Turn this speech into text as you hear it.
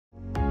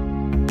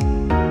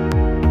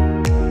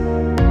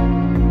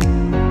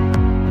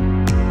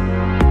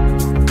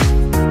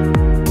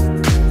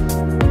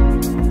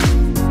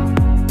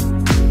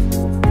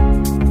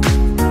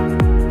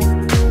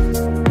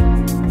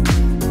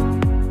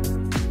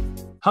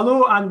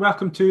Hello and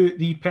welcome to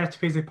the Perth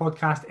Paisley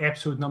Podcast,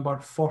 episode number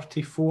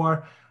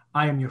 44.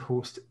 I am your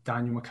host,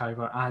 Daniel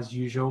McIver, as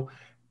usual.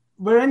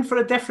 We're in for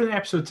a different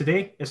episode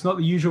today. It's not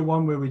the usual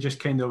one where we just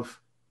kind of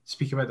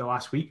speak about the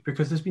last week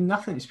because there's been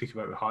nothing to speak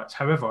about with Hearts.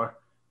 However,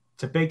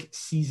 it's a big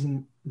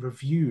season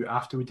review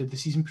after we did the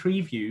season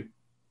preview.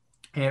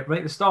 Right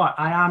at the start,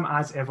 I am,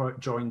 as ever,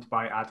 joined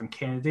by Adam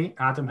Kennedy.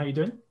 Adam, how you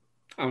doing?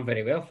 I'm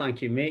very well,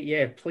 thank you, mate.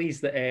 Yeah,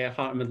 pleased that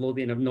Heart and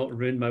Midlothian have not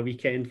ruined my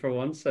weekend for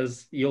once,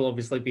 as you'll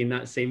obviously be in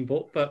that same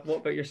boat. But what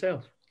about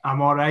yourself?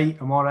 I'm all right.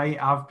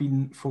 I've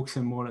been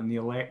focusing more on the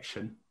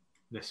election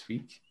this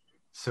week.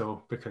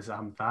 So, because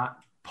I'm that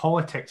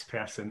politics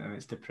person and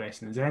it's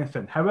depressing as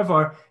anything.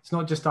 However, it's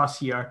not just us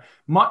here.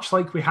 Much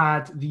like we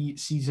had the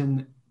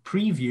season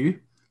preview,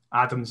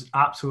 Adam's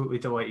absolutely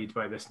delighted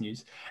by this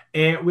news.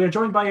 We are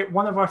joined by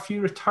one of our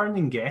few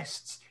returning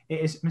guests. It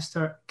is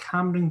Mr.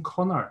 Cammy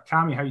Conner.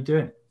 Cammy, how you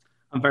doing?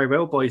 I'm very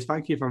well, boys.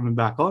 Thank you for having me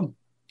back on.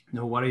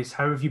 No worries.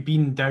 How have you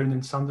been down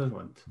in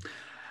Sunderland?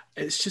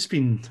 It's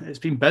been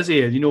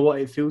busy, and you know what?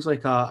 It feels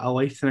like a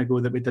lifetime ago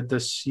that we did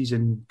this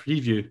season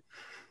preview.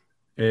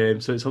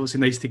 So it's obviously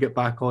nice to get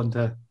back on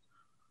to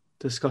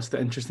discuss the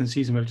interesting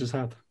season we've just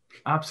had.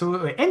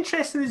 Absolutely.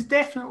 Interesting is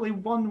definitely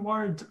one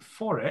word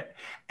for it.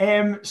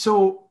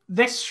 So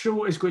this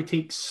show is going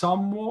to take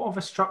somewhat of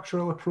a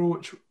structural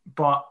approach,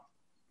 but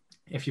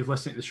if you've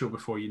listened to the show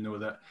before, you know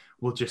that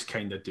we'll just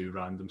kind of do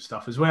random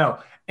stuff as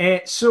well.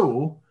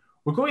 So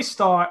we're going to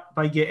start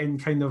by getting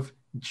kind of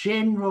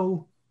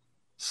general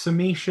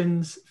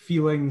summations,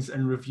 feelings,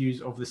 and reviews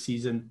of the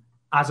season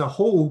as a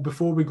whole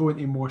before we go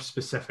into more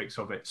specifics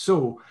of it.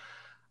 So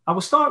I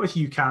will start with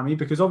you, Cammy,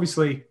 because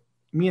obviously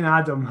me and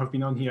Adam have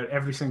been on here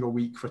every single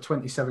week for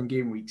 27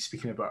 game weeks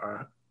speaking about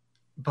our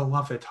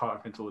beloved Heart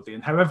of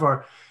Midlothian.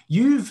 However,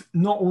 you've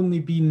not only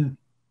been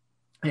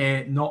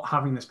not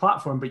having this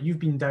platform, but you've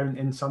been down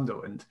in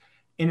Sunderland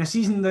in a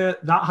season that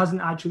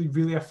hasn't actually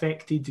really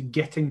affected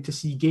getting to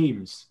see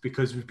games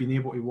because we've been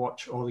able to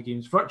watch all the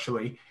games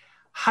virtually.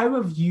 How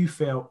have you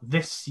felt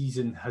this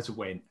season has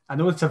went? I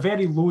know it's a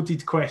very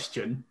loaded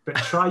question, but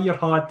try your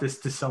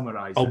hardest to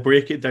summarise I'll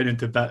break it down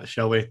into bits,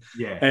 shall we?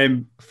 Yeah.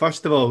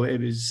 First of all,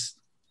 it was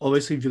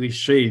obviously really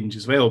strange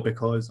as well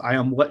because I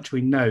am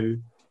literally now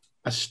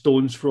a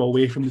stone's throw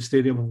away from the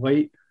Stadium of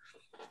Light.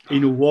 You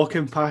know,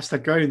 walking past the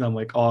ground, I'm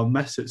like, oh, I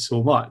miss it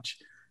so much.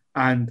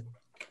 And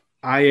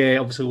I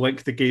obviously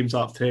linked the games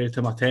up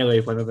to my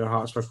telly whenever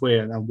Hearts were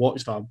playing and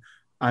watched them.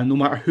 And no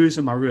matter who's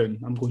in my room,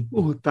 I'm going,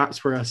 oh,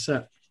 that's where I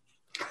sit.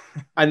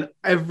 And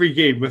every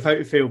game,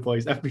 without fail,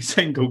 boys, every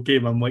single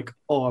game, I'm like,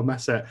 oh, I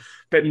miss it.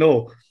 But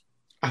no,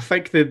 I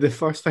think the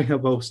first thing I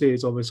will say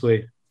is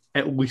obviously,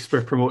 at least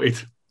we're promoted.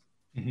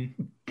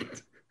 Mm-hmm.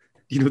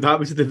 You know, that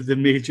was the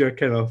major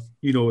kind of,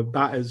 you know,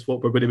 that is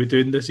what we're going to be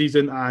doing this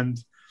season.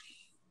 And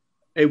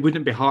it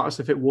wouldn't be Hearts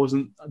if it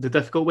wasn't the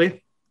difficult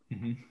way.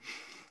 Mm-hmm.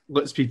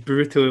 Let's be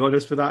brutally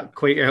honest with that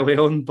quite early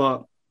on.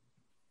 But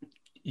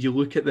you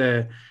look at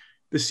the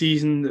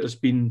season, there's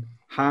been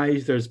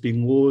highs, there's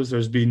been lows,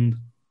 there's been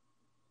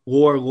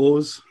lower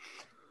lows.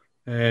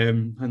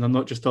 And I'm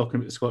not just talking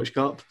about the Scottish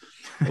Cup.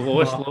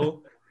 Lowest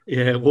low.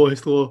 Yeah,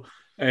 lowest low.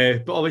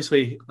 But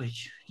obviously, like,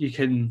 you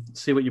can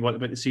say what you want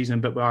about the season,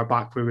 but we are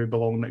back where we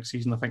belong next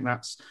season. I think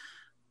that's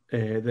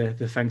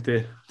the thing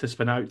to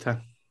spin out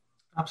to.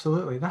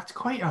 Absolutely. That's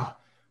quite a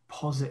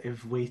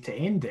positive way to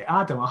end it.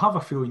 Adam, I have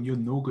a feeling you're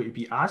not going to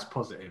be as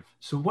positive.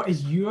 So what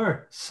is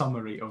your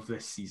summary of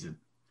this season?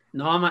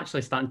 No, I'm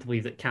actually starting to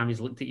believe that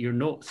Cammy's looked at your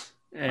notes.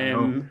 I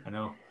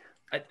know.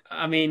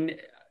 I mean,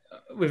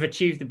 we've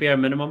achieved the bare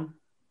minimum.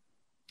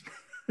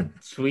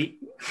 Sweet.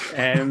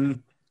 You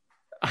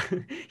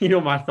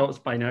know my thoughts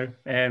by now.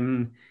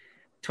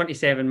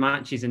 27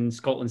 matches in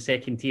Scotland's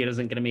second tier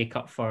isn't going to make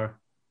up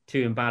for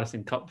 2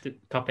 embarrassing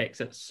cup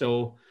exits.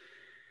 So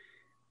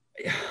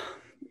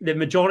the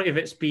majority of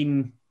it's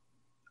been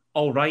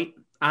all right,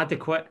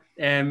 adequate.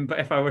 But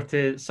if I were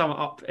to sum it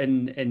up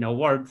in a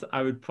word,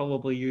 I would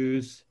probably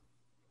use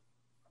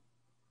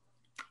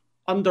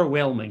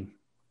underwhelming.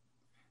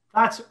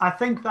 I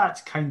think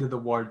that's kind of the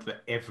word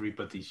that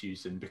everybody's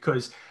using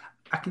because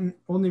I can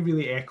only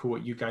really echo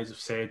what you guys have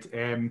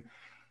said.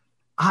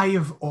 I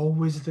have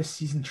always this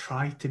season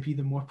tried to be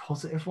the more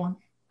positive one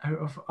out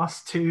of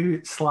us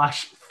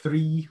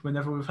 2/3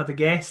 whenever we've had a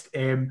guest.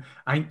 I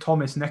think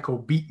Thomas Nicol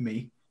beat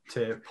me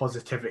to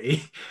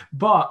positivity,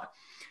 but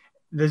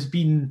there's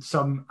been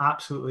some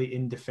absolutely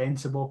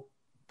indefensible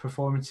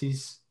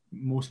performances,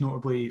 most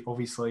notably,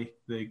 obviously,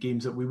 the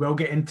games that we will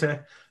get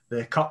into,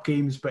 the cup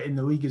games, but in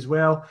the league as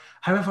well.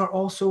 However,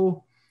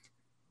 also,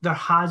 there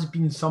has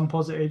been some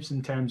positives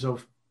in terms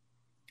of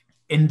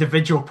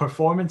individual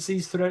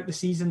performances throughout the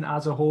season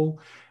as a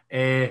whole.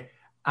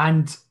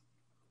 And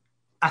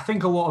I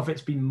think a lot of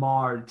it's been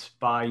marred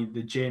by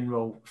the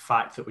general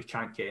fact that we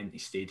can't get into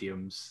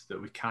stadiums,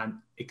 that we can't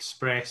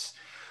express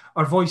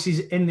our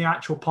voices in the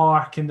actual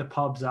park, in the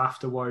pubs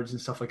afterwards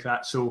and stuff like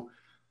that. So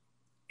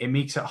it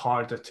makes it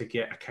harder to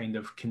get a kind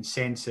of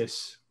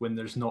consensus when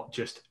there's not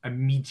just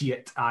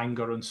immediate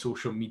anger on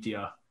social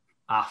media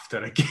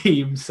after a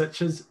game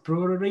such as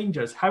Brora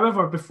Rangers.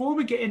 However, before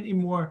we get into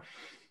more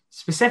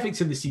specifics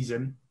of the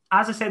season,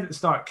 as I said at the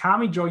start,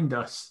 Cammy joined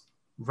us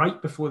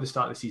right before the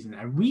start of the season,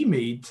 and we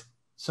made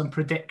some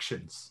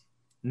predictions.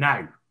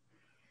 Now,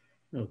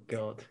 oh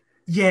God,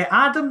 yeah,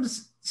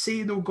 Adam's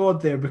saying "oh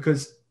God" there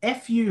because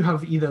if you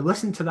have either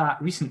listened to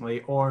that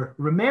recently or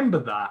remember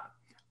that,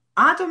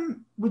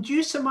 Adam, would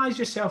you surmise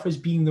yourself as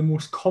being the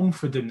most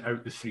confident out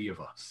of the three of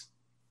us?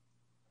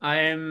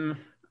 I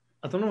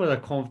don't know whether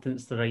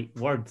confident's the right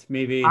word.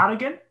 Maybe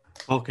arrogant.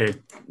 Okay.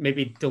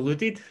 Maybe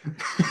deluded.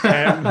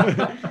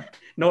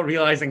 Not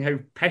realizing how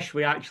pish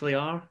we actually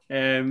are.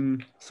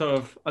 Sort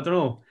of, I don't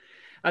know.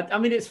 I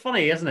mean, it's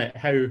funny, isn't it?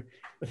 How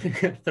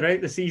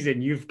throughout the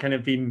season you've kind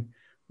of been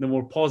the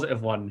more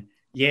positive one.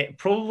 Yet,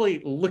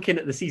 probably looking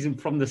at the season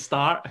from the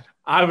start,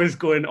 I was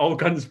going all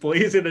guns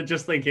blazing and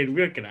just thinking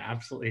we're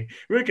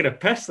gonna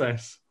piss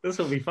this. This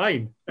will be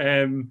fine.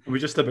 We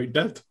just about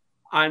did.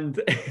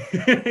 And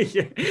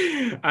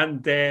yeah,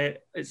 and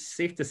it's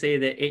safe to say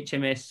that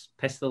HMS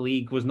Pistol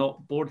League was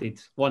not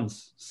boarded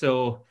once.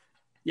 So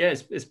yeah,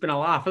 it's been a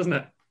laugh, isn't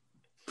it?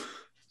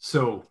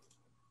 So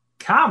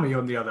Cammy,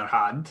 on the other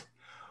hand,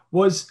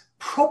 was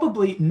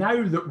probably,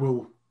 now that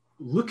we'll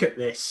look at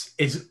this,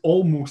 is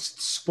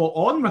almost spot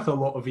on with a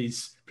lot of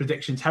his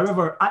predictions.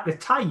 However, at the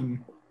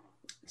time,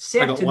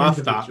 certain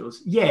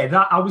individuals,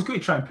 that I was going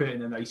to try and put it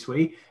in a nice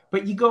way,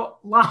 but you got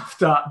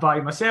laughed at by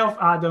myself,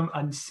 Adam,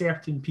 and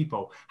certain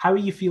people. How are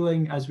you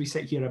feeling as we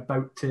sit here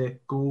about to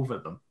go over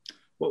them?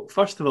 Well,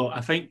 first of all,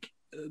 I think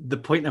the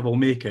point I will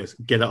make is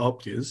get it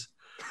up, yous.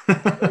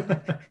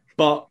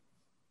 But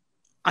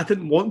I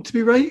didn't want to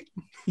be right.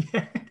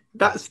 Yeah.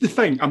 That's the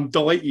thing. I'm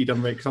delighted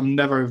I'm right because I'm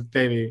never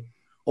very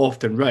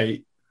often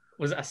right.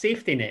 Was it a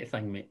safety net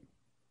thing, mate?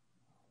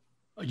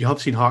 You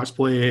have seen Hearts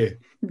play, eh?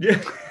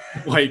 Yeah.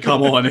 Like,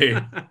 come on, eh?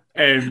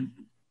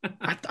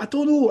 I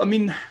don't know. I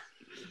mean,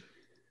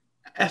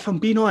 if I'm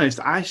being honest,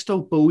 I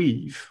still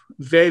believe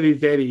very,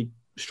 very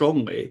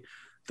strongly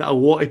that a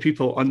lot of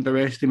people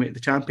underestimate the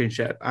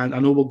championship. And I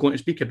know we're going to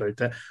speak about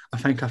it. I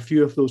think a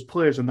few of those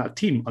players on that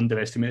team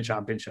underestimate the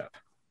championship.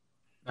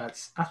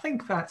 I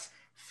think that's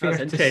fair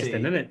to interesting, say.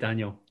 Isn't it,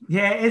 Daniel?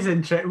 Yeah, it is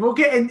interesting. We'll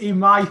get into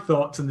my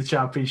thoughts on the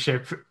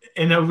championship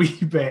in a wee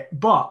bit,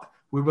 but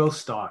we will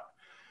start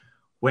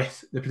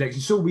with the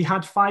predictions. So we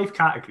had 5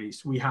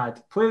 categories. We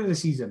had player of the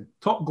season,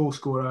 top goal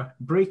scorer,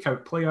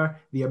 breakout player,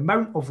 the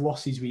amount of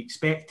losses we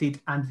expected,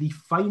 and the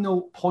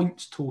final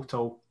points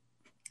total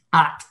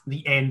at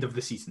the end of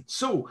the season.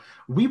 So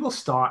we will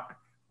start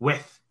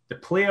with the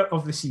player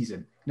of the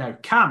season. Now,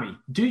 Cammy,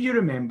 do you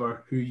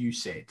remember who you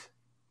said?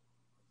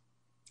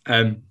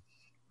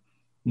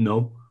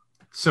 No.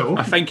 So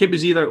I think it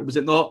was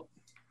not?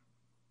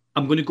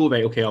 I'm going to go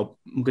right. Okay,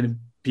 I'm going to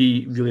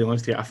be really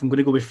honest here. If I'm going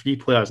to go with 3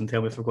 players and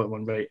tell me if I've got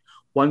one right.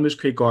 One was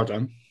Craig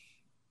Gordon.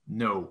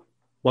 No.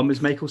 One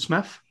was Michael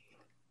Smith.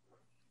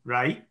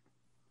 Right.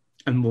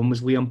 And one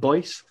was Liam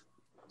Boyce.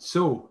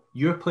 So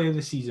your player of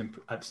the season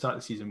at the start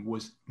of the season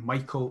was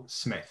Michael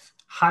Smith.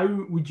 How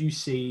would you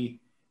say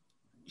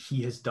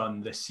he has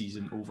done this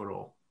season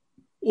overall?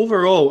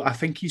 Overall, I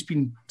think he's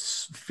been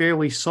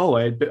fairly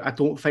solid, but I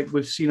don't think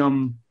we've seen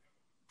him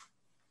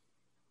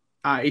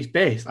at his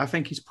best. I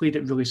think he's played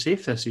it really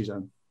safe this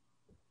season.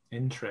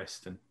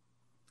 Interesting.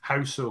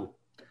 How so?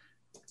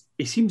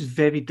 He seems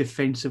very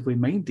defensively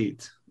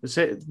minded.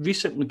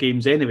 Recent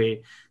games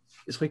anyway,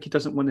 it's like he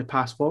doesn't want to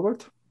pass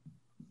forward.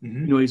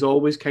 Mm-hmm. You know, he's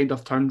always kind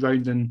of turned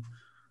around and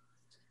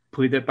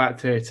played it back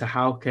to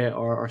Halkett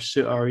or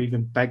Suter or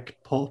even Big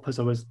Pop, as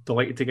I was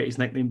delighted to get his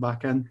nickname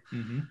back in.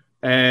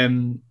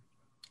 Mm-hmm.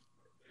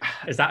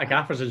 Is that a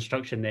gaffer's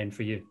instruction then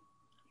for you?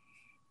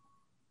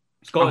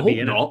 It's got to be,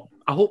 innit?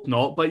 I hope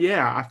not, but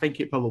yeah, I think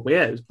it probably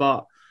is.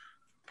 But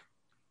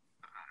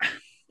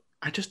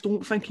I just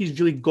don't think he's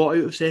really got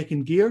out of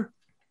second gear.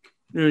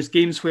 There's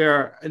games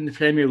where in the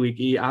Premier League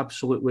he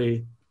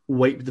absolutely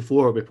wiped the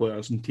floor with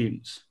players and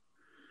teams.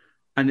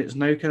 And it's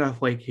now kind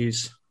of like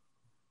he's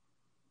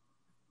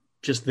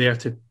just there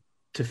to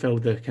fill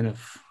the kind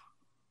of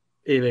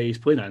area he's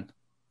playing in.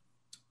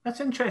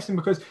 That's interesting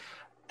because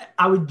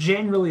I would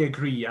generally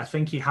agree. I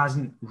think he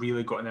hasn't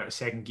really gotten out of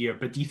second gear.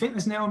 But do you think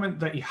there's an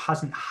element that he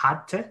hasn't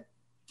had to?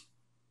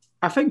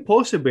 I think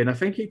possibly. And I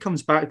think it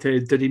comes back to,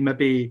 did he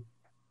maybe...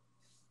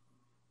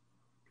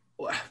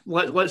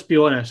 Let's be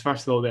honest,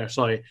 first of all there,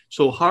 sorry.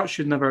 So Hearts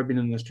should never have been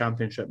in this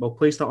championship. We'll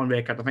place that on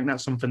record. I think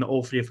that's something that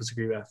all 3 of us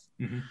agree with.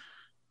 Mm-hmm.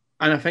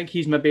 And I think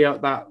he's maybe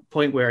at that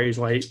point where he's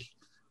like,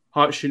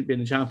 Hearts shouldn't be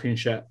in the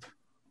championship,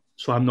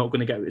 so I'm not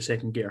going to get out of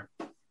second gear.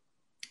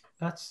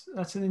 That's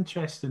an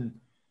interesting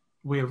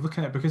way of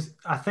looking at it, because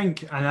I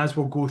think, and as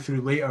we'll go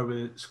through later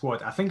with the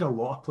squad, I think a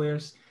lot of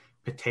players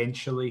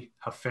potentially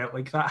have felt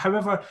like that.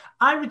 However,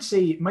 I would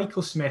say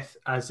Michael Smith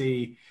as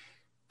a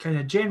kind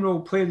of general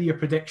player of the year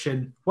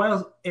prediction,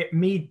 while it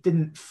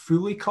didn't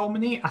fully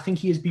culminate, I think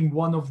he has been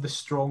one of the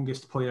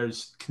strongest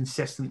players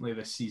consistently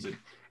this season.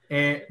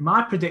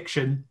 My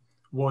prediction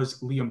was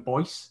Liam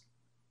Boyce.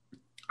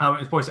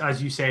 Boyce,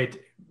 as you said,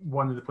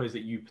 one of the players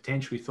that you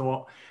potentially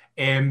thought.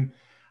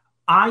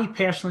 I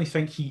personally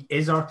think he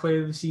is our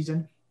player of the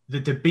season. The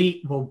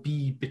debate will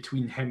be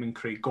between him and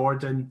Craig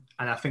Gordon,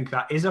 and I think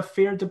that is a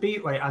fair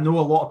debate. Like, I know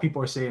a lot of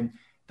people are saying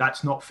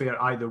that's not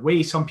fair either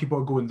way. Some people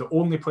are going, the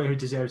only player who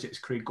deserves it is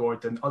Craig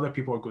Gordon. Other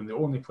people are going, the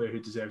only player who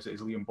deserves it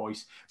is Liam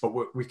Boyce. But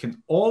what we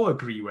can all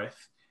agree with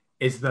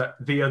is that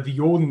they are the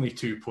only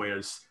two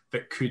players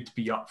that could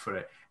be up for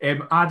it.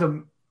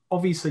 Adam,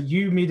 obviously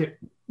you made it,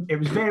 it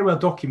was very well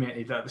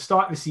documented that at the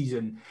start of the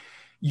season,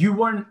 you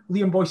weren't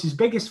Liam Boyce's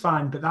biggest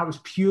fan, but that was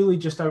purely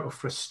just out of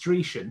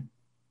frustration.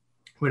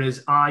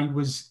 Whereas I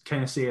was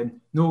kind of saying,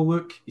 no,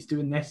 look, he's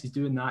doing this, he's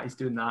doing that, he's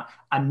doing that.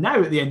 And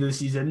now at the end of the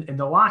season, in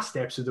the last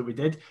episode that we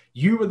did,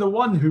 you were the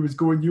one who was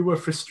going, you were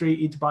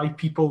frustrated by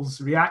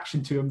people's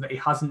reaction to him that he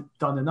hasn't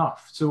done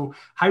enough. So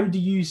how do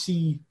you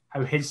see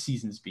how his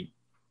season's been?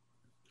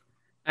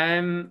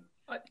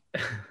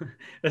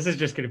 This is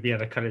just going to be a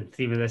recurrent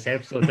theme of this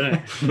episode,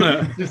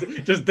 isn't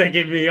it? just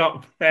digging me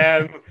up.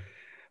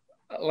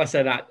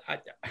 Listen,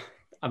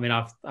 I mean,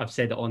 I've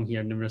said it on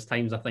here numerous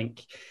times. I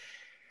think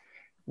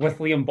with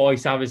Liam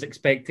Boyce, I was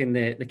expecting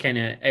the kind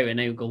of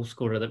out-and-out goal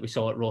scorer that we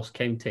saw at Ross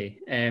County.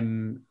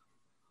 I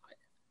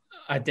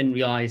didn't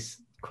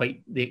realise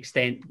quite the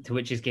extent to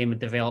which his game had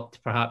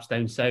developed, perhaps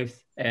down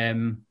south.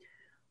 And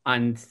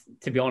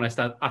to be honest,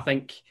 I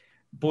think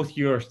both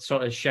your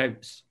sort of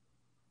shouts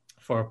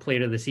for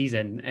player of the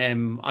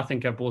season, I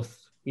think are both,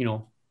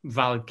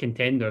 valid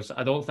contenders.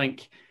 I don't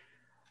think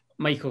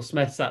Michael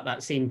Smith's at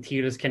that same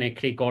tier as kind of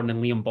Craig Gordon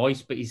and Liam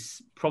Boyce, but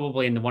he's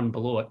probably in the one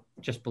below it,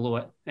 just below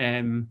it.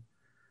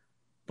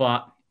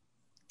 But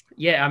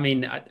yeah, I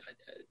mean,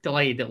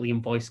 delighted that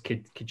Liam Boyce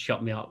could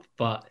shut me up,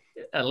 but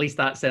at least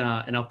that's in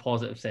a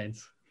positive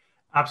sense.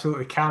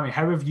 Absolutely. Cammy,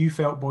 how have you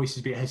felt Boyce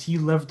has been? Has he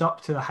lived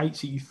up to the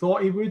heights that you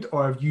thought he would,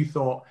 or have you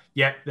thought,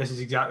 yeah, this is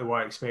exactly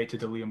what I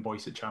expected of Liam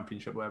Boyce at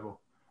championship level?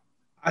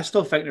 I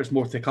still think there's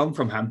more to come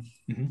from him,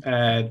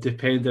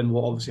 depending on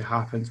what obviously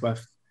happens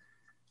with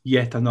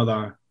yet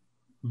another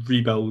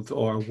rebuild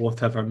or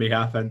whatever may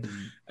happen.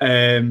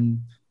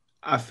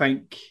 I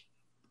think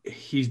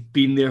he's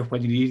been there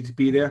when he needed to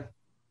be there.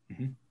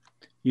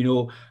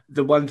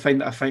 The one thing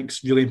that I think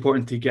is really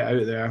important to get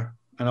out there,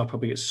 and I'll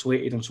probably get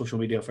slated on social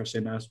media for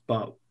saying this,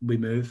 but we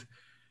move,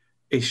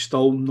 is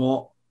still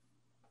not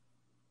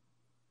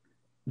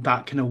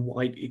that kind of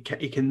like,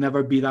 he can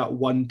never be that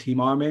one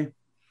team army.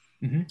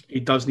 He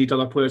does need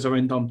other players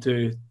around him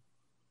to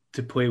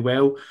play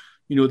well.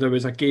 There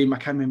was a game, I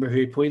can't remember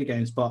who he played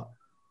against, but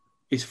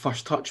his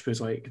first touch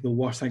was like the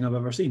worst thing I've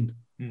ever seen.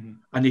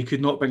 And he could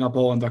not bring a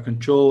ball under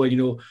control.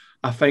 And,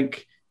 I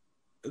think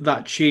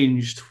that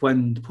changed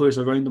when the players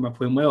around him are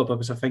playing well,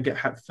 because I think it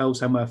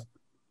fills him with,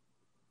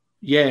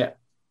 yeah,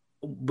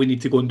 we need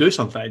to go and do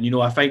something.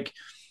 I think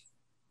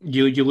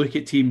you look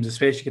at teams,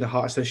 especially the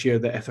Hearts this year,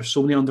 that if there's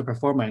so many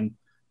underperforming,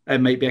 it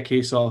might be a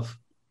case of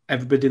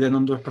everybody then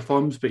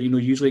underperforms, but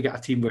usually get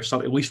a team where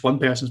at least one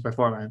person's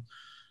performing.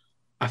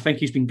 I think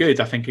he's been good.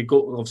 I think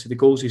obviously the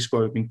goals he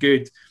scored have been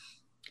good.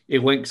 He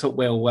links up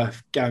well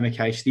with Gary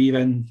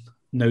Mackay-Steven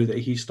now that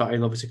he's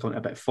started obviously coming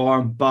a bit of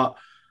form, but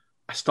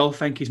I still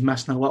think he's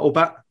missing a little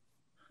bit.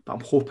 But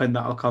I'm hoping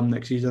that'll come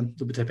next season.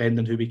 It'll be depending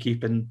on who we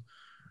keep and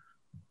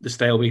the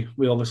style we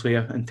obviously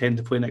intend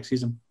to play next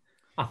season.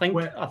 I think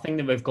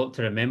that we've got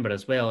to remember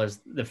as well is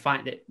the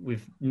fact that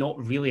we've not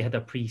really had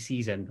a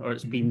pre-season, or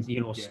it's been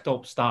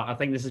stop-start. I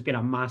think this has been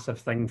a massive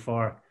thing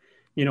for,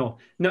 no,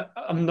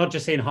 I'm not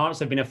just saying Hearts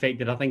have been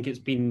affected. I think it's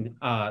been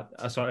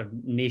a sort of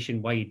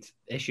nationwide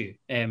issue,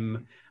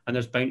 and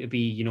there's bound to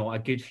be a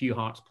good few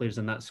Hearts players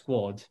in that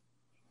squad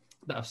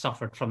that have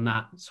suffered from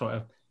that sort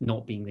of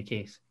not being the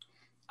case.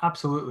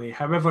 Absolutely.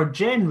 However,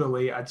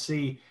 generally, I'd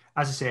say,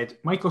 as I said,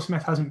 Michael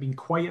Smith hasn't been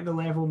quite at the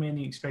level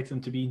many expected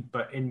him to be,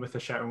 but in with a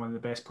shout, one of the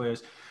best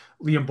players.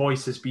 Liam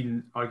Boyce has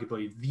been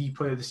arguably the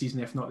player of the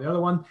season, if not the other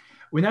one.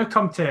 We now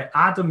come to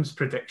Adam's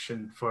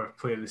prediction for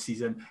player of the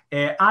season.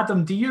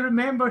 Adam, do you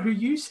remember who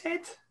you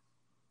said?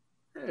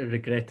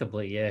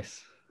 Regrettably,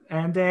 yes.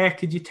 And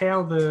could you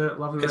tell the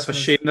lovely It's a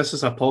shame this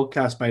is a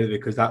podcast, by the way,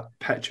 because that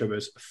picture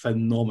was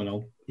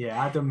phenomenal.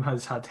 Yeah, Adam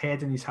has had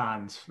head in his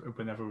hands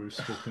whenever we've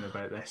spoken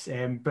about this.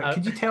 But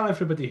could you tell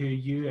everybody who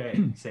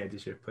you said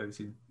is your player of the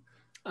season?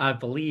 I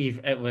believe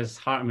it was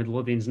Heart of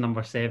Midlothian's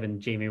number 7,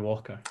 Jamie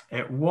Walker.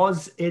 It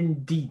was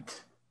indeed.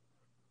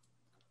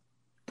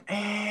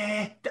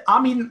 I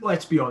mean,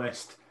 let's be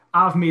honest.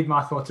 I've made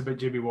my thoughts about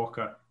Jamie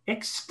Walker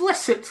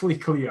explicitly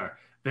clear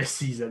this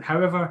season.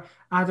 However,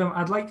 Adam,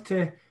 I'd like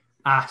to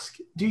ask,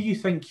 do you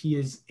think he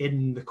is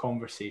in the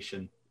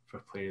conversation for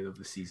player of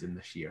the season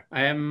this year?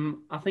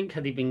 I think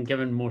had he been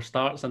given more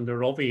starts under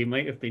Robbie, he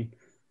might have been.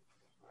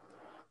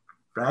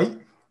 Right.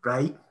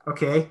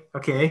 Okay.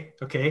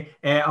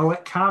 I'll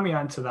let Cammy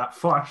answer that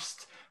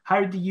first.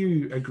 How do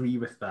you agree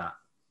with that?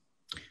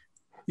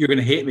 You're going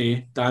to hate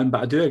me, Dan,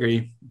 but I do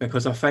agree,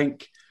 because I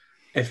think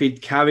if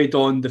he'd carried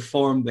on the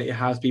form that he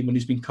has been when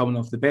he's been coming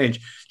off the bench,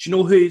 do you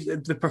know who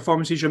the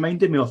performances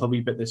reminded me of a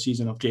wee bit this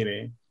season of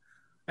Jamie?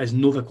 Is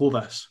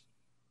Novakovic.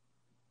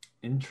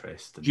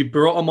 Interesting. You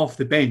brought him off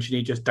the bench and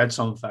he just did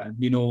something.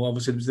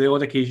 Obviously, it was the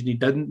odd occasion he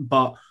didn't,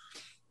 but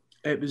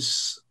it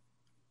was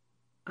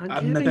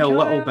And maybe a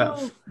little bit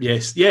of,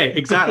 yes, yeah,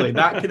 exactly.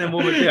 That kind of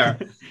moment there.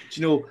 Do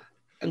you know,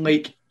 and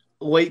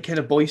like kind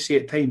of Boyce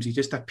at times, he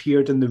just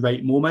appeared in the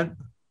right moment,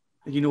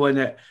 you know, and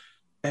it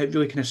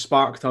really kind of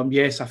sparked him.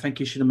 Yes, I think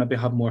he should have maybe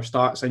had more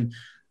starts. And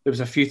there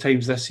was a few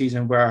times this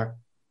season where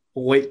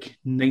like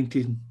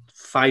 95%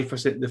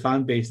 of the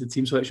fan base, the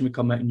team selection would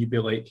come out and you'd be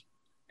like,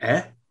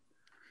 eh?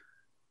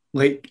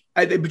 Like,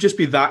 it would just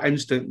be that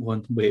instant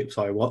one, wait,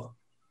 sorry, what?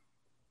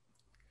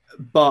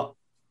 But,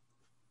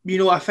 you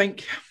know, I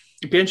think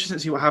it'd be interesting to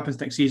see what happens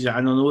next season.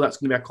 And I know that's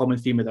going to be a common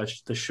theme of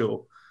this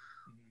show.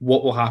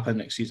 What will happen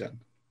next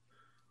season?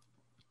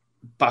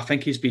 But I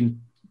think he's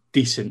been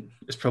decent,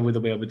 is probably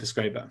the way I would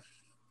describe it.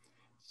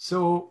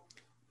 So,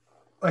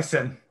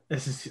 listen,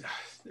 this is...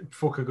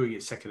 Folk are going to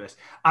get sick of this.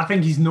 I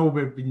think he's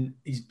nowhere been...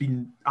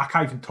 I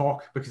can't even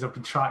talk because I've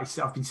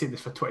been saying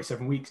this for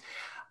 27 weeks.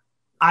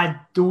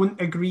 I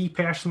don't agree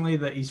personally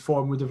that his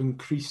form would have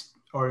increased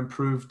or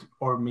improved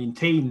or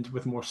maintained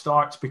with more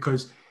starts,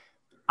 because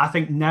I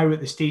think now at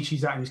the stage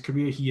he's at in his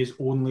career, he is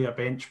only a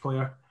bench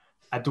player.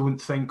 I don't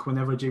think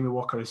whenever Jamie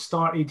Walker has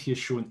started, he has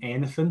shown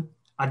anything.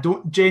 I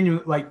don't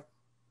genuinely, like,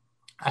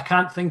 I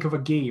can't think of a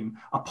game,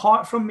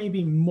 apart from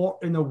maybe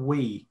Morton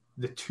away,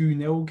 the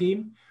 2-0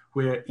 game,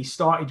 where he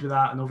started with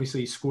that and obviously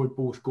he scored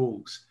both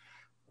goals.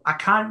 I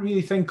can't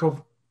really think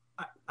of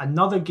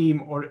another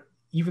game or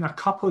even a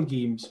couple of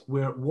games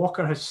where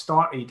Walker has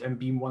started and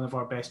been one of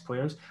our best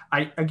players.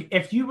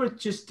 If you were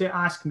just to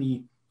ask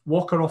me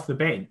Walker off the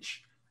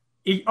bench,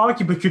 he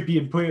arguably could be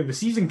in player of the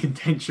season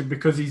contention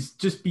because he's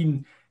just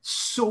been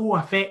so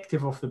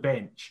effective off the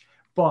bench.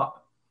 But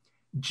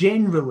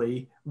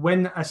generally,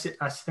 when I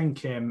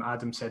think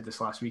Adam said this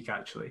last week,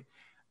 actually,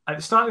 at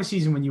the start of the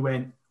season when you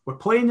went, we're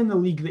playing in the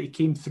league that he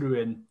came through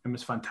in and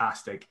was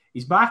fantastic.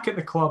 He's back at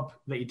the club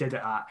that he did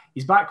it at.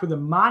 He's back with a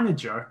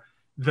manager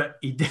that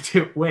he did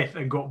it with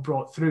and got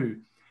brought through.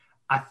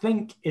 I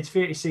think it's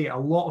fair to say a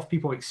lot of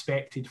people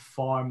expected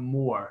far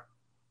more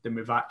than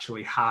we've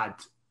actually had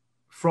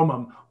from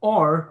him.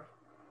 Or,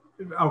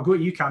 I'll go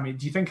to you, Cammy.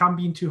 Do you think I'm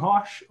being too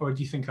harsh, or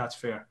do you think that's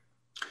fair?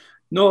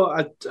 No,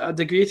 I'd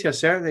agree to a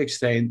certain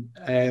extent.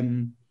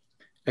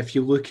 If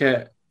you look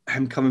at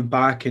him coming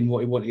back and what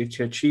he wanted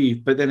to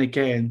achieve, but then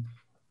again,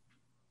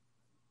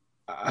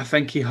 I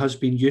think he has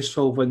been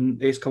useful when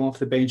he's come off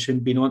the bench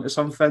and been onto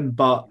something.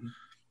 But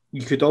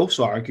you could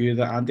also argue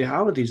that Andy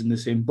Halliday's in the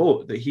same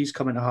boat, that he's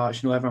coming to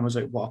Hearts. You know, everyone was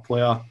like, what a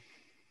player.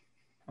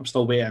 I'm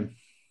still waiting.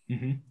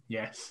 Mm-hmm.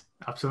 Yes,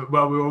 absolutely.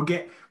 Well,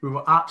 we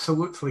will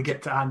absolutely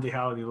get to Andy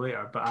Halliday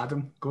later. But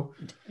Adam, go.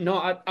 No,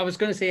 I was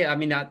going to say, I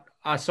mean,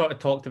 I sort of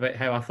talked about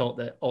how I thought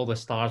that all the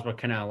stars were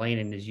kind of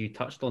aligning, as you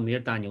touched on there,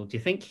 Daniel. Do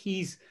you think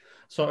he's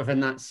sort of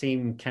in that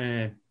same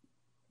kind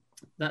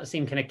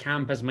of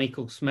camp as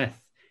Michael Smith,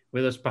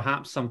 where there's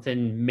perhaps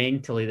something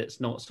mentally that's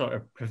not sort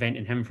of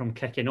preventing him from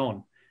kicking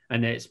on?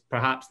 And it's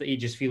perhaps that he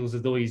just feels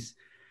as though I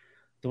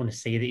don't want to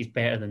say that he's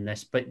better than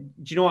this, but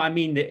do you know what I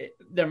mean? That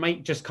there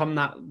might just come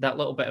that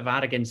little bit of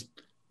arrogance,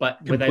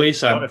 but without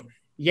sort of,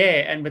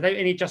 and without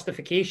any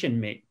justification,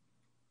 mate.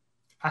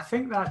 I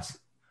think that's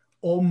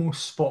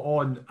almost spot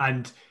on.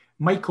 And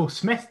Michael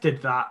Smith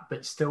did that,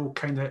 but still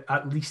kind of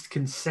at least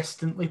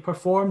consistently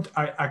performed.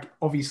 I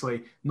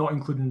obviously not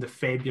including the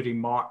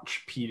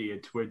February-March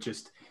period where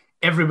just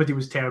everybody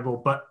was terrible,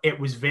 but it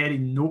was very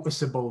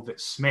noticeable that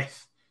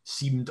Smith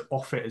seemed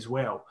off it as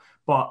well.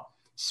 But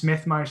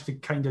Smith managed to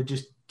kind of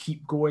just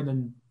keep going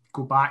and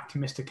go back to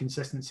Mr.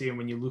 Consistency. And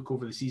when you look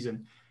over the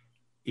season,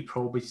 he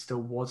probably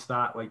still was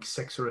that like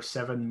 6 or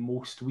 7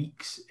 most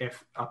weeks,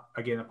 if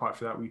again, apart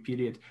from that wee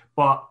period.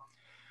 But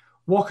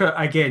Walker,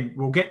 again,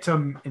 we'll get to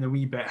him in a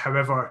wee bit.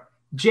 However,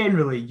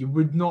 generally, you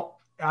would not,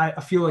 I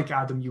feel like,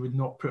 Adam, you would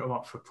not put him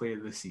up for player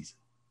of the season.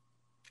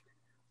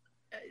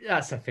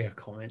 That's a fair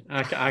comment.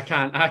 I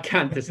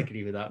can't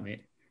disagree with that,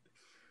 mate.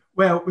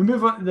 Well, we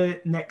move on to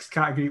the next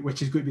category,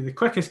 which is going to be the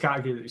quickest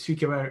category that we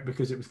speak about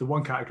because it was the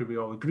one category we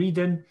all agreed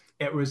in.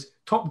 It was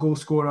top goal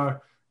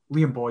scorer,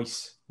 Liam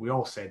Boyce. We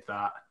all said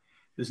that.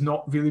 There's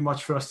not really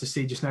much for us to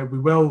say just now. We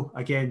will,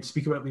 again,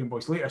 speak about Liam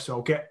Boyce later, so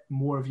I'll get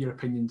more of your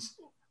opinions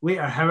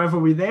later. However,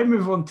 we then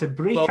move on to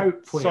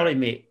breakout player. Sorry,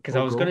 mate, because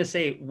I was going to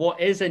say, what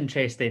is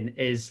interesting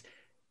is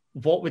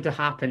what would have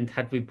happened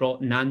had we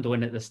brought Nando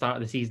in at the start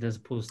of the season as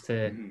opposed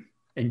to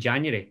in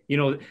January. You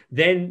know,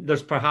 then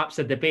there's perhaps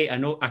a debate. I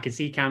know I can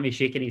see Cammy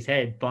shaking his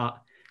head,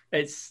 but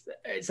it's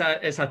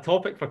a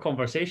topic for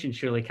conversation,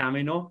 surely,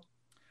 Cammy, no?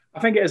 I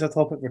think it is a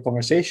topic for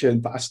conversation,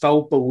 but I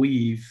still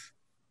believe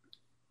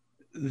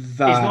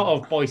that... He's not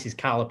of Boyce's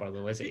calibre,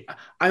 though, is he?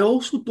 I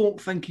also don't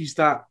think he's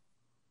that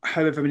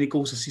however many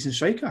goals a season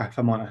striker, if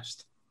I'm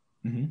honest.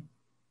 Mm-hmm.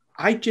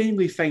 I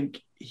genuinely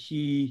think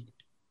he...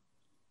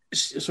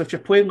 So if you're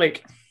playing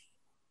like...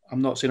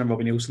 I'm not saying I'm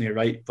Robbie Nielsen here,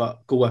 right?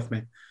 But go with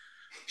me.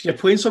 If you're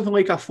playing something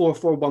like a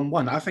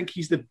 4-4-1-1, I think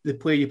he's the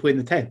player you play in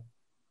the 10.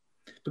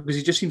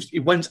 Because he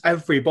wins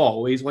every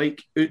ball. He's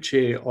like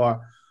Uche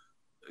or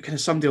kind of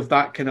somebody of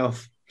that kind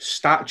of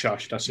stature,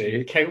 should I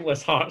say.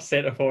 Countless Hearts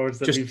centre forwards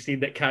that we've seen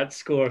that can't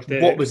score.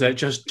 What was it?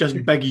 Just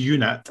big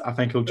unit, I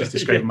think I'll just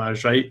describe him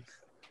as, right?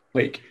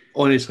 Like,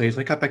 honestly, he's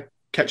like a big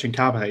kitchen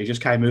cabinet. You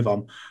just can't move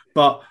him.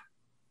 But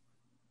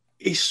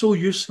he's so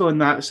useful in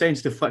that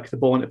sense to flick the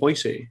ball into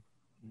Boise.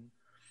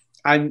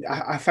 And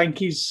I think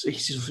he's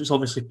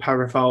obviously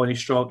powerful and he's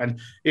strong.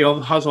 And he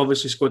has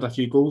obviously scored a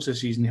few goals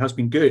this season. He has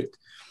been good.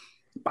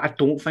 But I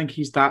don't think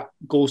he's that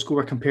goal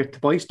scorer compared to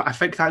Boyce. But I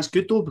think that's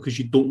good, though, because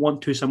you don't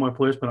want two similar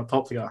players playing up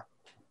top together.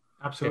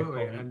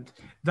 Absolutely. And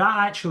that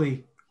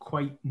actually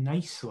quite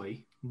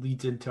nicely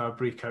leads into our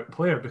breakout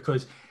player,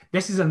 because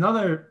this is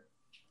another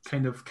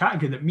kind of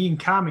category that me and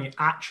Cammy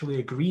actually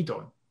agreed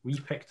on. We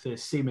picked the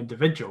same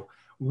individual.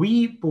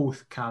 We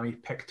both,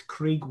 Cammy, picked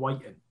Craig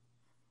Whiten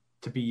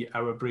to be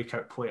our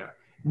breakout player.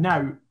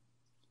 Now,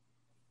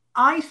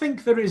 I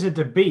think there is a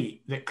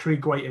debate that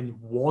Craig Whiten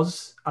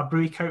was a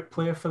breakout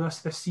player for us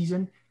this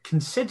season,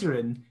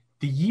 considering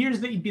the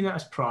years that he'd been at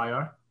us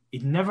prior.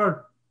 He'd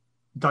never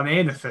done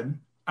anything.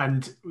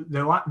 And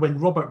when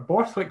Robert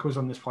Borthwick was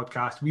on this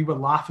podcast, we were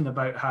laughing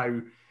about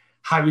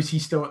how is he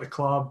still at the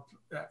club?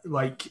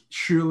 Like,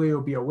 surely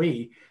he'll be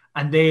away.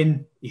 And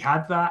then he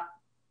had that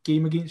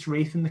game against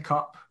Wraith in the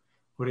Cup,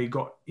 where he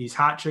got his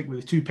hat-trick with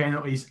the 2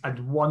 penalties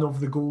and one of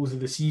the goals of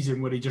the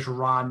season where he just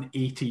ran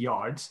 80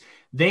 yards.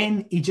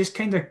 Then he just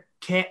kind of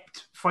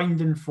kept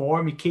finding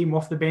form. He came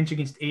off the bench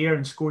against Ayr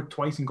and scored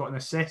twice and got an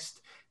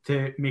assist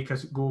to make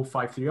us go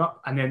 5-3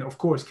 up. And then, of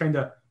course, kind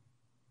of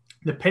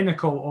the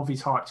pinnacle of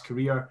his Hearts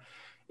career,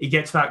 he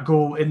gets that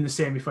goal in the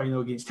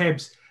semi-final against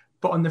Hibs.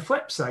 But on the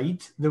flip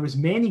side, there was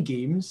many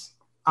games,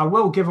 I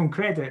will give him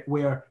credit,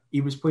 where he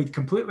was played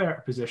completely out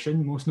of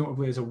position, most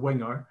notably as a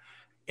winger,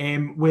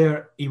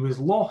 where he was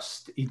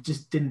lost. He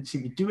just didn't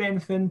seem to do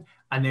anything.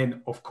 And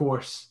then, of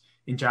course,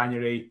 in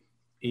January,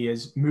 he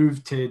has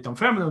moved to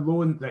Dunfermline on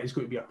loan. That is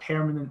going to be a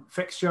permanent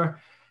fixture.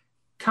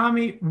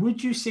 Cammy,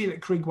 would you say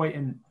that Craig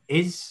Whiten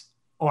is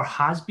or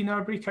has been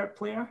our breakout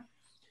player?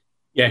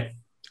 Yeah,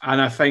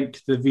 and I think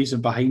the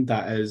reason behind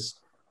that is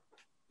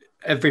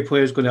every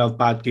player is going to have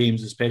bad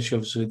games, especially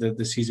obviously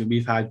the season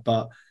we've had.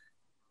 But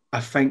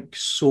I think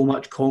so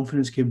much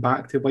confidence came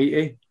back to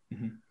Whitey.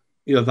 Mm-hmm.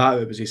 Either that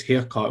or it was his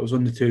haircut. It was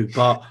on the two.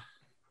 But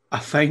I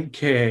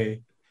think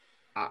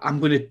I'm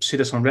going to say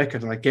this on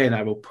record, and again,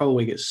 I will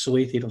probably get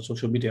slated on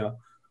social media.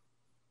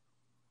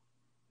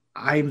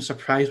 I'm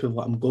surprised with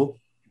letting him go.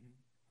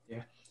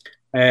 Yeah.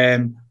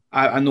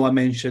 I know I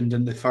mentioned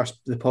in the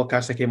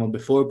podcast I came on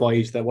before,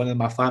 boys, that one of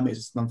my flatmates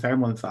is a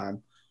Dunfermline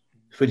fan.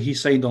 When he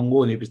signed on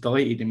loan, he was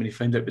delighted, and when he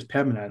found out it was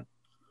permanent,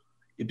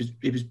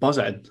 he was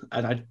buzzing.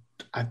 And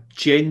I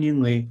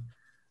genuinely,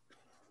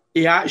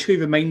 he actually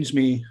reminds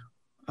me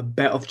a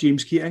bit of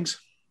James Keatings.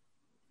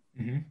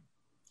 Mm-hmm.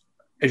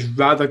 Is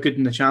rather good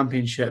in the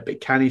Championship, but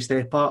can he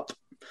step up?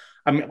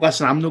 I mean,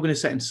 listen, I'm not going to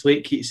sit and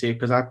slate Keatsy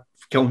because I've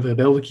killed him for the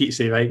bill with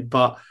Keatsy, right?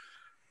 But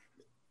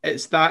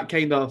it's that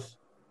kind of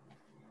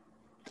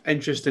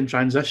interesting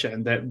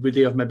transition that would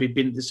they have maybe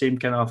been at the same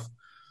kind of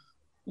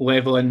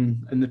level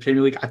in the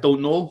Premier League? I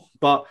don't know.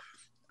 But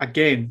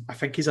again, I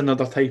think he's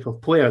another type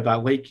of player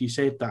that, like you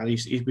said, that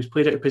he was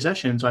played out of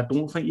position, so I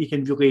don't think you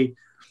can really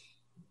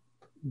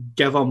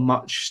give him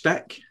much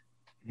stick.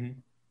 Mm-hmm.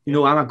 You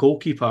know, I'm a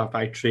goalkeeper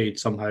by trade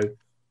somehow.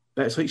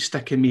 But it's like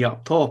sticking me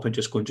up top and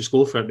just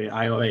go for it, mate.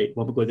 All right,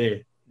 what we go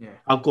there? Yeah.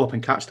 I'll go up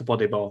and catch the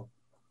bloody ball.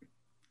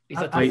 He's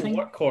a total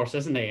workhorse,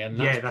 isn't he? And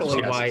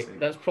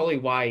that's probably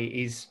why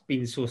he's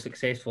been so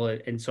successful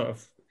in sort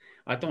of,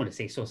 I don't want to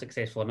say so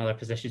successful in other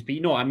positions, but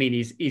you know what I mean?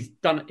 He's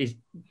put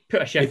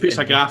a shift. He puts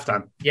a graft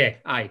in. Yeah,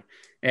 aye.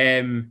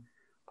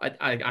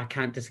 I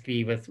can't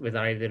disagree with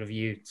either of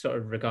you sort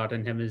of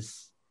regarding him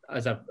as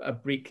a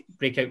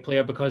breakout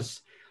player, because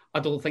I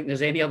don't think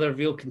there's any other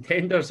real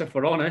contenders, if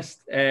we're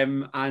honest.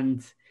 And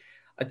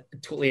I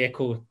totally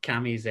echo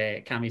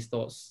Cammy's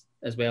thoughts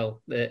as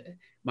well. That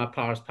my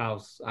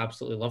pals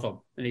absolutely love him,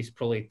 and he's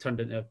probably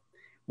turned into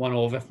one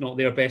of, if not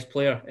their best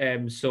player.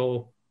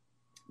 So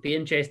be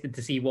interested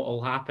to see what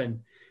will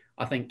happen.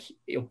 I think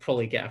he'll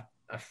probably get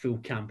a full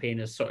campaign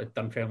as sort of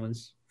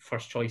Dunfermline's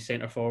first choice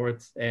centre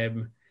forward.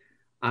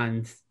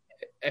 And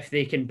if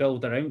they can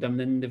build around him,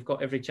 then they've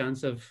got every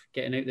chance of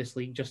getting out this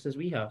league just as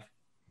we have.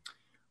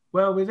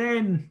 Well, we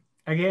then,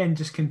 again,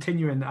 just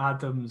continuing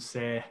Adam's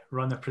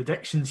run of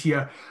predictions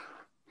here,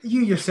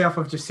 you yourself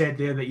have just said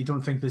there that you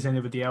don't think there's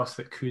anybody else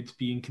that could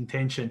be in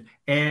contention.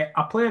 A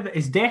player that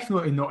is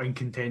definitely not in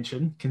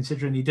contention,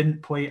 considering he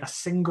didn't play a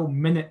single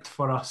minute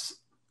for us,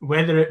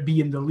 whether it be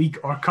in the league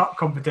or cup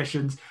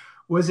competitions,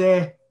 was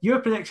your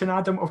prediction,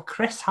 Adam, of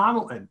Chris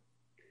Hamilton.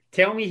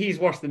 Tell me he's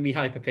worse than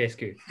Mihai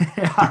Popescu.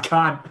 I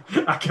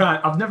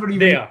can't. I've never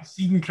even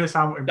seen Chris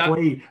Hamilton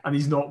play, and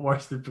he's not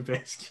worse than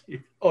Popescu.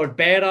 Or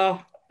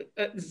Berra.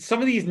 Some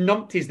of these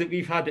numpties that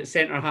we've had at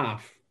centre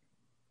half,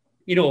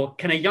 you know,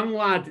 can a young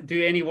lad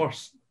do any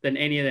worse than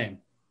any of them?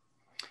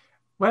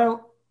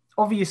 Well,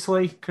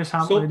 obviously, Chris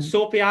Hamilton...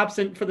 Soapy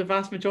absent for the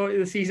vast majority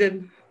of the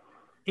season.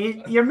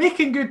 You're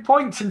making good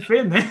points, in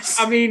fairness.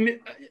 I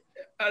mean,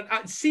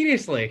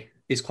 seriously.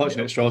 He's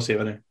clutching at straws here,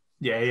 isn't he?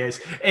 Yeah, he is.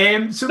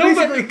 So No,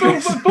 basically,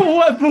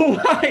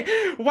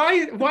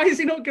 why is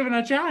he not given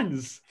a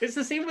chance? It's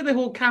the same with the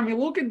whole Cammy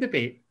Logan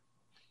debate.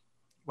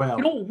 well,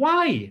 You know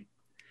why?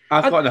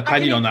 I've got an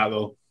opinion on that,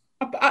 though.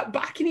 But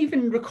I can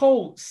even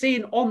recall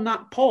saying on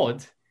that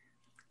pod,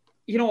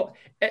 you know,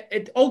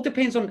 it all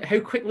depends on how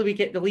quickly we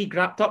get the league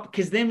wrapped up,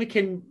 because then we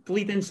can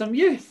bleed in some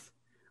youth.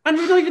 And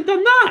we've not even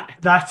done that.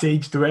 That's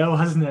aged well,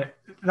 hasn't it?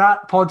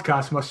 That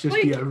podcast must just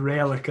be a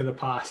relic of the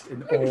past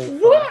in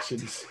all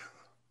fashions.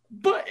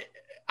 But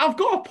I've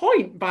got a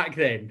point back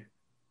then.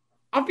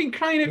 I've been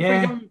crying out for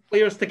young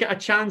players to get a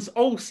chance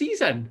all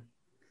season.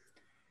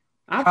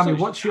 Cammy,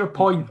 what's your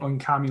point on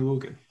Cammy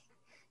Logan?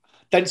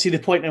 Didn't see the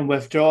point in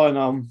withdrawing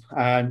him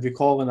and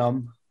recalling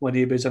him when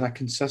he was in a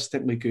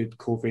consistently good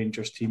Cove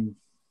Rangers team.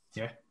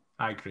 Yeah,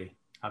 I agree.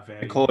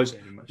 Very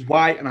much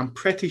why, and I'm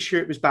pretty sure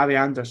it was Barry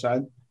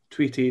Anderson,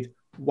 tweeted,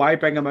 why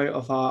bring him out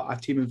of a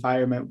team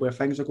environment where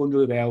things are going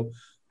really well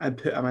and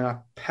put him in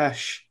a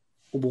pish,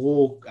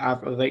 low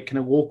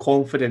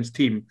confidence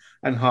team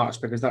in Hearts,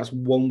 because that's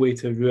one way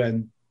to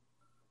ruin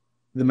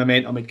the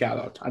momentum it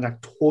gathered. And I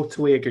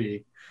totally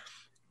agree.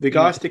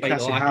 Regards to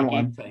Chrissy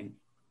Hamilton,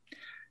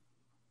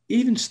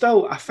 even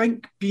still, I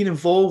think being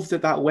involved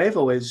at that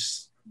level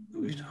is,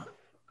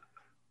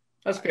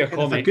 that's a fair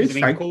comment.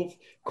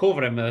 Cove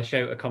are in with a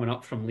shout of coming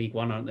up from League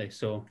One, aren't they?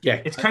 So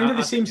yeah, it's kind of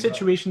the same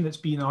situation that's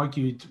being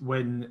argued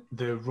when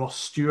the Ross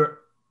Stewart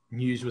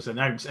news was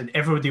announced, and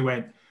everybody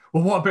went,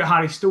 "Well, what about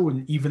Harry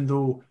Stone?" Even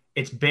though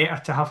it's better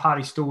to have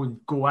Harry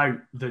Stone go out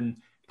than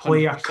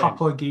play 100%. A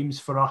couple of games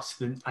for us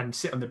and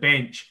sit on the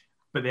bench,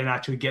 but then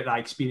actually get that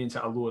experience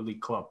at a lower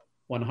league club.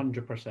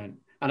 100%.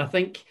 And I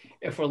think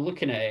if we're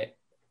looking at it,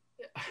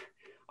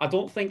 I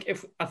think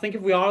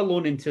if we are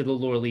loaning to the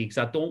lower leagues,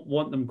 I don't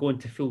want them going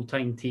to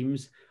full-time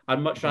teams. I'd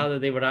much rather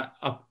they were at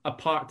a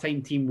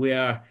part-time team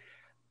where,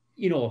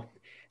 you know,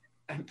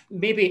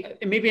 maybe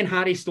in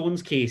Harry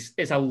Stone's case,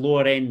 it's a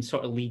lower-end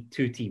sort of League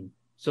 2 team.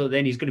 So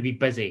then he's going to be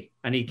busy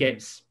and he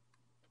gets,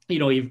 you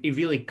know, he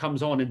really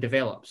comes on and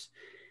develops.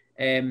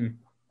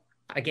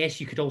 I guess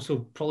you could also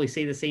probably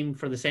say the same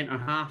for the centre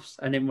halves,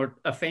 and then we're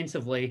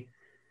offensively.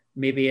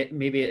 Maybe it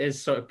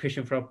is sort of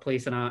pushing for a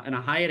place in a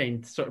higher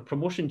end sort of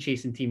promotion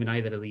chasing team in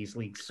either of these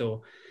leagues.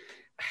 So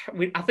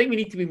I think we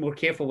need to be more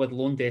careful with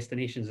loan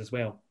destinations as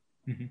well.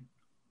 Mm-hmm.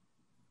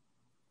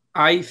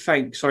 I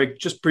think, sorry,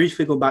 just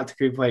briefly going back to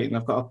Craig White, and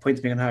I've got a point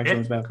to make on Harrison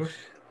as well.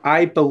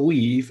 I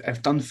believe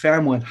if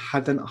Dunfermline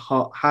hadn't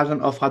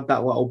have had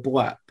that little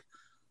blip,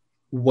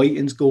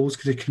 Whiting's goals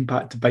could have come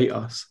back to bite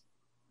us.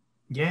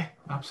 Yeah,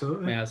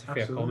 absolutely. Yeah, that's a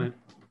fair comment.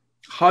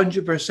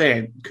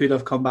 100% could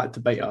have come back to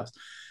bite us.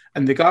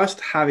 In regards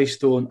to Harry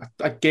Stone,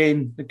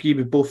 again, agree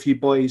with both you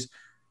boys.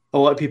 A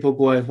lot of people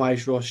go, why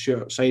is Ross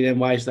Stewart signing?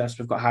 Why is this?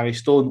 We've got Harry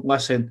Stone.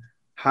 Listen,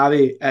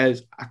 Harry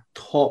is a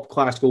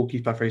top-class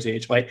goalkeeper for his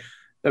age. Like,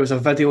 there was a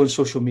video on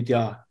social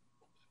media,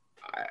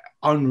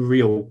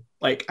 unreal.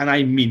 Like, and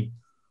I mean,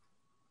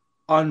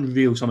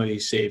 unreal, some of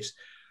these saves.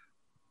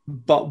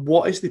 But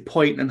what is the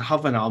point in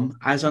having him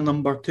as a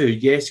number 2?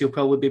 Yes, he'll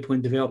probably be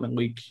playing Development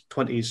League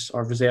 20s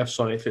or reserve,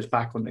 if it's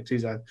back on next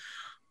season.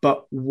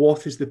 But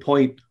what is the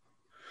point?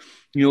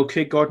 You know,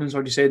 Craig Gordon's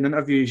already said in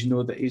interviews, you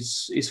know, that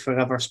he's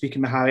forever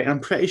speaking with Harry. And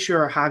I'm pretty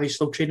sure Harry's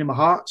still training with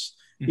Hearts,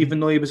 even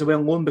though he was away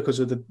on loan because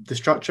of the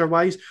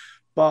structure-wise.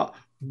 But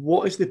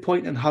what is the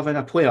point in having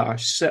a player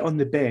sit on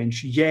the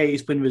bench? Yeah,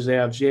 he's playing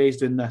reserves. Yeah, he's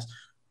doing this.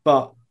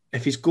 But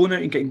if he's going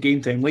out and getting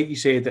game time, like you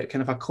said, that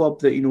kind of a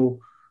club that, you know,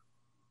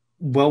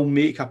 will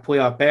make a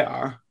player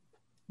better,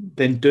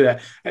 then do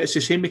it. It's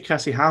the same with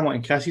Chrissy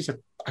Hamilton. Chrissy's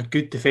a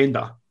good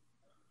defender.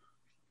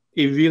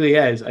 He really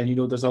is. And, you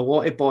know, there's a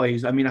lot of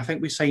boys. I mean, I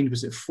think we signed,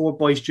 was it 4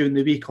 boys during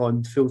the week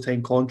on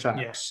full-time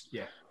contracts?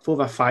 Yeah. 4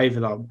 or 5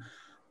 of them.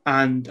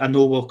 And I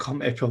know we'll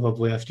come to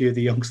probably a few of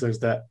the youngsters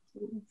that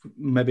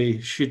maybe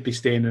should be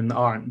staying and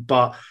aren't.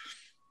 But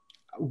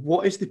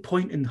what is the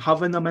point in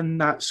having them in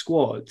that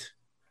squad?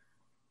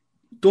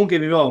 Don't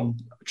get me wrong.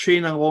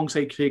 Training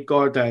alongside Craig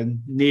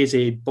Gordon,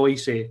 Nazy,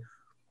 Boyce,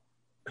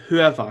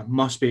 whoever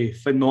must be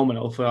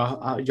phenomenal for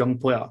a young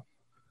player.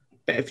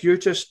 But if you're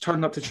just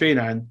turning up to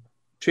training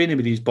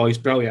with these boys,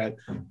 brilliant,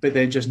 but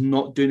then just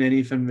not doing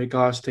anything in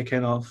regards to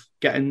kind of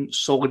getting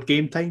solid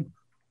game time,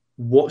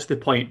 what's the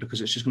point?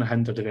 Because it's just going to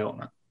hinder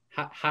development.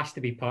 Has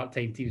to be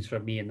part-time teams for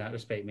me in that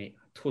respect, mate.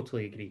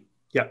 Totally agree.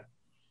 Yeah.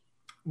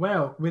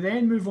 Well, we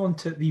then move on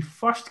to the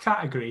first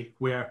category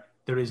where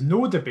there is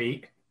no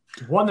debate.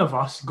 One of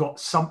us got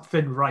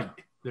something right.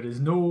 There is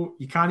no,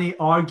 you can't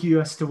argue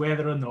as to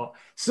whether or not.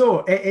 So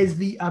it is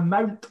the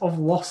amount of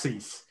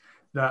losses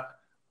that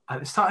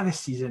at the start of this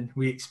season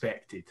we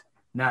expected.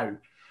 Now,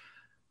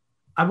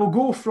 I will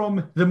go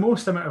from the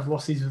most amount of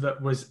losses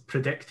that was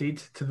predicted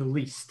to the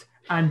least.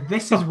 And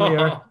this is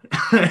where,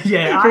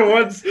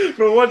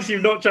 for once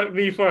you've not chucked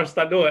me first,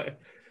 I know it.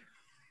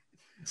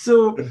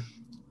 So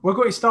we're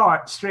going to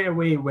start straight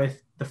away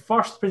with the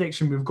first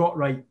prediction we've got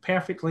right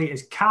perfectly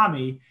is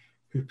Cammy,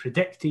 who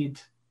predicted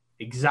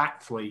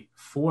exactly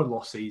 4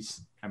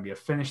 losses, and we have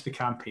finished the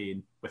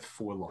campaign with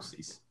 4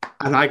 losses.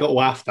 And I got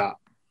laughed at.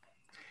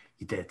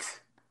 You did.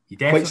 You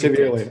quite definitely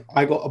severely. did.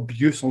 I got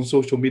abuse on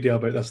social media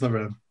about this and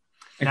everything.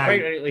 And Now-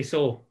 quite rightly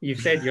so.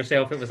 You've said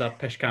yourself it was a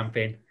pish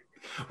campaign.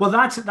 Well,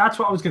 that's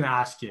what I was going to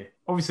ask you.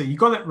 Obviously, you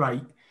got it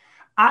right.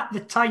 At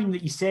the time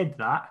that you said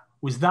that,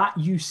 was that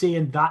you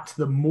saying that's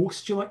the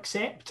most you'll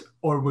accept?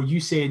 Or were you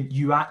saying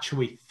you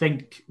actually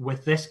think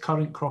with this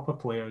current crop of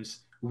players,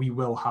 we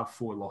will have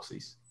 4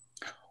 losses?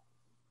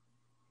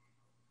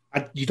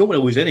 You don't want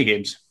to lose any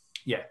games.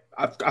 Yeah.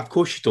 Of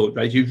course you don't,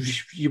 right?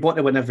 You want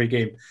to win every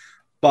game.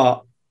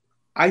 But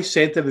I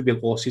said there would be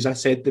losses. I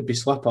said there'd be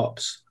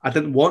slip-ups. I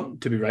didn't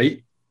want to be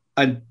right.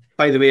 And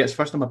by the way, it's the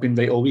first time I've been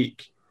right all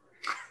week.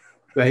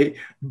 Right?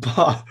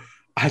 But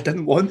I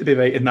didn't want to be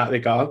right in that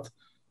regard.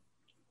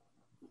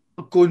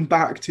 Going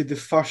back to the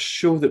first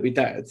show that we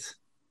did,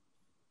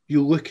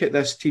 you look at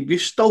this team, you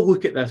still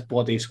look at this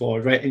bloody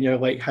squad, right? And you're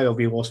like, how have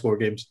we lost 4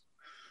 games?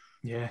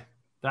 Yeah.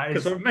 That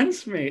is... Because we're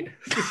mincemeat.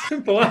 It's as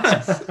simple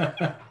as.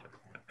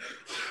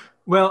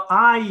 Well,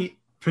 I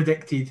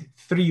predicted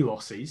 3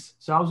 losses,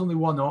 so I was only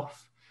 1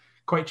 off.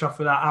 Quite chuffed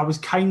with that. I was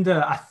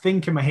I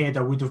think in my head,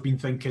 I would have been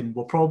thinking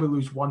we'll probably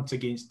lose once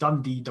against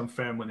Dundee,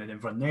 Dunfermline, and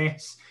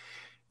Inverness.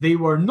 They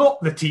were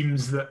not the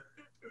teams that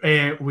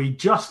we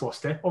just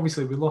lost to.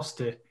 Obviously, we lost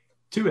to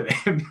 2 of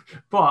them,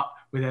 but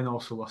we then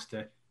also lost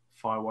to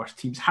far worse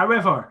teams.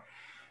 However,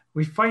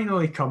 we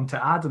finally come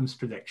to Adam's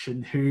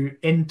prediction, who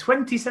in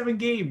 27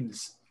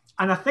 games,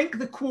 and I think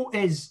the quote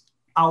is,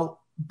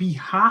 I'll be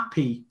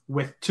happy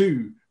with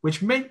 2,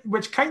 which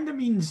kind of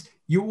means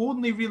you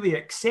only really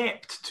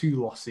accept 2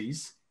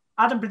 losses.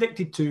 Adam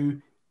predicted 2.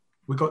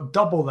 We got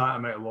double that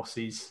amount of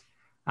losses.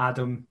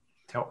 Adam,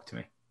 talk to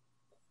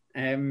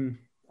me.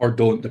 Or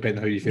don't, depending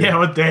on how you feel. Yeah,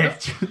 or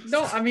dead.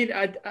 No, I mean,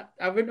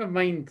 I wouldn't have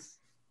minded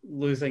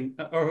losing,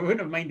 or I wouldn't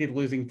have minded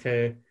losing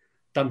to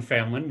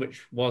Dunfermline,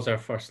 which was our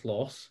first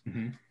loss,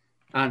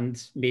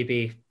 and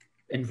maybe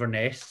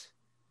Inverness.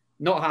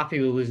 Not happy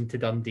with losing to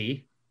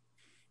Dundee.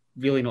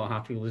 Really not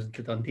happy with losing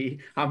to Dundee.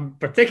 I'm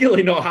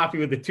particularly not happy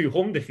with the 2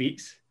 home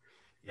defeats.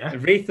 Yeah.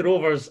 Wraith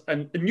Rovers,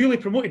 and newly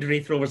promoted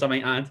Wraith Rovers, I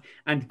might add,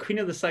 and Queen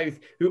of the South,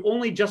 who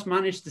only just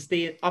managed to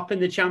stay up in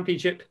the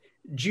Championship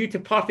due to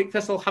Partick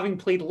Thistle having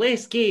played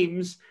less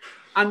games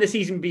and the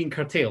season being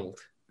curtailed,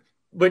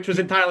 which was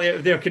entirely out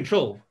of their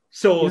control.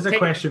 So here's a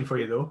question for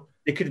you, though.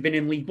 They could have been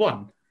in League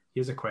One.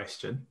 Here's a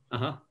question.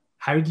 Uh-huh.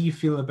 How do you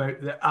feel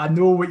about that? I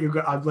know what you're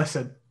going to...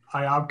 Listen,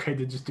 I am kind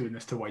of just doing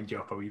this to wind you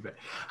up a wee bit.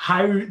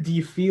 How do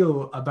you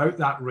feel about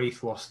that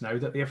Wraith loss now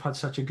that they've had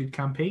such a good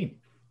campaign?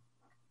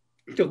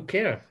 I don't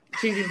care.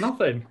 Changes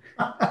nothing.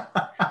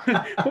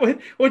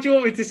 What do you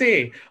want me to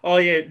say? Oh,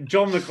 yeah,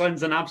 John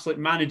McGlynn's an absolute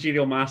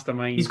managerial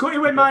mastermind. He's going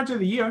to win Manager of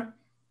the Year.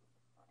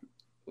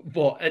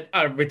 What?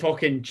 Are we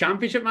talking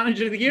Championship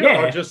Manager of the Year?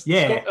 Yeah, Or just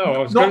yeah. I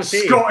was Not going to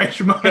say, Scottish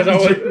because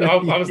Manager.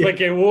 I was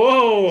thinking,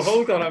 whoa,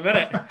 hold on a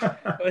minute.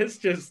 Let's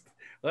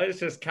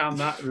just calm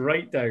that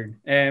right down.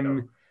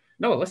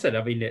 No, listen,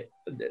 I mean,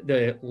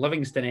 the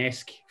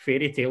Livingston-esque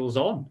fairy tale's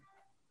on.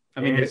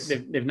 I mean, Yes.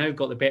 they've now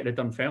got the better of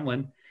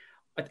Dunfermline.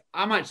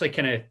 I'm actually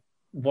kind of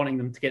wanting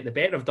them to get the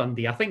better of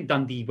Dundee. I think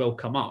Dundee will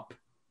come up.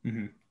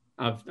 Mm-hmm.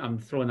 I'm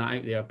throwing that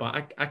out there,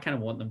 but I kind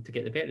of want them to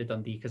get the better of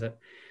Dundee because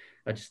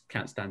I just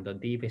can't stand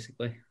Dundee,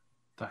 basically.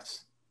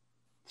 That's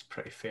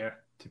pretty fair,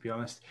 to be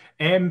honest.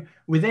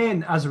 We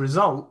then, as a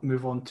result,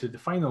 move on to the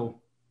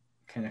final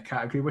kind of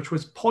category, which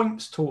was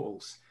points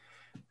totals.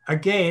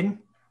 Again,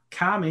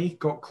 Cammy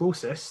got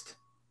closest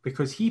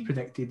because he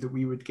predicted that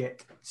we would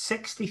get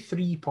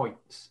 63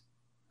 points.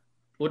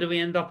 What do we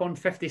end up on?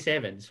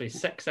 57, so he's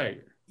 6 out.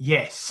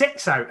 Yes,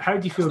 6 out. How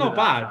do you feel That's about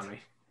not that, bad. Cammy?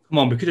 Come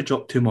on, we could have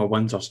dropped 2 more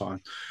wins or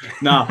something.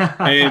 Nah.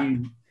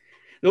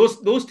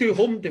 Those 2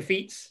 home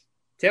defeats,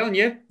 telling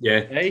you.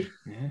 Yeah. Hey?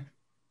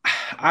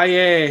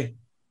 Yeah.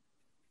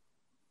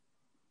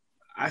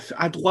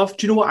 I'd love,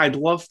 do you know what? I'd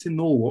love to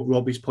know what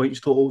Robbie's points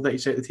total that he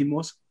set the team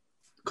was.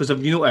 Because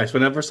have you noticed,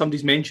 whenever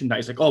somebody's mentioned that,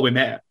 he's like, oh, we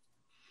met it.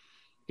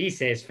 He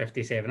says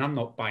 57. I'm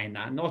not buying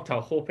that. Not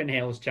a hope in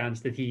hell's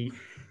chance that he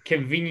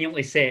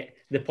conveniently set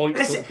the points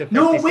to 57.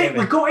 No, wait,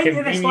 we got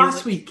into this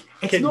last week.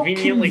 It's not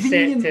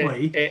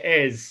conveniently. It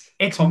is.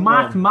 It's Come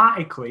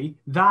mathematically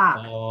on.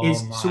 that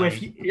is. My. So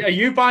if you, are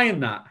you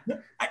buying that?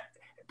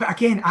 but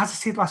again, as I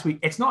said last week,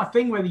 it's not a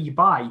thing whether you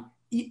buy.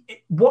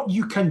 What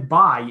you can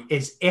buy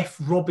is if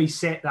Robbie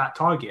set that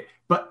target.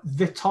 But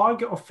the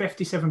target of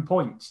 57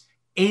 points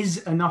is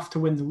enough to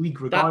win the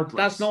league regardless.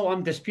 That's not what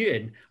I'm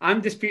disputing.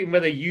 I'm disputing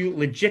whether you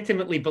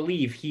legitimately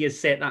believe he has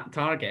set that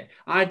target.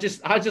 I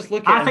just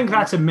look at I think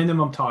that's a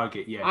minimum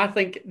target, yeah. I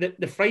think that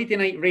the Friday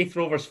night Wraith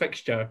Rovers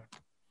fixture,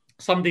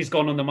 somebody's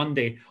gone on the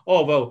Monday.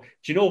 Oh, well,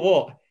 do you know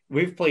what?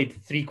 We've played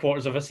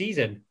 3/4 of a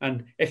season.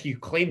 And if you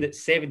claim that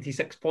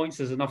 76 points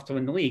is enough to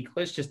win the league,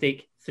 let's just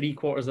take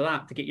 3/4 of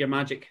that to get your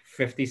magic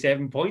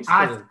 57 points.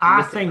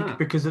 I think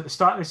because at the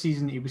start of the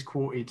season, he was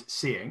quoted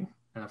saying,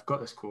 and I've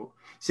got this quote,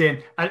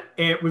 saying,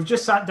 we've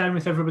just sat down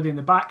with everybody in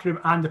the back room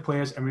and the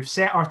players, and we've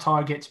set our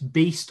targets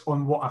based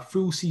on what a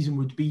full season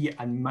would be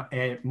and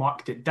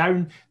marked it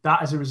down.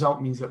 That, as a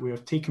result, means that we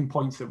have taken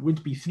points that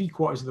would be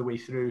 3/4 of the way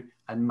through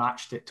and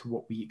matched it to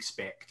what we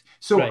expect.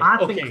 So right.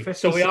 I think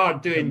so we are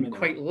doing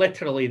quite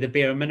literally the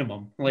bare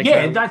minimum. Like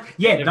that's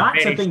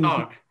a thing.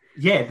 Start.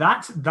 Yeah,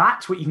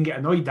 that's what you can get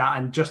annoyed at,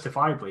 and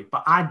justifiably.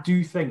 But I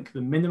do think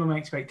the minimum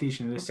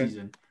expectation of this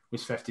season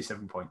was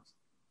 57 points.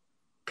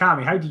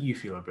 Cammy, how do you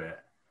feel about it?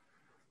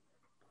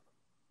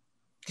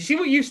 Do you see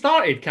what you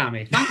started,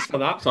 Cammy? Thanks for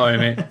that. Sorry,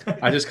 mate.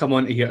 I just come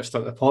on to here to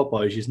start the pot,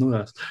 boys. You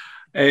know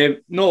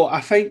this. No,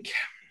 I think...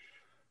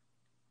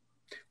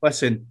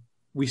 Listen,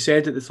 we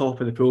said at the top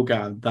of the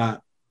programme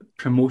that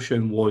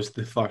promotion was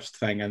the first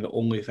thing and the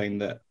only thing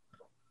that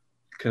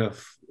kind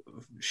of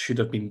should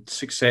have been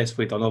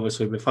successfully done.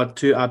 Obviously, we've had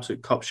 2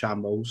 absolute cup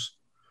shambles,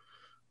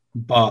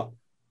 but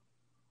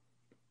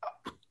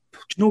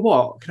do you know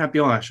what? Can I be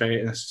honest,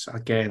 right? And this,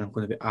 again, I'm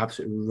going to be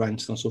absolutely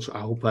rinsed on social.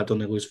 I hope I don't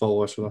lose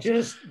followers for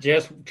this.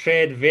 Just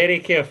tread very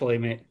carefully,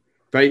 mate.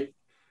 Right?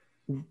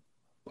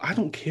 I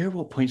don't care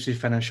what points we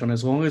finish on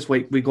as long as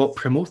we got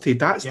promoted.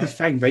 That's the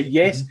thing, right?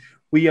 Yes,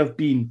 we have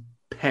been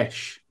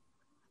pish.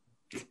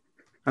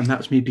 And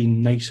that's me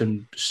being nice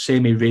and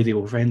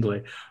semi-radio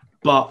friendly.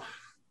 But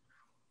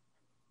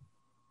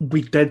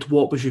we did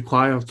what was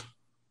required.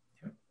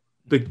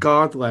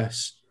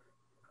 Regardless,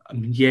 I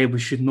mean, we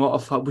shouldn't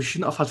have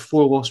had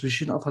 4 losses. We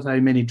shouldn't have had how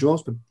many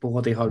draws we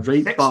bloody had,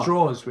 right? 6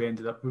 draws we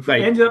ended up.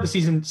 We ended up the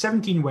season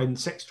 17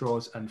 wins, 6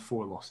 draws, and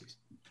 4 losses.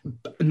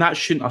 And that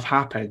shouldn't have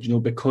happened,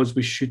 because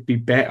we should be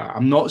better.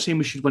 I'm not saying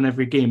we should win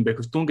every game,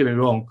 because don't get me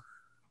wrong,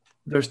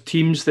 there's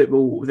teams that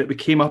we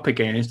came up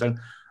against, and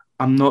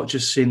I'm not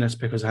just saying this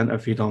because I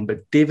interviewed on,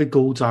 but David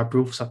Gold's a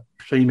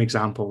prime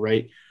example,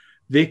 right?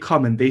 They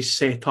come and they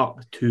set up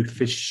to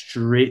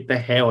frustrate the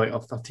hell out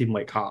of a team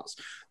like Hearts.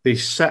 They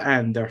sit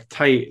in, they're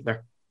tight,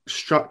 they're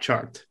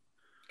structured.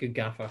 Good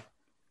gaffer.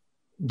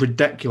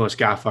 Ridiculous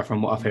gaffer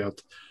from what I've heard.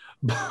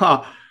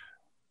 But,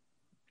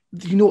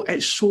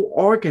 it's so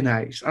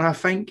organised. And I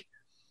think,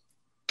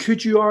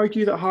 could you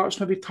argue that Hearts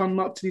maybe turn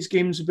up to these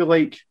games and be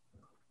like,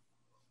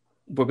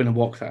 we're going to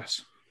walk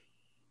this?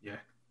 Yeah.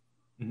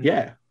 Mm-hmm.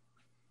 Yeah.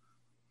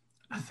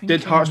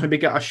 Did Hearts maybe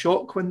get a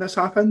shock when this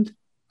happened?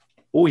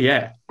 Oh,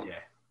 yeah. Yeah.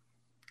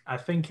 I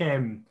think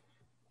mine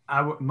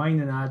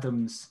and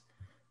Adam's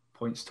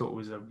points total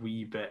was a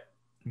wee bit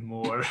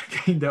more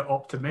kind of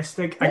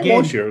optimistic. What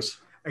was yours?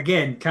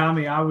 Again,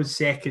 Cammy, I was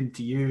second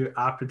to you.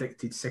 I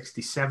predicted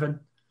 67.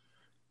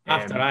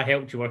 After I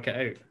helped you work it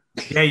out.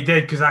 Yeah, you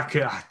did, because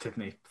I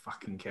didn't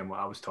fucking care what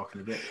I was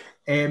talking about.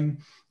 There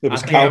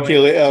was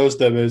calculators,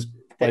 there was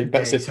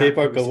bits of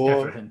paper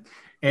galore.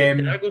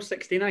 Did I go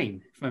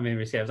 69 if my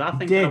memory serves? I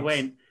think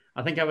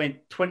I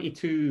went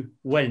 22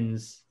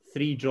 wins,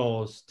 3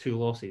 draws, 2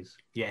 losses.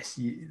 Yes,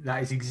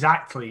 that is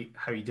exactly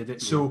how you did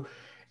it. So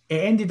it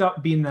ended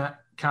up being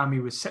that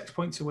Cammy was 6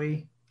 points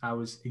away. I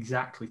was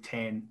exactly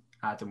 10.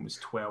 Adam was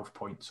 12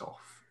 points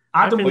off.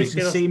 Adam was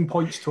the same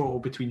points total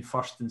between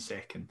first and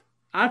second.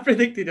 I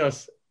predicted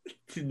us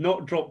to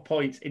not drop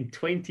points in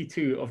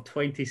 22 of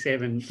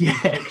 27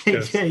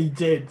 fixtures. Yeah, he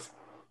did.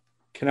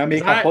 Can I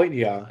make a point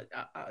here?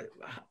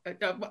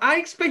 I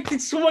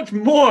expected so much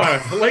more.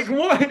 Like,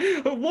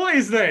 what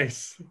is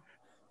this?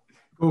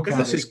 Okay.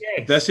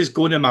 This is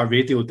going in my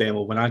radio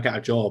demo when I get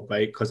a job,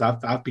 right? Because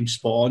I've been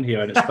spot on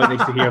here, and it's quite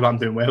nice to hear that I'm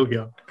doing well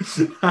here.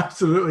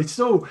 Absolutely.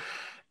 So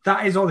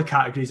that is all the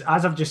categories.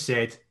 As I've just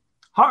said,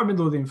 Heart of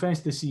Midlothian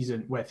finished the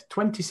season with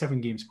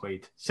 27 games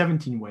played,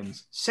 17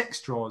 wins,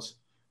 6 draws,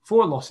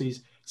 4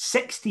 losses,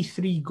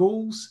 63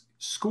 goals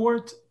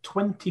scored,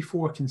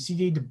 24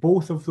 conceded.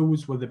 Both of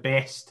those were the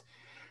best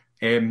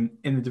in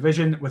the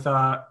division, with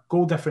a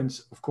goal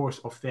difference, of course,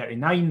 of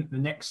 39.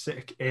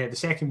 The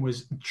second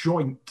was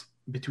joint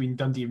between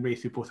Dundee and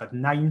Wraith, who both had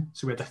 9.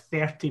 So we had a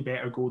 30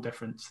 better goal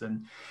difference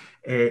than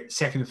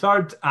second and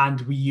third, and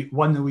we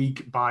won the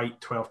league by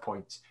 12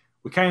 points.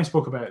 We kind of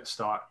spoke about it at the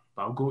start,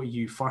 but I'll go to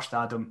you first,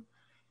 Adam.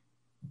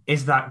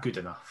 Is that good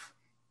enough?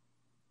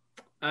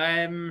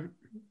 I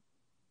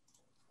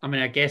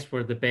guess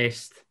we're the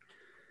best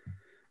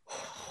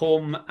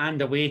home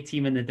and away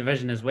team in the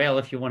division as well,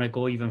 if you want to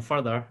go even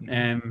further.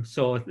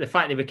 So the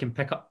fact that we can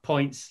pick up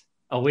points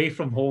away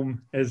from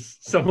home is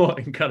somewhat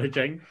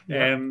encouraging,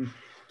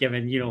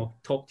 given,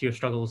 top tier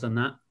struggles and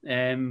that.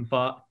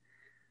 But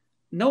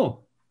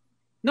no,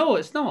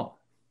 it's not.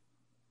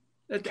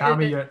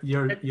 Cammy,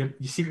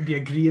 you seem to be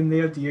agreeing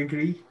there. Do you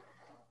agree?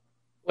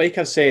 Like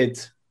I said,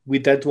 we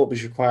did what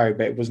was required,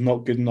 but it was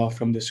not good enough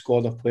from the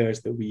squad of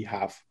players that we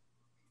have.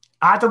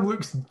 Adam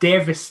looks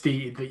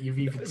devastated that you've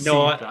even said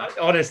that.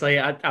 Honestly,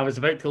 I was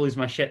about to lose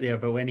my shit there,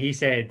 but when he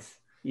said,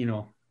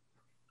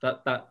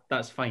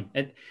 that's fine.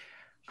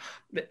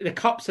 The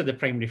cups are the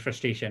primary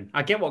frustration.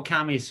 I get what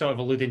Cammy's sort of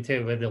alluding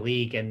to with the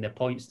league and the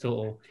points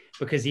total,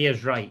 because he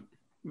is right.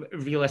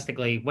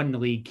 Realistically, win the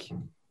league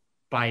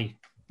by,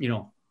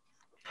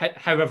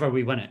 however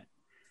we win it.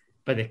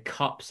 But the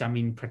cups,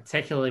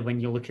 particularly when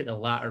you look at the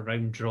latter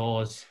round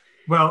draws.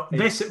 Well, a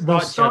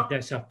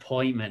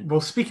disappointment.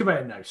 We'll speak about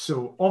it now.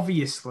 So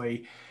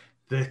obviously,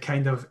 the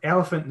kind of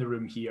elephant in the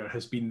room here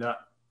has been that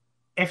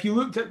if you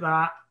looked at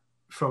that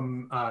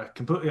from a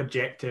completely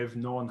objective,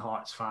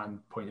 non-Hearts fan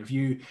point of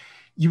view,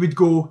 you would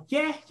go,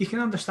 yeah, you can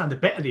understand a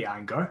bit of the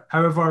anger.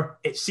 However,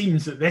 it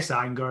seems that this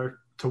anger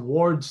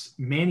towards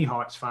many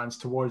Hearts fans,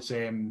 towards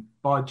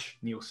Budge,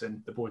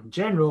 Nielsen, the board in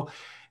general,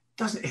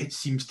 it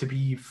seems to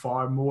be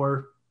far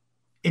more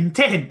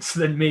intense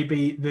than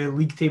maybe the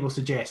league table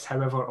suggests.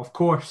 However, of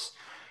course,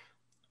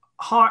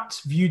 Hearts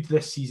viewed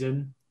this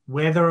season,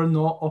 whether or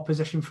not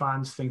opposition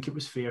fans think it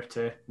was fair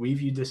to, we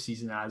viewed this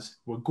season as,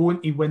 we're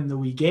going to win the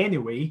league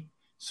anyway,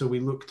 so we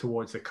look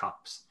towards the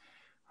Cups.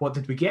 What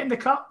did we get in the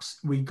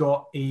Cups? We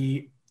got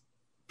a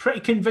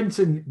pretty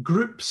convincing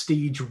group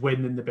stage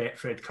win in the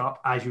Betfred Cup,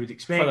 as you would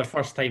expect. For the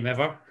first time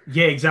ever.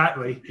 Yeah,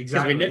 exactly.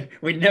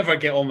 We never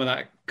get on with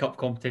that cup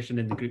competition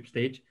in the group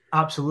stage.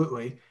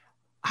 Absolutely.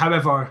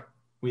 However,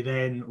 we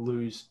then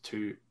lose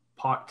to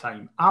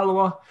part-time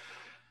Alloa.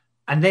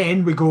 And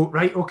then we go,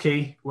 right,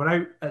 okay, we're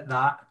out at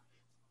that,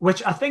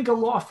 which I think a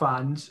lot of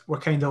fans were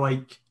kind of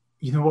like,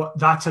 you know what,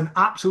 that's an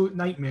absolute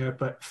nightmare,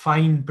 but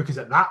fine, because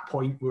at that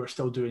point we were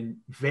still doing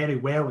very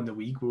well in the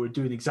league. We were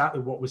doing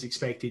exactly what was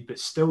expected, but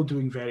still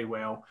doing very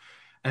well.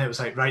 And it was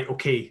like, right,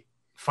 okay,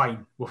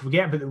 fine. We'll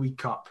forget about the League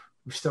Cup.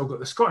 We've still got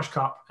the Scottish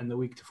Cup and the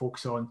league to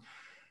focus on.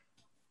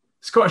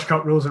 Scottish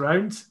Cup rolls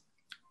around.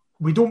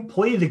 We don't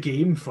play the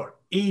game for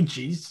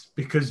ages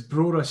because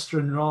Brora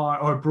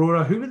Stranraer, or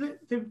Brora, who were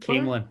they?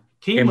 Camelin.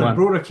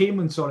 Brora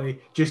Camelin,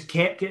 sorry, just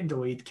kept getting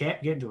delayed.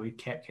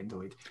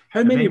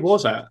 How many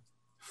was it?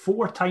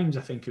 4 times,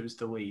 I think it was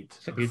delayed.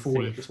 It's a good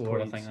 4, I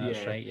think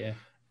that's right, yeah.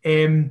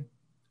 And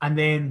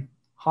then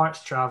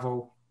Hearts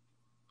travel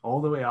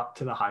all the way up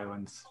to the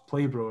Highlands,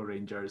 play Bro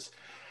Rangers.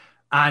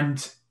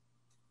 And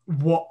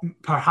what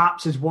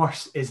perhaps is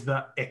worse is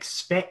that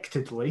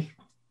expectedly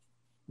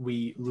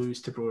we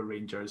lose to Bro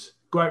Rangers,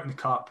 go out in the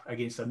Cup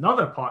against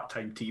another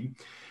part-time team.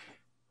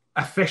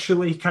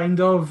 Officially,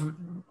 kind of,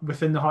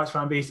 within the Hearts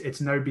fan base,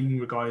 it's now being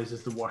regarded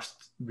as the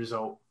worst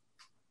result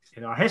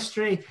in our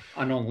history.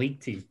 A non-league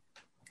team.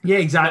 Yeah,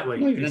 exactly.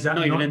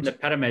 Not even in the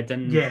pyramid.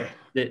 And yeah.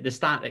 The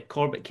stat that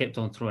Corbett kept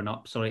on throwing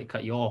up, sorry to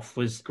cut you off,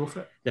 was Go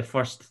for it. The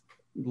first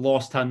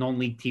loss to a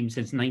non-league team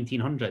since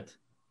 1900.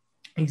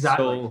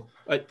 Exactly. So,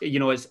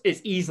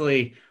 it's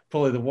easily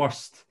probably the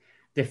worst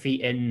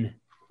defeat in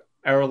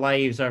our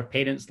lives, our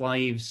parents'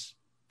 lives,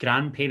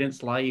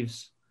 grandparents'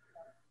 lives.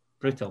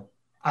 Brutal.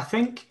 I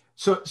think,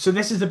 so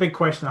this is the big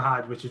question I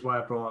had, which is why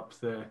I brought up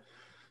the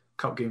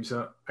Cup games.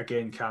 So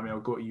again, Cammy,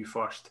 I'll go to you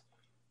first.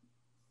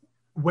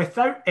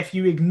 If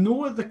you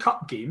ignore the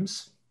Cup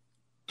games,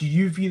 do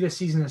you view this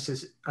season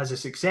as a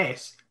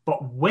success?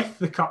 But with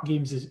the Cup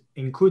games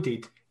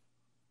included,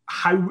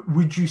 how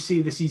would you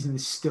say the season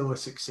is still a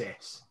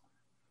success?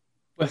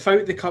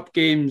 Without the Cup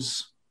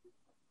games,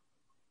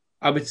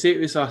 I would say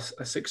it was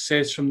a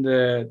success from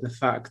the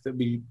fact that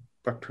we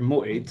were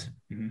promoted.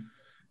 Mm-hmm.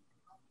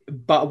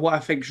 But what I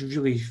think is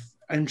really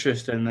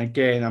interesting,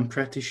 again, I'm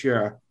pretty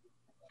sure,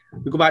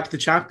 we go back to the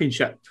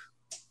Championship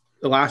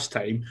the last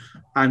time,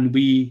 and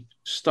we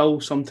still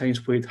sometimes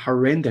played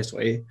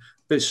horrendously,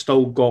 but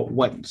still got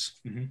wins.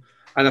 Mm-hmm.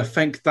 And I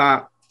think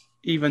that,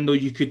 even though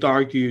you could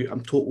argue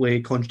I'm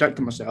totally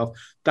contradicting myself,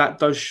 that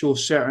does show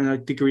a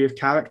degree of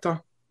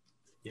character.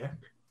 Yeah.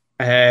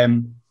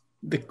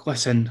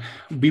 Listen,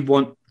 we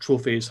want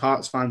trophies.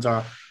 Hearts fans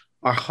are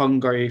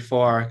hungry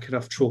for kind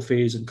of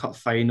trophies and cup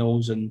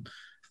finals and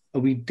a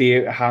wee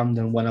day out of hand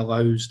and win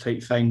allows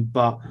type thing.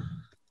 But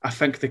I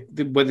think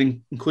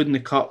including the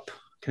cup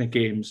kind of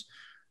games,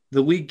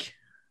 the league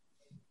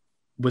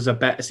was a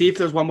bit. See, if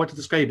there's one word to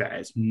describe it,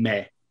 it's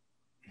meh.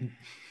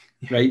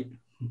 Right?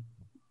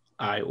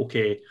 Aye,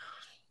 okay.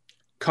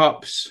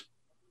 Cups,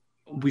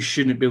 we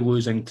shouldn't be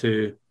losing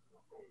to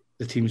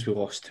the teams we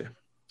lost to.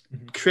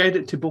 Mm-hmm.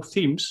 Credit to both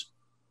teams.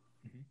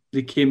 Mm-hmm.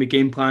 They came with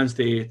game plans.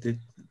 They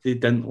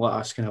didn't let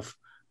us kind of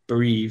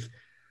breathe.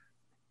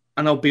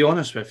 And I'll be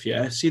honest with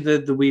you, see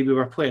the way we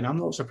were playing, I'm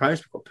not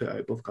surprised we got put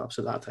out both cups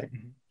at that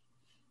time.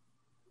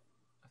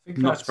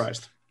 Mm-hmm. Not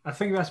surprised. I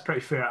think that's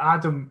pretty fair.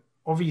 Adam,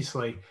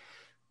 obviously,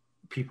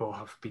 people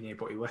have been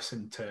able to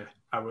listen to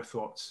our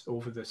thoughts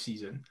over the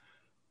season.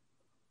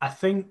 I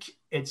think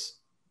it's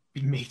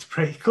been made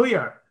pretty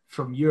clear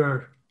from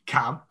your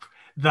camp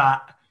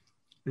that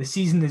the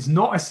season is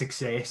not a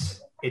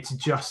success. It's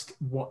just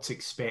what's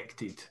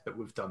expected that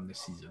we've done this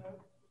season.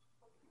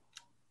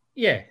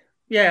 Yeah,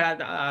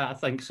 I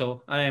think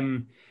so.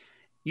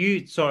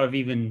 You sort of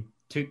even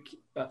took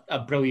a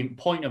brilliant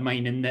point of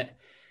mine in that,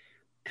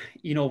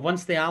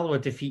 once the Alloa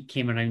defeat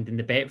came around in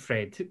the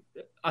Betfred,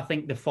 I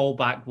think the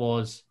fallback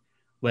was,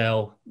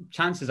 well,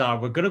 chances are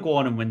we're going to go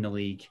on and win the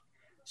league.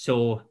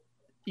 So,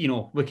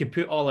 we could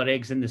put all our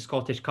eggs in the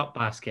Scottish Cup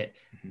basket.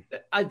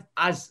 Mm-hmm.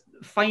 As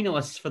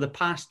finalists for the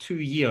past 2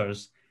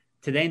 years,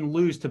 to then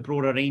lose to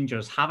Brora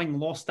Rangers, having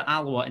lost to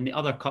Alloa in the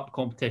other cup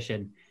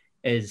competition,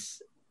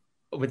 is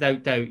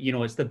without doubt,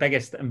 it's the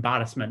biggest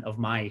embarrassment of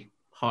my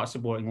Heart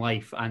supporting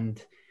life.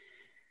 And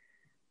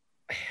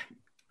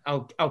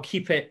I'll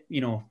keep it,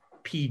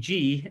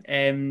 PG,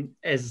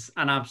 is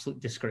an absolute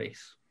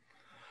disgrace.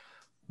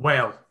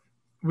 Well,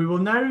 we will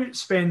now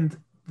spend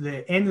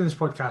the end of this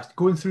podcast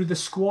going through the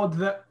squad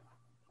that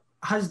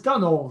has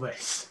done all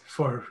this,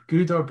 for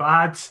good or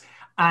bad.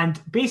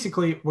 And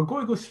basically, we're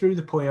going to go through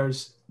the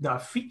players that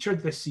have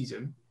featured this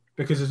season,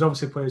 because there's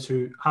obviously players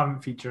who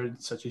haven't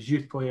featured, such as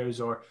youth players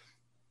or,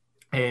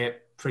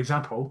 for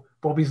example,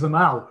 Bobby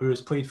Lamal, who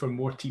has played for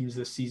more teams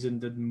this season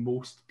than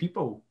most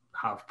people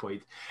have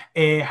played.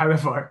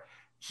 However,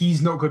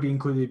 he's not going to be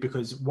included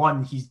because,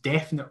 one,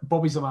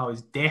 Bobby Lamal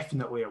is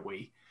definitely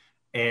away.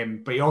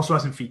 But he also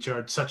hasn't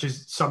featured, such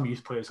as some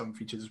youth players haven't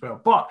featured as well.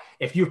 But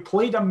if you've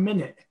played a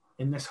minute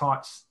in this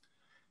Hearts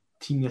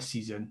team this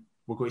season,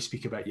 we're going to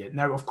speak about you.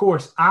 Now, of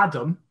course,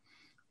 Adam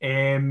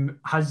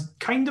has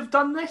kind of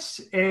done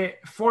this.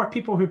 For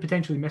people who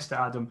potentially missed it,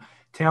 Adam,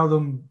 tell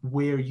them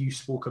where you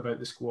spoke about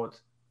the squad.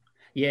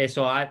 Yeah,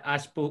 so I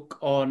spoke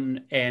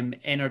on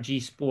Energy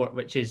Sport,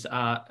 which is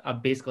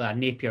basically a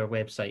Napier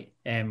website,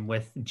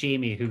 with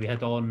Jamie, who we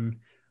had on,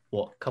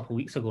 a couple of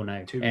weeks ago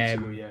now. 2 weeks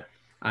ago, yeah.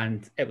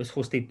 And it was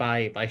hosted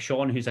by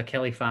Sean, who's a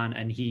Kelly fan,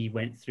 and he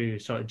went through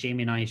sort of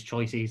Jamie and I's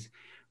choices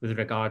with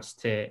regards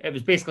to... It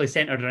was basically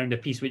centred around a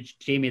piece which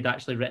Jamie had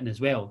actually written as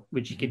well,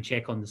 which you can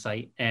check on the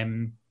site. I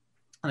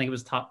think it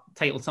was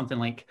titled something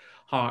like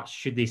Hearts,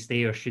 should they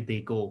stay or should they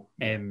go?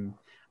 And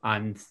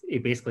he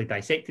basically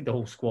dissected the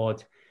whole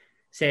squad,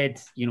 said,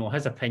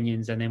 his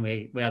opinions, and then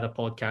we had a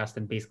podcast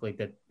and basically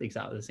did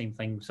exactly the same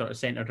thing, sort of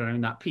centred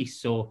around that piece.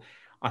 So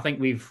I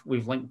think we've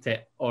linked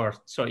it, or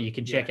sort of you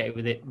can check it out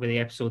with the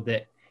episode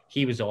that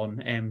he was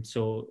on.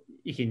 So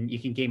you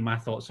can gain my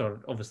thoughts,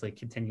 or obviously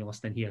continue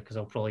listening here, because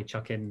I'll probably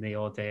chuck in the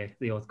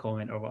odd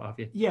comment or what have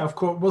you. Yeah, of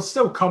course. We'll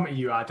still come to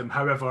you, Adam.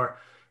 However,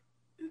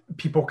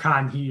 people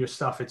can hear your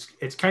stuff.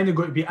 It's kind of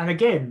going to be, and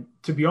again,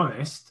 to be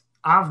honest,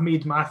 I've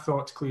made my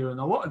thoughts clear on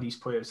a lot of these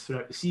players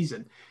throughout the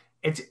season.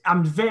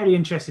 I'm very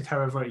interested,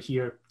 however, to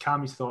hear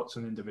Cammy's thoughts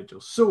on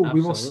individuals. So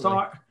Absolutely.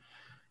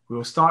 We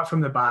will start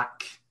from the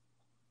back.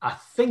 I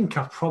think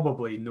I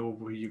probably know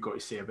what you've got to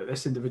say about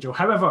this individual.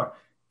 However,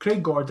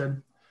 Craig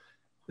Gordon,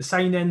 the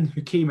sign-in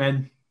who came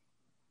in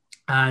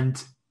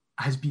and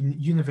has been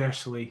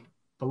universally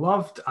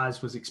beloved,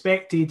 as was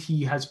expected.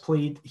 He has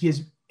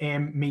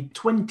made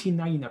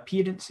 29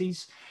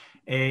 appearances.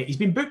 He's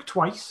been booked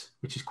twice,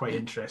 which is quite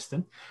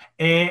interesting.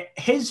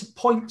 His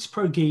points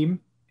per game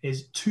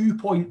is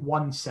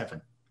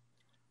 2.17.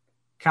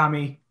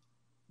 Cammy,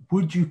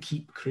 would you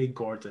keep Craig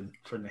Gordon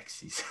for next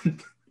season?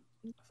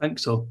 I think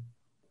so.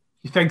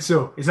 You think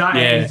so? Is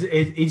that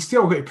he's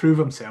still got to prove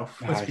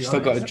himself? He's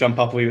still got to jump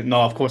up a wee bit.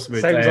 No, of course I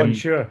would. Sounds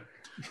unsure.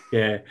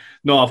 Yeah.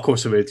 No, of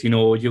course I would.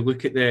 You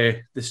look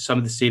at some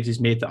of the saves he's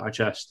made that are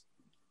just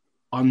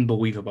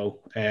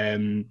unbelievable.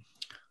 And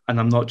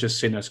I'm not just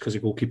saying this because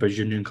of goalkeepers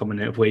union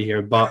coming out of play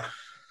here, but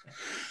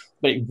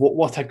like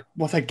what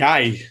a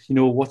guy,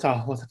 what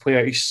a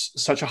player. He's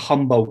such a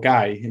humble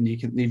guy, and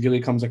he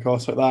really comes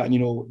across like that.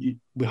 And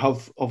we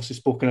have obviously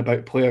spoken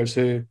about players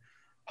who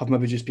have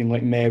maybe just been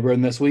like meh, we're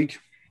in this league.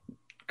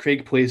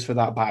 Craig plays for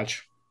that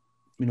badge.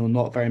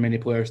 Not very many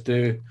players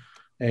do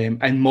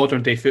in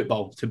modern day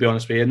football, to be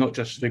honest with you, not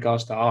just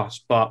regards to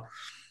us, but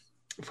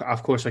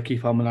of course I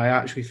keep him, and I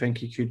actually think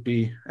he could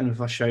be in with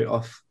a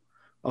shout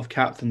of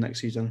captain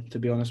next season, to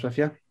be honest with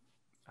you.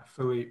 I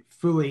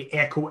fully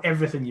echo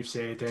everything you've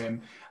said.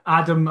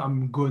 Adam,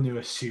 I'm going to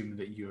assume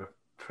that you're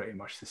pretty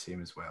much the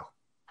same as well.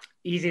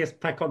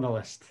 Easiest pick on the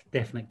list,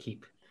 definite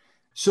keep.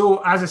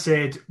 So, as I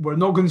said, we're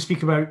not going to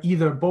speak about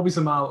either Bobby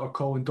Zamal or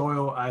Colin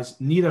Doyle,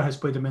 as neither has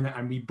played a minute,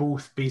 and we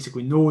both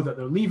basically know that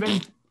they're leaving.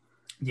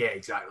 Yeah,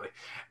 exactly.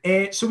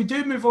 So we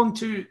do move on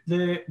to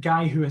the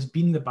guy who has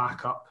been the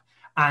backup,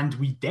 and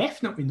we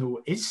definitely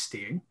know is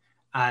staying,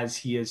 as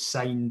he has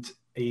signed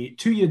a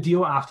 2-year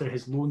deal after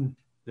his loan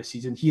this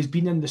season. He has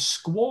been in the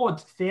squad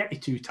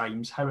 32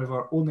 times,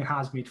 however, only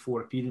has made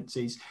 4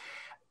 appearances.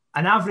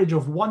 An average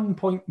of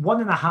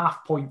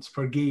 1.5 points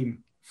per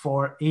game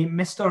for a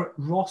Mr.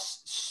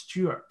 Ross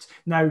Stewart.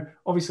 Now,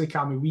 obviously,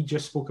 Cammy, we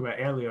just spoke about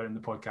earlier in the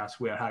podcast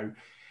how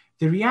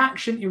the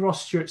reaction to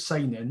Ross Stewart's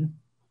signing,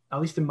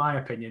 at least in my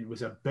opinion,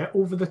 was a bit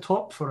over the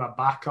top for a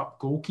backup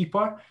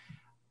goalkeeper.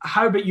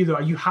 How about you, though?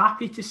 Are you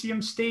happy to see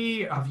him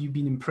stay? Have you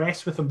been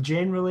impressed with him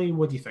generally?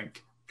 What do you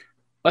think?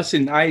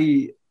 Listen,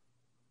 I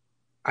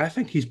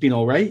think he's been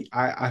all right.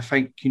 I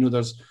think,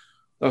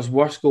 there's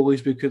worse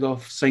goalies we could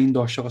have signed,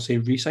 or shall I say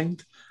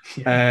re-signed.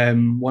 Yeah.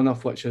 One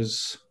of which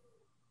is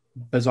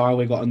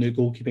bizarrely got a new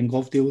goalkeeping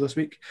glove deal this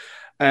week.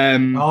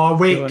 Can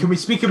we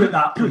speak about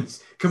that,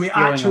 please? Can we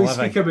actually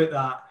speak about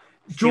that?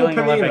 Joe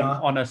Pereira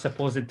on a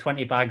supposed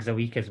 20 bags a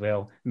week as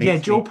well.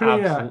 Joe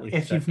Pereira,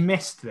 if you've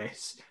missed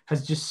this,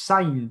 has just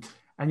signed,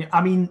 and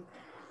I mean,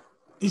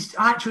 he's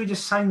actually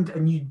just signed a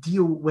new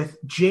deal with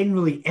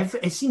generally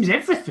it seems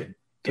everything.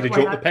 Did he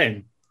drop the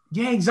pen?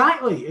 Yeah,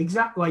 exactly.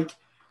 Like,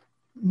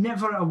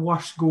 never a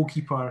worse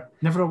goalkeeper,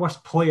 never a worse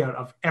player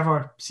I've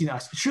ever seen.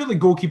 Surely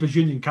goalkeepers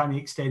union can't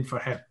extend for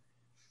him.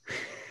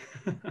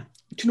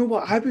 Do you know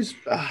what?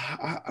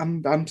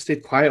 I'm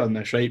stayed quiet on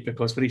this, right?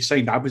 Because when he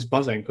signed, I was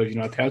buzzing because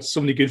I'd heard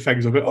so many good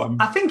things about him.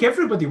 I think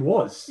everybody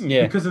was,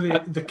 because of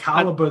the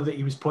caliber that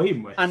he was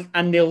playing with,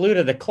 and the allure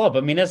of the club.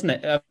 I mean, isn't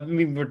it? I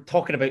mean, we're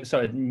talking about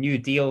sort of new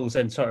deals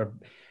and sort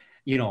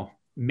of,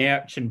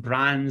 merch and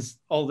brands,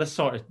 all this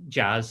sort of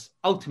jazz.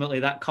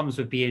 Ultimately, that comes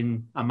with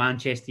being a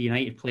Manchester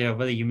United player,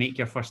 whether you make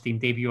your first team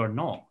debut or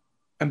not.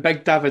 And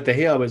Big David De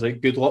Gea was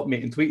like, "Good luck,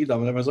 mate," and tweeted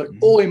him, and I was like,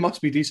 "Oh, he must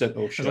be decent."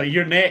 Oh shit! Like,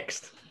 you're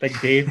next, Big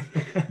Dave.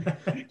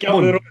 Get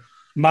on the road.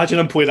 Imagine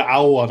him playing at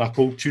Alloa on a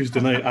cold Tuesday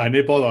night.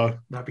 No bother.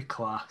 That'd be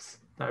class.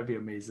 That'd be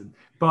amazing.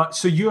 But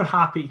so you're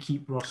happy to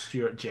keep Ross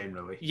Stewart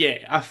generally?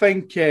 Yeah, I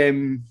think,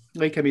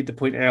 like I made the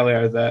point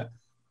earlier, that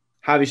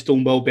Harry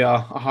Stone will be a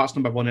Hearts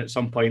number one at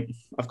some point.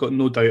 I've got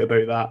no doubt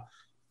about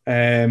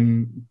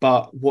that.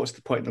 But what's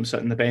the point in him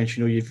sitting on the bench?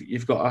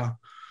 You've got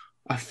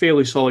a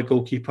fairly solid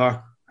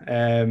goalkeeper.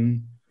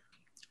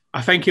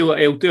 I think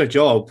he'll do a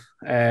job,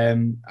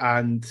 and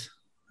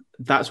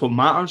that's what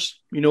matters.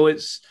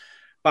 It's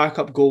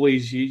backup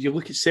goalies. You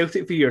look at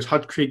Celtic for years,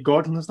 had Craig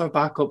Gordon as their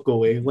backup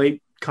goalie.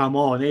 Like, come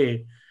on, eh?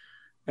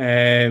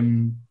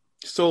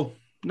 So,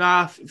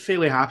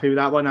 fairly happy with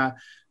that one.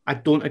 I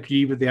don't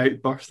agree with the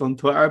outburst on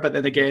Twitter, but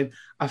then again,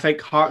 I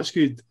think Hearts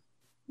could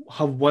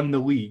have won the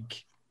league,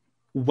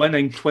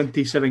 winning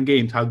 27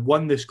 games, had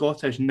won the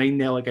Scottish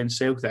 9-0 against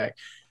Celtic,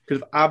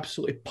 could have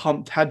absolutely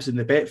pumped Hibs in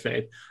the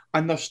Betfred,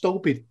 and there'll still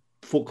be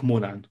folk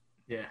moaning.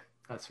 Yeah,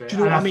 that's fair. Do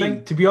you know what I mean?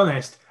 Think, to be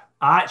honest,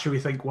 I actually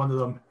think one of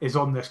them is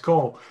on this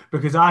call,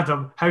 because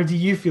Adam, how do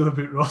you feel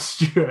about Ross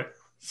Stewart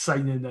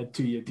signing a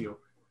 2-year deal?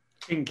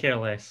 Couldn't care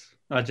less.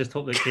 I just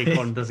hope that Craig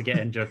Gordon doesn't get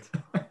injured.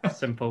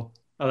 Simple.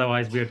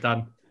 Otherwise, we're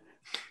done.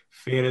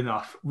 Fair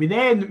enough. We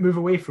then move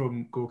away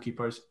from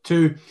goalkeepers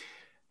to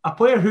a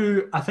player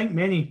who I think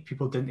many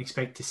people didn't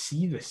expect to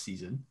see this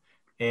season,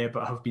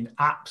 but have been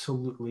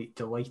absolutely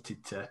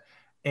delighted to.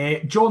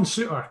 John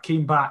Souttar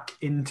came back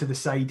into the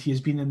side. He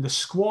has been in the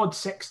squad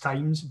 6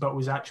 times, but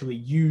was actually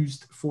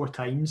used 4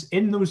 times.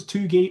 In those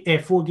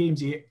 4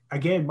 games, he,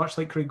 again, much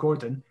like Craig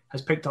Gordon,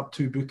 has picked up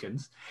 2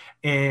 bookings.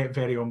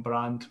 Very on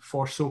brand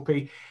for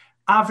Soapy.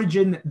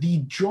 Averaging the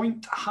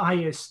joint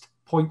highest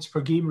points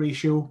per game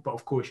ratio, but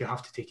of course you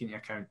have to take into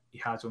account he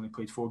has only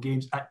played 4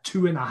 games at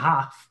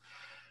 2.5.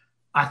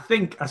 I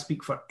think I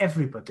speak for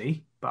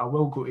everybody, but I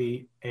will go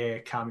to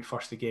Cammy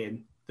first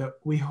again, that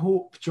we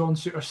hope John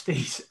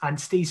Souttar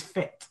stays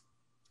fit.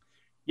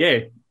 Yeah,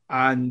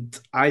 and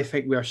I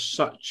think we are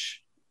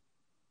such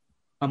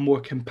a more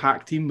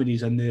compact team when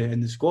he's in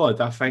the squad.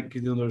 I think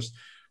there's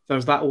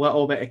that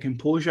little bit of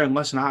composure. And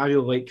listen, I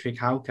really like Craig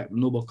Halkett.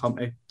 Noble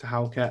company to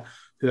Halkett,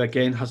 who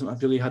again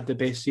hasn't really had the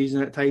best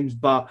season at times,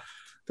 but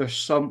there's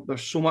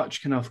so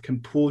much kind of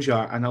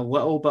composure and a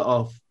little bit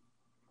of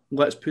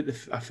let's put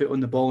a foot on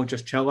the ball and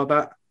just chill a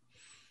bit.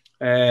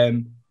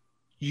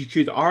 You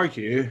could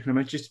argue, and I'm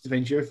interested to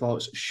find your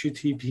thoughts, should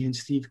he be in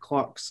Steve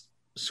Clarke's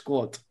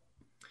squad?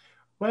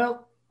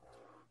 Well,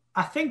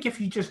 I think if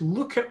you just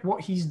look at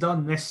what he's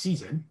done this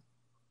season,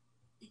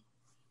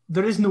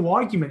 there is no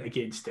argument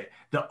against it.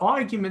 The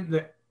argument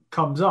that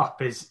comes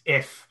up is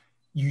if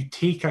you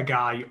take a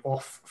guy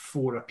off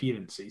 4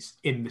 appearances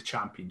in the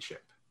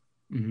Championship.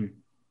 Mm-hmm.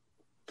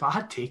 But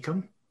I'd take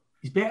him.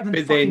 He's better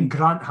than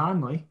Grant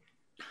Hanley.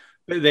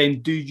 But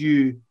then do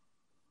you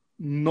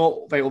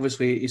not, like,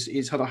 obviously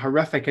he's had a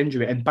horrific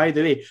injury, and by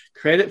the way,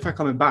 credit for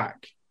coming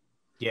back.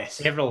 Yes.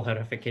 Several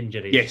horrific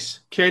injuries.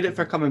 Yes, credit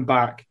for coming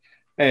back,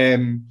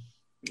 because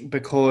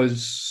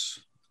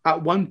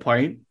at one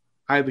point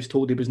I was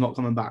told he was not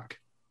coming back.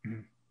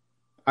 Mm.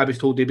 I was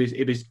told he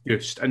was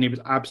goosed and he was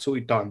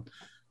absolutely done.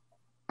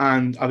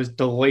 And I was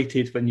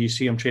delighted when you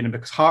see him training,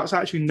 because Hearts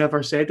actually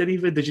never said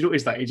anything. Did you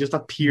notice that? He just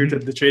appeared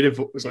in the training.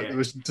 It was like there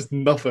was just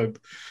nothing.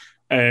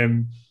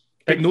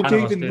 But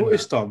nobody even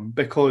noticed him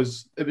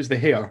because it was the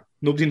hair.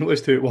 Nobody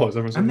noticed who it was.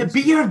 And the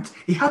beard.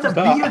 He had a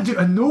beard out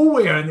of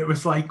nowhere, and it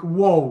was like,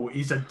 whoa,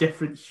 he's a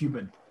different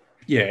human.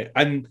 Yeah,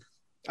 and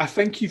I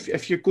think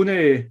if you're going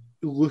to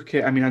look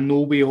at, I mean, I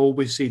know we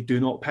always say do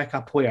not pick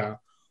a player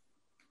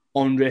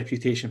on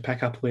reputation,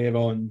 pick a player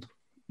on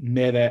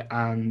merit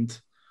and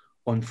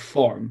on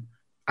form.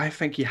 I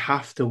think you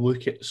have to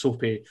look at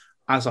Soapy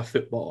as a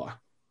footballer.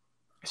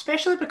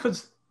 Especially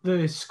because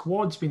the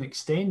squad's been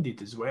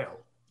extended as well.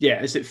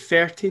 Yeah, is it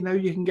 30 now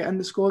you can get in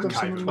the squad or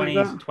something like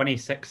that?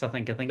 26, I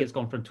think. I think it's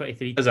gone from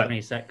 23 to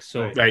 26.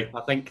 So right.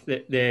 I think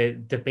that the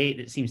debate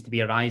that seems to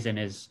be arising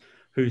is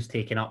who's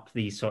taking up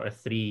these sort of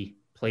 3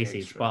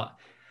 places. Extra. But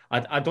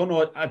I don't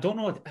know.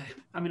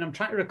 I mean, I'm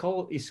trying to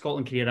recall his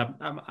Scotland career.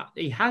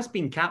 He has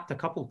been capped a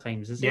couple of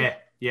times, isn't he?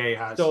 Yeah, he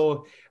has.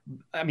 So,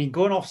 I mean,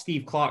 going off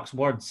Steve Clarke's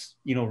words,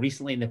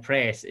 recently in the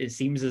press, it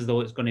seems as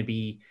though it's going to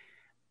be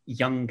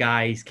young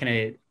guys,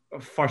 kind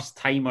of first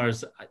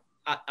timers.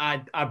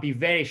 I'd be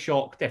very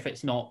shocked if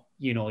it's not,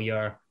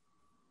 your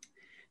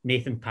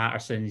Nathan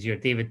Pattersons, your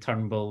David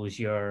Turnbulls,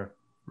 your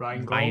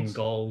Ryan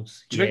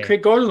Galls. Do you think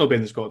Craig Gordon will be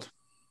in the squad?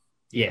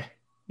 Yeah,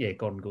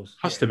 Gordon goes.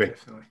 Has to be.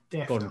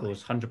 Definitely. Gordon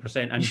goes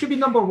 100%. And he should be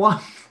number 1.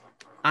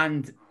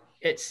 And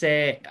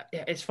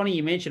it's funny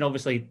you mentioned,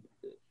 obviously,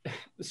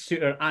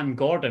 Suter and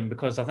Gordon,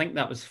 because I think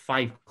that was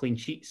 5 clean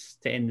sheets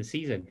to end the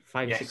season,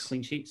 6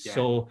 clean sheets. Yeah.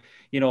 So,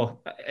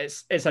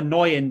 it's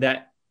annoying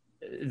that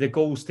the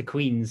goals to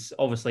Queens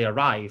obviously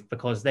arrived,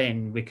 because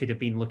then we could have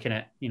been looking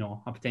at,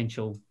 a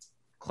potential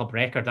club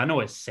record. I know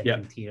it's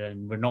second tier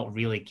and we're not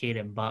really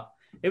caring, but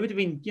it would have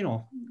been,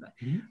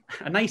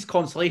 a nice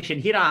consolation.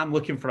 Here I am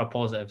looking for a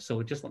positive,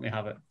 so just let me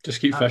have it.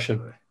 Just keep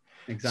fishing.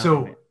 Exactly.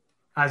 So,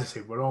 as I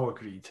say, we're all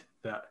agreed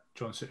that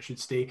John Suter should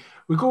stay.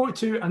 We go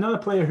to another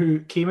player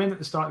who came in at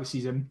the start of the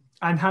season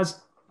and has,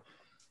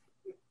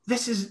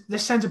 this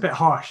sounds a bit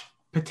harsh,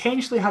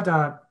 potentially had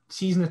a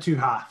season of 2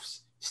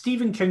 halves.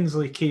 Stephen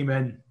Kingsley came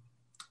in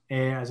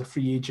as a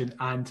free agent,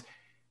 and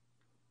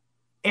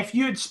if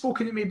you had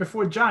spoken to me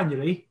before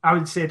January, I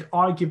would have said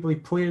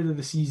arguably player of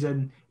the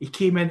season. He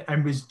came in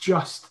and was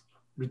just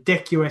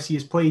ridiculous. He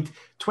has played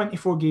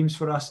 24 games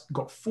for us,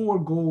 got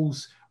 4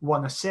 goals,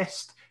 1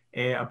 assist,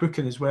 a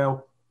booking as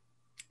well.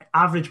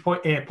 Average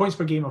points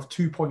per game of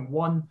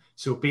 2.1.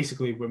 So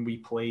basically, when we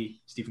play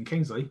Stephen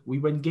Kingsley, we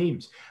win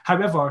games.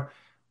 However,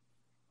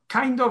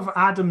 kind of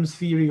Adam's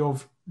theory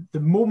of the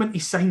moment he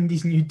signed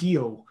his new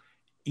deal,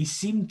 he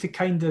seemed to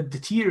kind of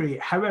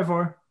deteriorate.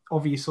 However,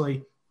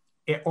 obviously,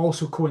 it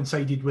also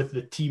coincided with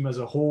the team as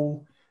a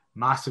whole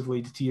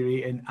massively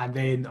deteriorating. And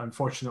then,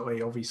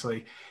 unfortunately,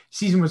 obviously,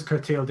 season was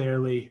curtailed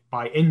early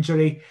by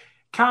injury.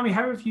 Cammy,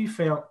 how have you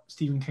felt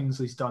Stephen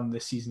Kingsley's done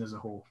this season as a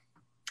whole?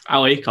 I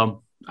like him.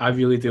 I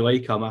really do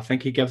like him. I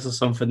think he gives us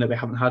something that we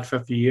haven't had for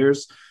a few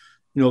years.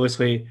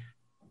 Obviously,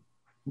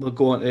 we'll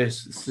go on to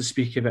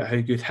speak about how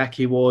good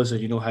Hickey was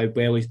and, how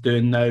well he's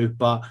doing now.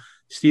 But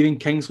Stephen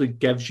Kingsley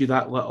gives you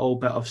that little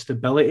bit of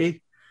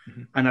stability.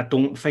 Mm-hmm. And I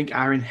don't think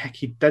Aaron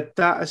Hickey did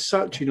that as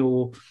such.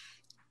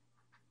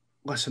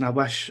 Listen, I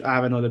wish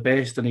Aaron all the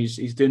best, and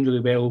he's doing really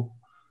well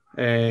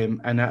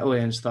in Italy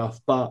and stuff.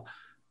 But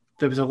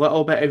there was a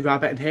little bit of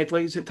rabbit in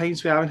headlights at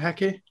times with Aaron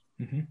Hickey.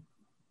 Mm-hmm.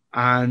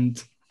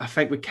 And I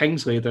think with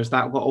Kingsley, there's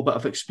that little bit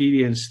of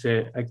experience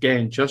to,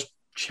 again, just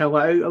chill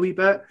it out a wee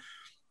bit.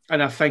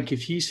 And I think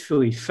if he's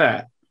fully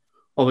fit,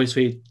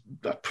 obviously,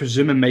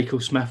 presuming Michael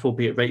Smith will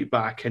be at right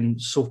back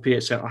and Sophie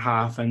at centre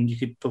half, and you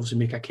could obviously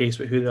make a case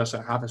with who they're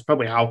centre half. It's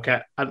probably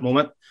Halkett at the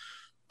moment.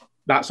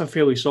 That's a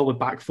fairly solid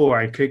back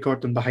 4, and Craig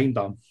Gordon behind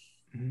them.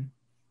 Mm-hmm.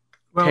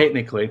 Well,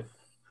 technically.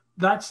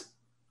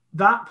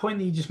 That point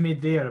that you just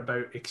made there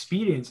about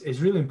experience is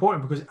really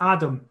important, because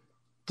Adam,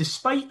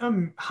 despite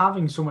him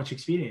having so much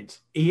experience,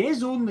 he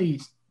is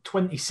only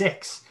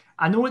 26.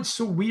 I know it's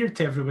so weird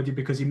to everybody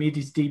because he made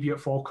his debut at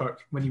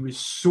Falkirk when he was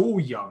so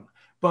young,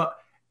 but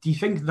do you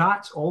think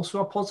that's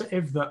also a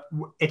positive, that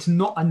it's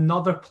not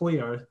another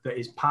player that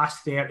is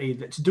past 30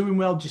 that's doing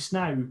well just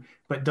now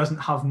but doesn't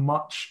have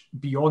much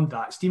beyond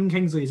that? Stephen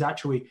Kingsley is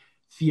actually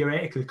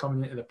theoretically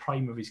coming into the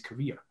prime of his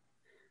career.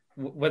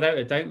 Without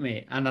a doubt,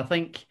 mate. And I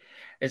think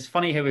it's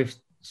funny how we've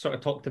sort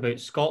of talked about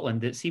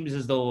Scotland. It seems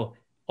as though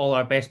all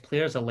our best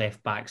players are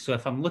left back. So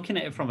if I'm looking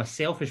at it from a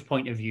selfish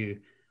point of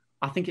view,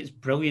 I think it's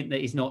brilliant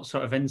that he's not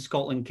sort of in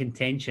Scotland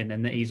contention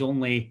and that he's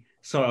only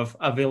sort of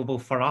available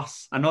for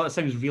us. I know it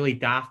sounds really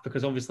daft,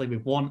 because obviously we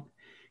want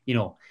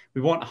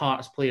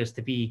Hearts players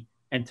to be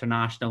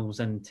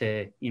internationals and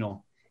to,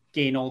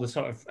 gain all the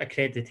sort of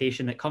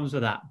accreditation that comes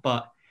with that.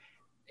 But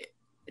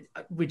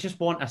we just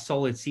want a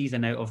solid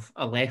season out of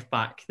a left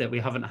back that we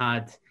haven't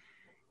had.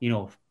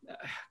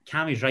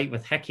 Cammy's right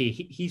with Hickey.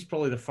 He's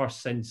probably the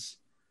first since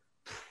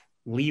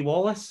Lee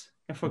Wallace,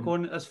 if we're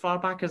going as far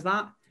back as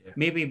that. Yeah.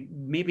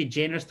 Maybe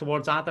generous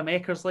towards Adam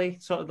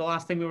Eckersley, sort of the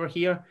last time we were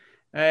here.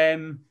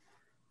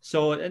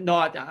 So, no,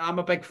 I'm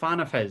a big fan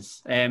of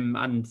his.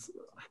 And,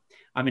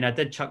 I mean, I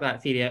did chuck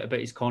that theory out about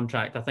his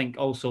contract. I think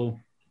also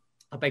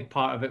a big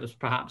part of it was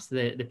perhaps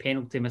the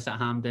penalty miss at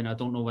Hampden. I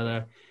don't know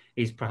whether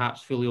he's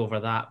perhaps fully over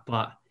that.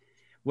 But,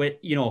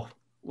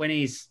 when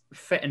he's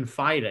fit and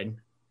firing,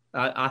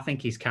 I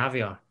think he's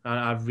caviar.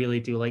 I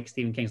really do like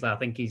Stephen Kingsley. I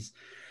think he's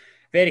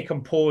very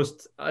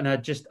composed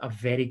and just a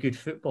very good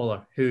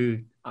footballer who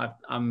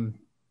I'm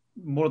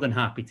more than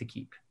happy to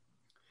keep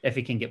if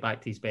he can get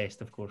back to his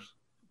best, of course.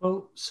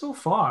 Well, so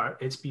far,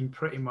 it's been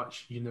pretty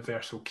much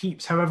universal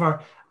keeps.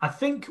 However, I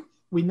think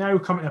we now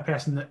come to a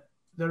person that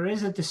there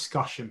is a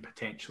discussion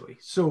potentially.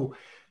 So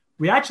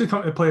we actually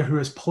come to a player who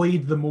has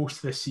played the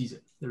most this season.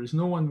 There is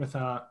no one with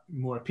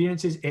more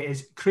appearances. It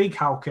is Craig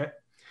Halkett.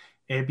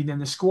 Been in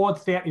the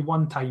squad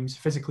 31 times,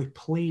 physically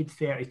played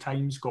 30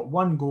 times, got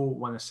 1 goal,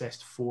 1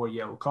 assist, 4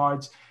 yellow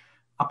cards.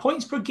 A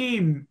points per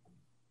game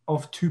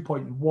of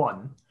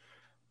 2.1.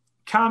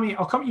 Cammy,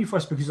 I'll come to you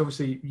first, because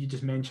obviously you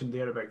just mentioned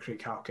there about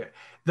Craig Halkett.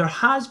 There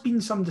has been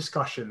some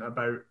discussion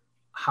about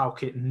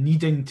Halkett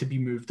needing to be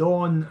moved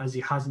on, as he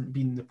hasn't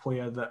been the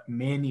player that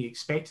many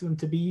expected him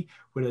to be,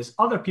 whereas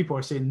other people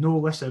are saying, no,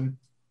 listen,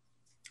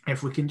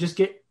 if we can just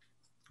get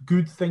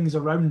good things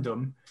around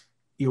him,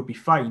 he'll be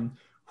fine.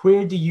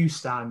 Where do you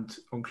stand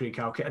on Craig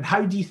Halkett, and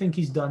how do you think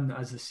he's done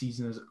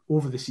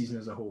over the season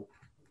as a whole?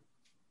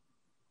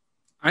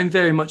 I'm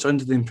very much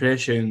under the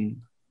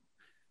impression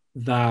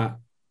that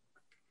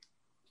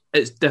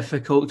it's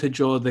difficult to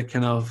draw the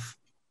kind of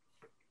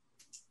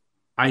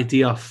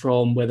idea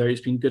from whether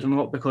it's been good or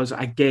not, because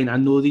again, I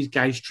know these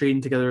guys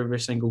train together every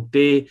single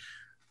day,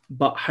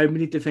 but how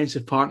many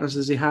defensive partners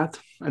has he had?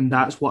 And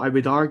that's what I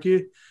would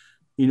argue.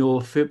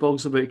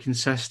 Football's about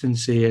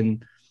consistency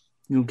and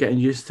getting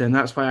used to, and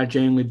that's why I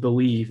genuinely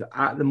believe that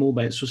at the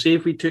moment. So, say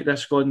if we took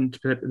this squad into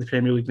the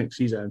Premier League next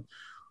season,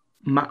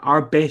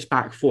 our best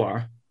back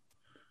four,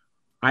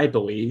 I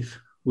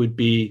believe, would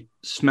be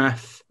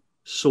Smith,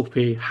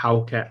 Soapy,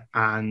 Halkett,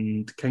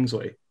 and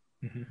Kingsley.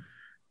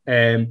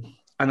 Mm-hmm.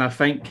 And I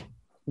think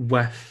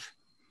with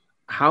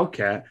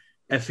Halkett,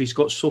 if he's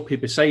got Soapy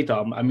beside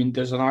him, I mean,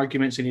 there's an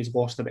argument saying he's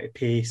lost a bit of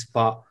pace,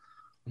 but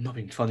I'm not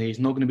being funny. He's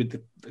not going to be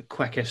the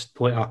quickest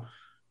player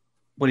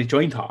when he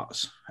joined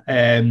Hearts.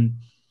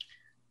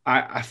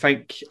 I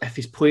think if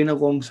he's playing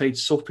alongside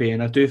Soapy,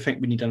 and I do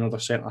think we need another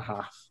centre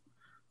half,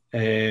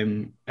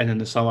 and in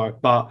the summer,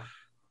 but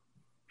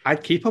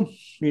I'd keep him.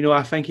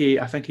 I think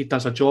he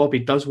does a job. He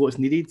does what's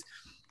needed,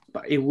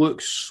 but he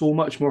looks so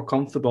much more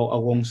comfortable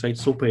alongside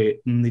Soapy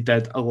than he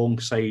did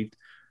alongside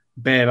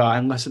Berra.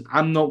 And listen,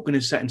 I'm not going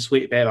to sit and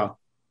slate Berra.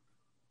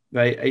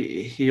 Right?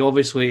 He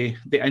obviously,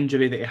 the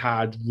injury that he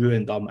had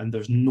ruined him, and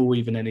there's no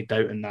even any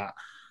doubt in that.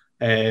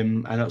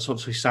 And it's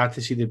obviously sad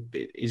to see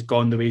that he's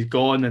gone the way he's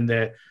gone, and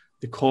the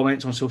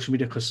comments on social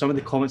media, because some of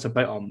the comments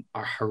about him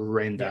are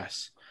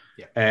horrendous.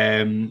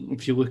 Yeah.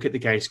 If you look at the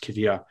guy's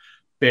career,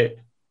 but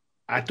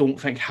I don't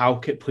think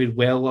Halkett played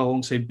well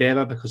alongside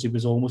Berra because he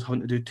was almost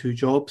having to do two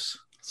jobs.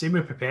 Same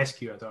with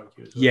Popescu, I'd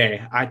argue as well.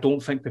 Yeah, I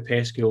don't think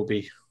Popescu will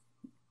be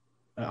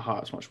at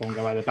Hearts much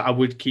longer either, but I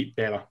would keep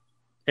Berra.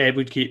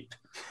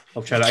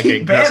 I'll try that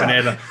again. That's an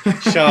edit.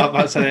 Shut up,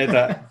 that's an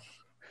edit.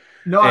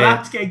 No,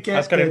 that's going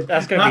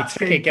to be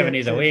tricky giving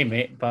it away,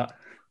 mate. But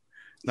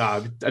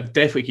no, I'd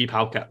definitely keep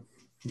Halkett.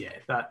 Yeah,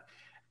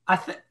 I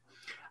think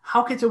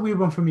Halkett's a weird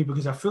one for me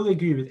because I fully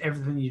agree with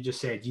everything you just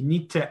said. You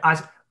need to,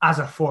 as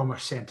a former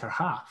centre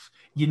half,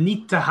 you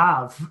need to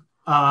have.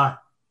 I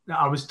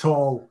was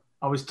tall,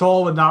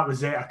 and that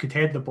was it. I could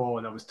head the ball,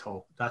 and I was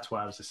tall. That's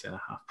why I was a centre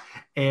half.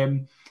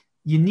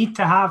 You need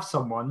to have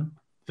someone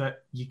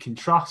that you can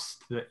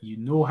trust, that you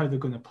know how they're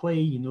going to play,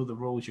 you know the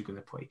roles you're going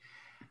to play.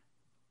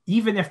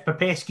 Even if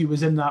Popescu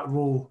was in that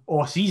role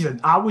all season,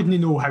 I wouldn't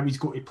know how he's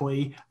going to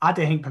play. I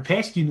don't think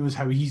Popescu knows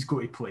how he's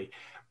going to play.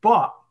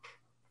 But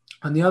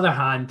on the other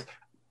hand,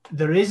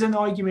 there is an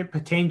argument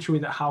potentially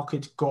that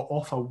Halkett got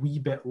off a wee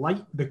bit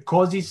light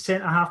because his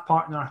centre-half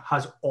partner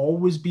has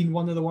always been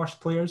one of the worst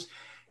players.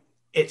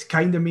 It's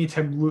kind of made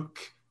him look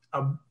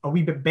a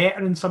wee bit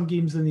better in some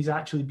games than he's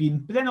actually been,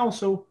 but then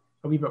also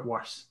a wee bit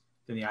worse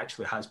than he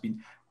actually has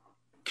been.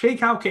 Craig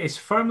Halkett is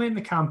firmly in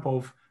the camp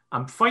of,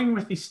 I'm fine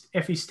with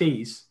if he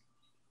stays,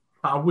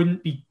 but I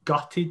wouldn't be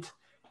gutted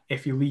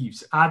if he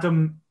leaves.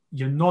 Adam,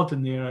 you're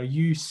nodding there. Are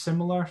you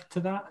similar to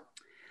that?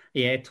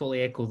 Yeah,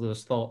 totally echo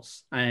those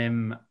thoughts.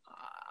 I'm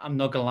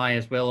not going to lie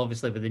as well,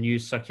 obviously, with the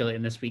news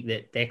circulating this week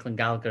that Declan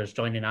Gallagher is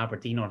joining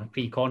Aberdeen on a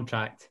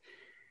pre-contract.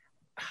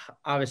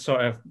 I was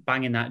sort of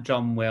banging that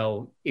drum.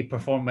 Well, he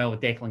performed well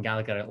with Declan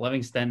Gallagher at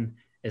Livingston.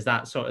 Is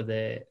that sort of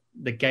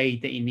the guide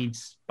that he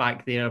needs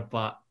back there?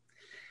 But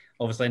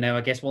obviously now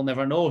I guess we'll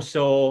never know.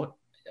 So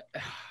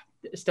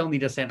still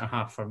need a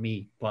centre-half for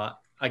me. But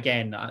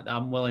again,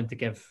 I'm willing to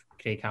give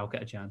Craig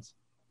Halkett a chance.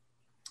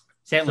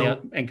 Certainly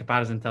in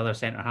comparison to other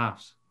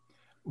centre-halves.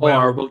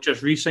 Or we'll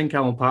just re-sign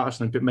Callum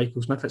Patterson and put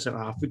Michael Smith at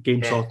centre-half.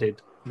 Game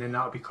sorted. And then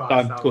that would be class.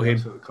 Done. That Go would be ahead.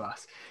 absolutely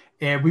class.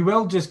 We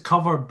will just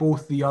cover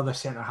both the other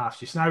centre-halves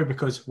just now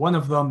because one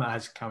of them,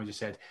 as Cammy just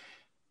said,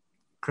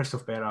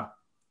 Christoph Berra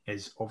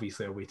is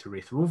obviously away to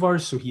Wraith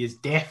Rovers, so he is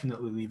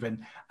definitely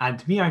leaving. And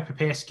Mihai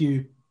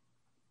Popescu,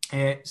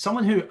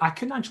 someone who I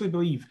couldn't actually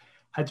believe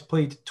had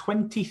played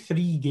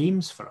 23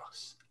 games for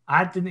us.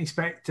 I didn't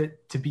expect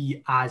it to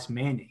be as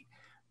many.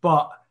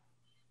 But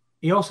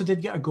he also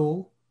did get a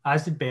goal,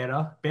 as did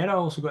Berra. Berra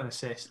also got an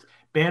assist.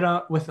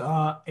 Berra with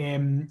a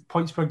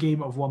points per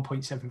game of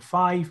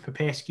 1.75.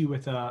 Popescu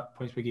with a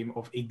points per game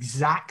of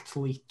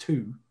exactly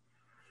 2.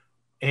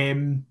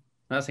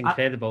 That's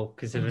incredible,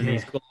 considering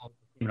his goal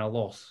in a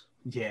loss.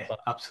 Yeah,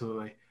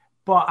 absolutely.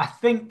 But I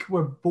think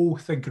we're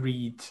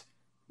agreed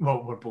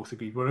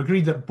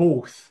that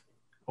both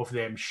of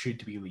them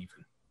should be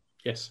leaving.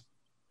 Yes.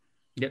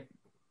 Yep.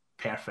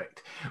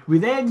 Perfect. We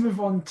then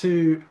move on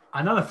to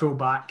another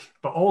fullback,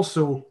 but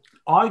also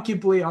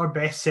arguably our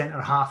best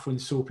centre-half when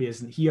Soapy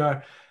isn't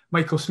here.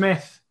 Michael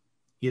Smith,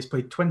 he has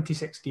played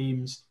 26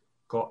 games,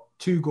 got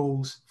 2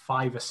 goals,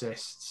 5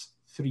 assists,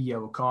 3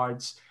 yellow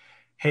cards.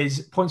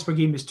 His points per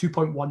game is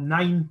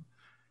 2.19.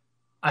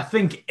 I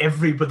think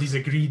everybody's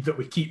agreed that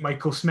we keep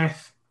Michael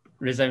Smith.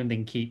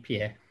 Resounding keep,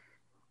 yeah.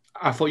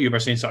 I thought you were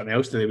saying something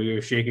else today, but you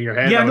were shaking your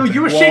head. Yeah, no,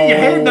 you were shaking your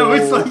head now.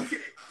 It's like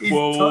he's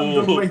turned on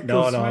Michael Smith.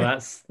 No,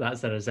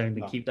 that's a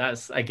resounding keep.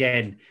 That's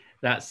an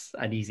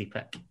easy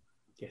pick.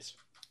 Yes.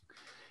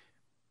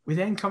 We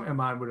then come to a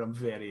man where I'm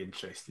very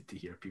interested to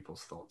hear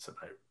people's thoughts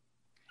about.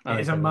 It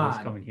is a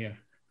man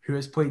who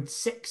has played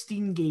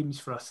 16 games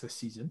for us this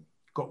season,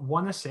 got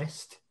 1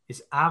 assist,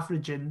 his points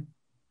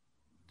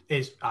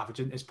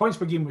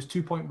per game was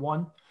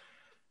 2.1.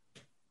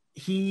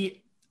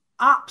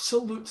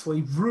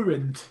 absolutely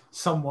ruined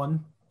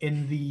someone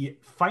in the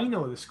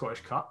final of the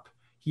Scottish Cup.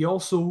 He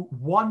also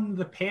won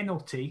the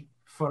penalty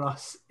for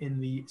us in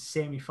the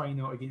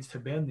semi-final against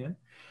Hibernian.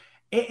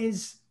 It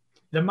is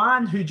the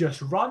man who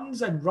just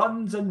runs and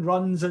runs and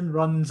runs and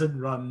runs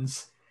and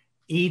runs,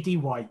 Aidy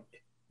White.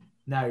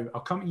 Now,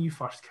 I'll come to you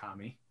first,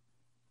 Cammy.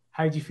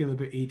 How do you feel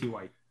about Aidy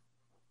White?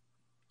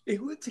 He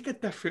looked like a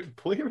different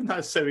player in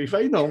that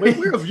semi-final. Like,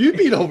 where have you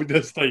been all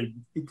this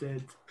time? He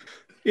did.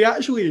 He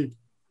actually,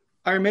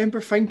 I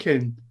remember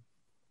thinking,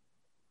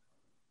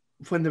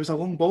 when there was a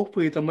long ball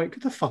played, I'm like,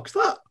 what the fuck's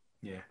that?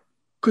 Yeah.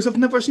 Because I've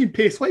never seen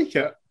pace like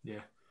it.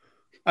 Yeah.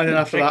 And then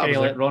after that, I was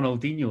like like,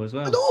 Ronaldinho as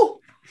well. I know.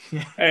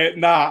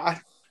 Yeah.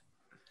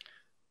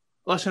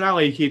 Listen, I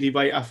like Aidy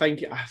White. I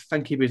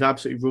think he was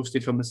absolutely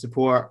roasted from the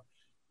support.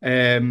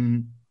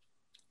 But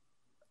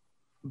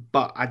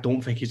I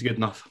don't think he's good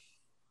enough.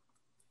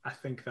 I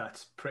think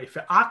that's pretty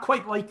fair. I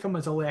quite like him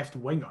as a left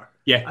winger.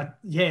 Yeah.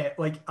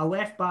 Like a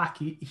left back,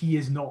 he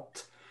is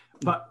not.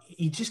 But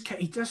he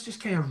does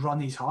just kind of run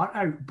his heart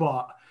out.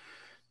 But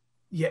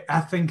yeah, I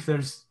think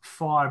there's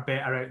far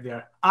better out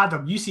there.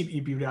 Adam, you seem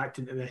to be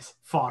reacting to this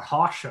far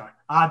harsher.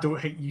 I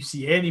don't think you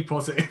see any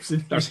positives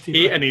in There's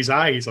hate in his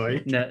eyes,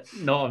 like.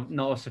 No,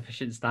 not a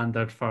sufficient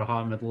standard for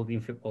Heart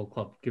Midlothian Football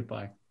Club.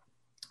 Goodbye.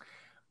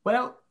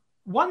 Well,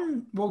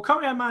 we'll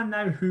come to a man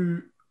now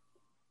who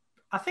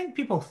I think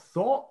people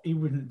thought he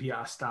wouldn't be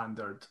at a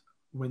standard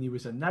when he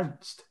was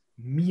announced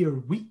mere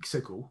weeks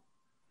ago.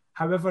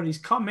 However, he's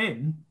come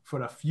in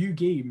for a few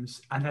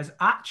games and has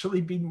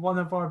actually been one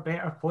of our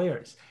better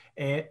players.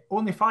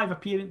 Only 5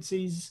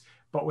 appearances,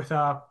 but with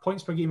a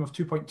points per game of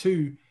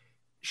 2.2.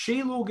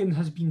 Shay Logan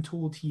has been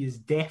told he is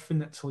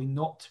definitely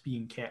not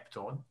being kept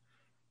on.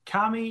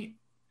 Cammy,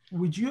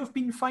 would you have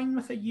been fine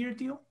with a year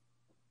deal?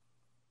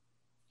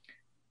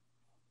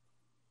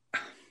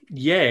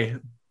 Yeah,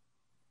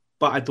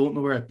 but I don't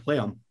know where I'd play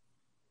him.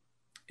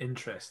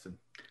 Interesting.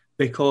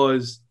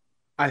 Because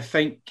I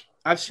think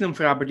I've seen him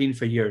for Aberdeen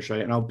for years,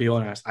 right? And I'll be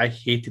honest, I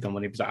hated him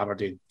when he was at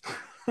Aberdeen.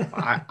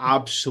 I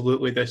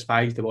absolutely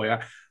despised the boy.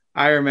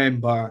 I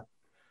remember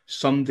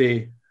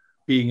somebody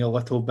being a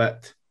little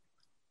bit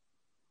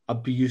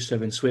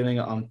abusive and swearing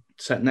at him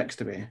sitting next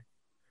to me.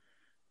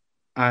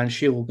 And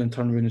Shay Logan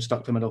turned around and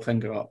stuck the middle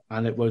finger up.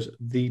 And it was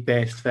the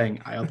best thing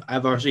I have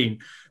ever seen.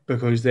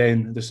 Because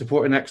then the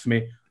supporter next to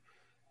me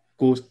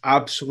goes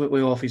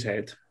absolutely off his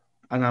head.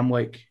 And I'm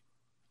like,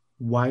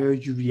 why are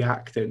you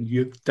reacting?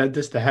 You did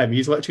this to him.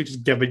 He's literally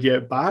just giving you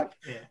it back.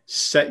 Yeah.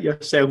 Sit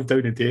yourself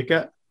down and take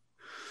it.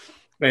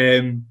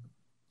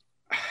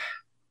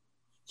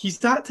 He's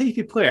that type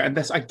of player. And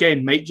this,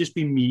 again, might just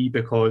be me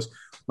because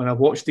when I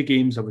watched the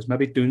games, I was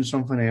maybe doing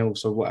something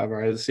else or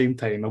whatever at the same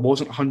time. I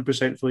wasn't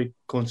 100% fully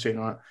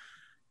concentrating on it.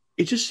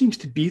 It just seems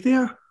to be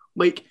there.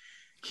 Like,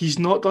 he's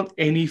not done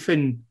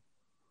anything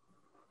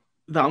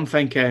that I'm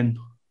thinking,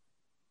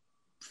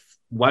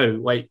 wow,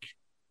 like,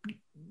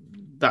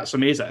 that's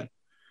amazing.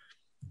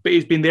 But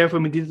he's been there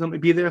when we needed him to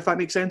be there, if that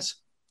makes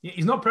sense. Yeah,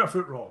 he's not put a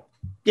foot wrong.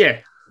 Yeah,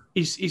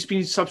 he's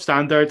been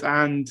substandard,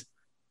 and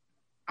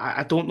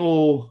I don't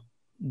know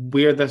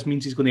where this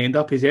means he's going to end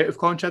up. Is he out of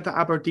contract at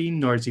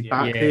Aberdeen, or is he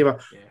back there? Yeah.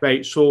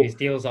 Right, so his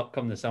deal's up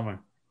come the summer.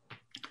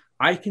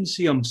 I can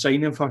see him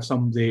signing for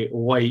somebody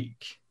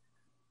like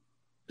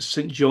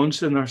St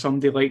Johnstone or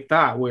somebody like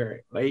that,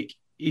 where like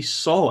he's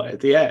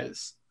solid. He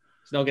is.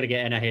 He's not going to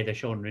get in ahead of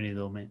Sean Rooney,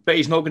 though, mate. But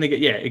he's not going to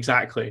get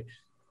exactly.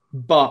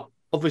 But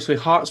obviously,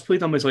 Hearts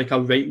played him as like a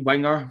right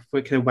winger,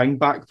 like kind of wing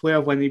back player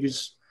when he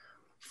was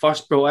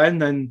first brought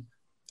in. And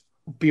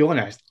be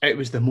honest, it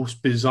was the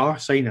most bizarre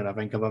signing I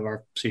think I've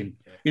ever seen.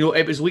 Yeah. You know,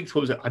 it was leaked,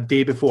 what was it, a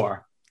day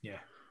before? Yeah.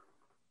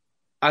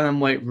 And I'm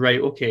like,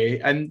 right, okay.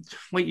 And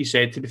like you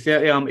said, to be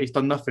fair to him, he's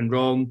done nothing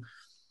wrong,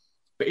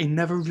 but he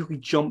never really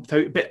jumped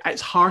out. But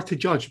it's hard to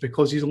judge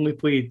because he's only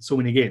played so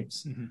many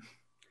games. Mm-hmm.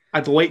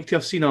 I'd like to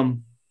have seen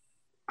him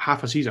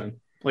half a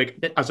season,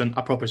 like as in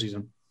a proper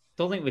season.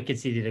 Don't think we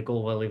conceded a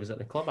goal while he was at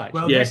the club,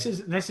 actually. Well, this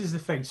is the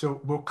thing.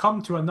 So we'll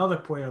come to another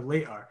player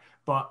later,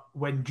 but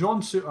when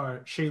John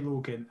Souttar, Shay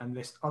Logan, and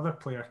this other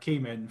player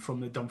came in from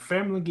the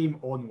Dunfermline game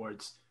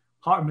onwards,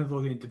 Heart of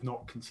Midlothian did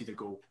not concede a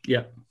goal.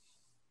 Yeah.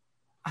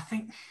 I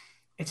think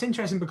it's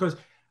interesting because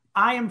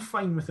I am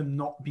fine with him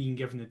not being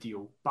given a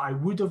deal, but I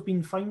would have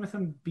been fine with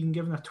him being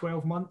given a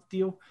 12-month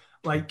deal.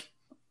 Like,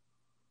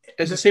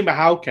 it's the same with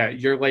Halkett.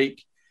 You're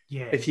like,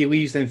 yeah, if he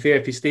leaves, then fair.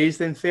 If he stays,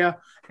 then fair.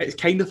 It's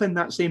kind of in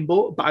that same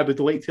boat, but I would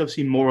like to have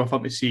seen more of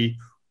him to see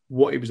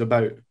what he was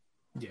about.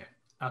 Yeah,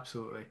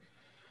 absolutely.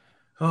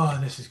 Oh,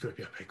 this is going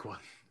to be a big one.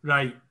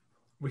 Right.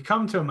 We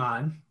come to a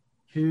man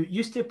who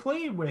used to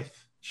play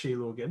with Shay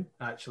Logan,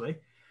 actually.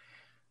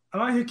 A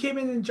man who came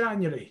in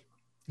January.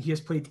 He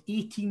has played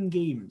 18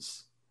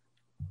 games.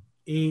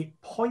 A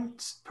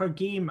points per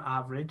game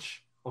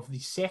average of the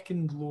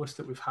second lowest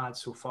that we've had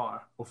so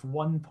far of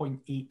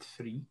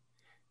 1.83.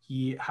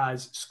 He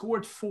has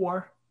scored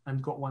 4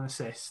 and got 1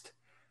 assist.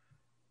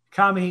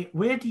 Cammy,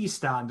 where do you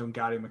stand on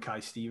Gary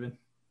Mackay-Steven?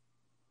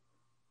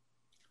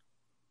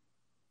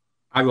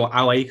 I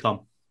like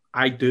him.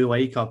 I do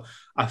like him.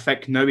 I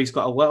think now he's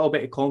got a little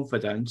bit of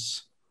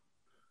confidence.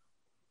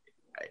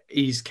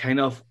 He's kind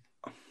of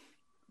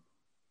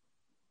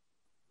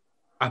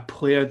a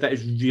player that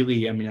is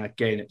really, I mean,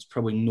 again, it's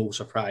probably no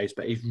surprise,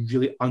 but he's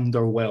really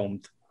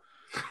underwhelmed,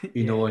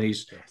 you know, and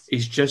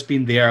he's just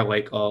been there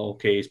like, oh,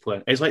 okay, he's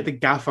playing. It's like the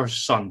gaffer's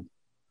son.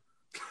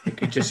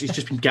 He's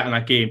just been getting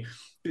a game.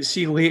 But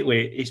see,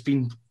 lately, he's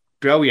been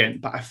brilliant,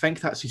 but I think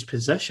that's his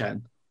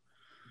position.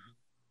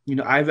 You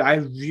know, I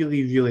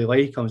really, really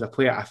like him as a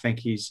player. I think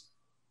he's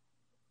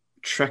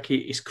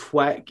tricky, he's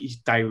quick, he's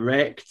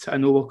direct. I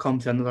know we'll come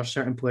to another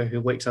certain player who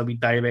likes a wee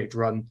direct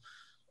run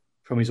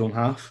from his own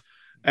half.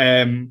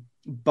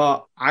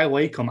 But I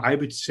like him. I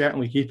would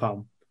certainly keep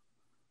him.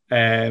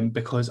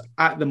 Because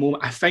at the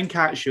moment, I think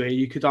actually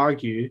you could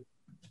argue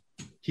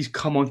he's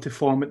come onto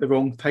form at the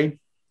wrong time.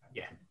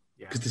 Yeah.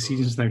 Because the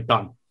season's now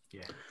done.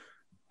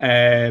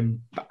 Yeah.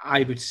 But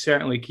I would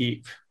certainly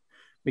keep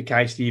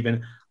Mackay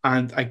Steven.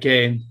 And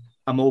again,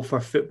 I'm all for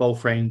football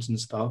friends and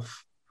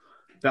stuff.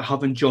 That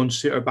having John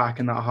Suter back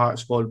in that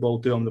Hearts squad will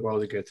do him the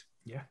world of good.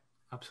 Yeah,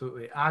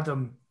 absolutely.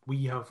 Adam,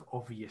 we have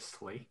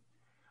obviously,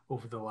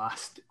 over the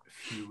last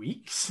few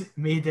weeks,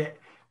 made it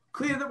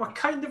clear that we're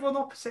kind of on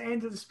opposite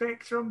end of the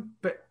spectrum,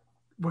 but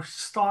we're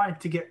starting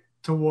to get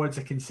towards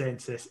a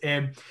consensus.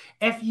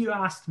 If you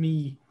asked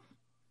me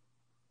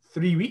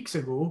 3 weeks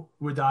ago,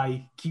 would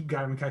I keep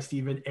Gary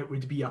Mackay-Steven? It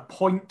would be a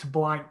point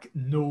blank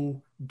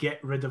no,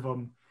 get rid of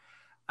him.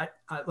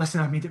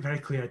 Listen, I made it very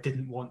clear I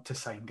didn't want to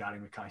sign Gary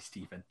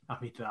Mackay-Steven. I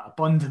made that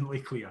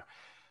abundantly clear.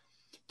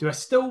 Do I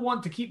still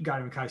want to keep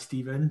Gary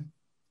Mackay-Steven?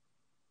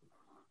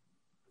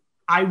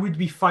 I would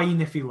be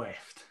fine if he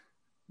left,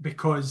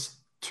 because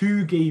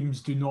 2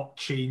 games do not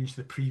change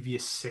the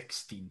previous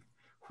 16,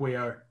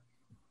 where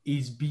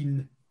he's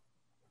been...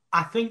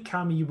 I think,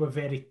 Cammy, you were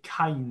very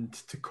kind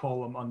to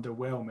call him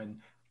underwhelming.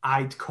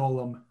 I'd call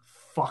him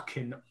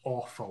fucking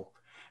awful.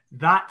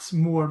 That's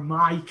more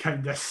my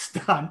kind of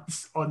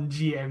stance on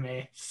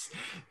GMS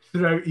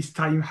throughout his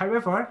time.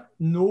 However,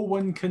 no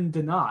one can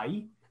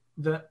deny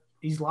that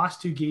his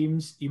last 2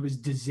 games, he was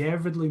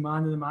deservedly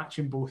man of the match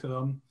in both of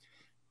them.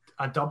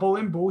 A double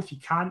in both. You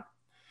can't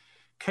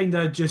kind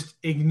of just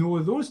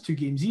ignore those 2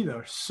 games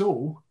either.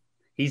 So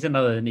he's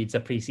another that needs a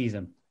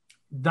pre-season.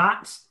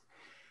 That's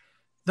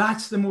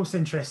the most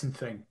interesting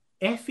thing.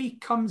 If he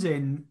comes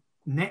in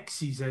next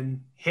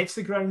season, hits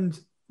the ground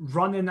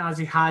running as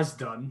he has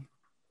done,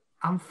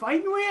 I'm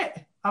fine with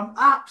it. I'm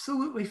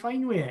absolutely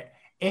fine with it.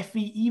 If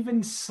he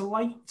even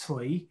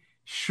slightly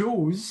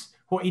shows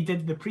what he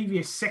did the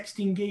previous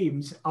 16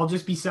 games, I'll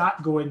just be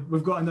sat going,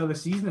 we've got another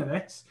season of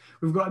this.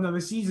 We've got another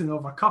season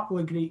of a couple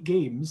of great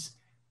games,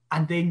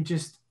 and then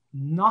just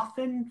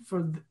nothing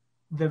for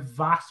the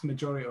vast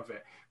majority of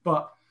it.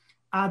 But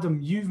Adam,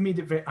 you've made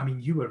it very... I mean,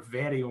 you were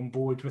very on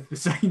board with the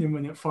signing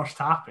when it first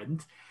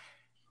happened.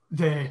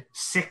 The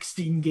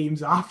 16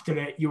 games after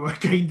it, you were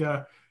kind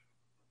of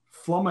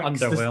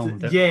flummoxed.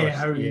 Underwhelmed.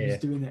 How he was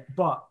doing it.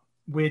 But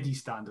where do you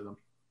stand on him?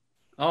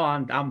 Oh,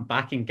 I'm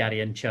backing Gary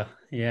Incher.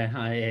 Yeah,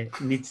 I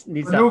needs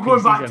We're that not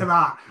going back pre-season. to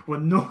that. We're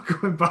not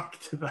going back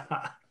to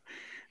that.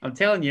 I'm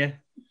telling you,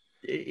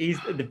 he's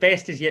the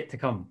best is yet to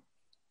come.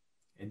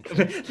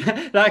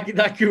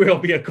 that could well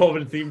be a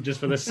common theme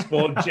just for this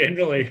squad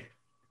generally.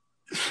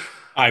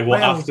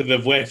 After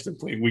they've left and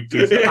playing week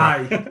 2.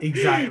 Aye,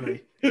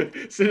 exactly.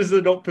 As soon as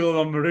they're not pulling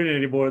on Maroon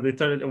anymore, they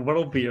turn into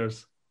world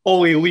beaters.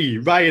 Ollie Lee,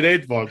 Ryan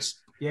Edwards.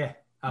 Yeah.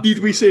 Need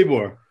we say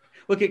more?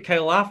 Look at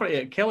Kyle Lafferty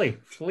at Kelly,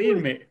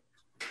 fleeing, mate.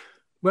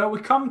 Well, we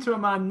come to a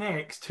man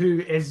next who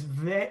is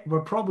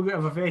we're probably going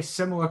to have a very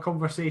similar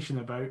conversation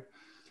about,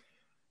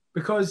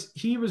 because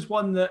he was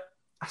one that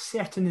a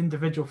certain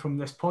individual from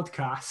this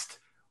podcast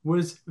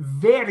was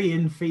very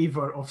in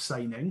favour of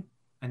signing.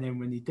 And then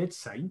when he did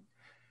sign,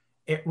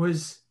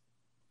 it's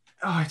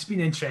been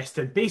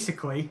interesting.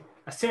 Basically,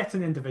 a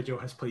certain individual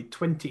has played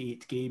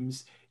 28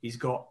 games. He's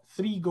got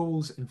 3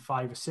 goals and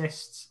 5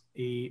 assists,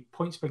 a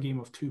points per game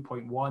of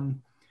 2.1.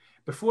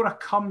 Before I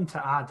come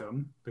to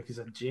Adam, because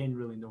I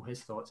generally know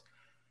his thoughts,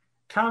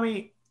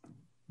 Cammy,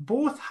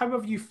 how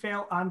have you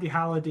felt Andy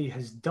Halliday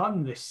has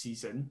done this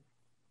season,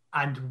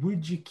 and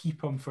would you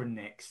keep him for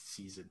next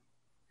season?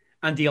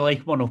 And do you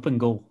like one open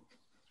goal?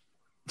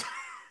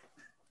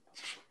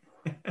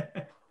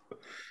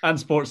 And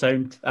Sports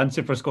Sound, and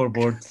Super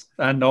Scoreboards,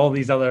 and all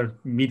these other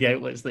media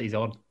outlets that he's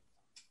on.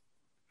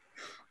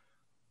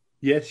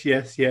 Yes.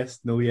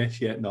 No,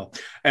 yes, yet, no.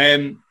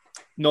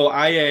 No,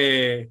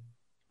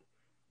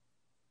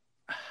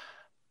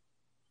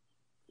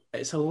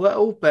 it's a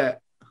little bit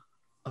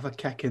of a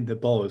kick in the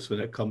balls when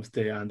it comes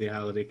to Andy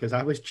Halliday, because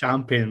I was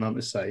championing him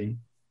to sign.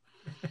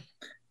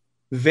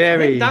 I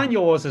think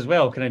Daniel was as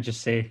well, can I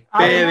just say?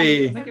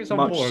 Very I think it was on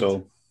much board.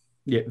 so.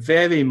 Yeah,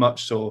 very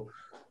much so.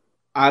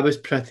 I was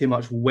pretty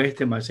much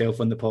wetting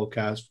myself on the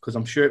podcast because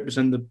I'm sure it was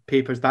in the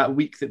papers that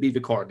week that we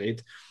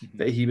recorded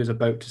that he was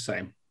about to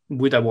sign.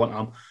 Would I want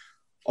him?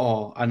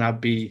 Oh, and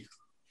I'd be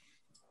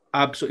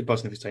absolutely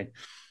buzzing if he signed.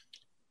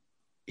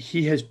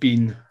 He has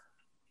been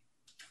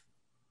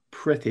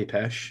pretty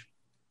pish.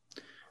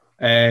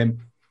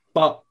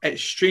 But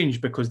it's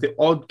strange because the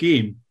odd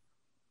game,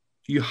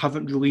 you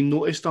haven't really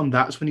noticed him.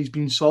 That's when he's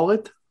been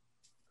solid.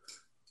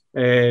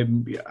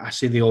 I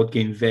say the odd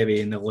game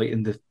very in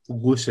the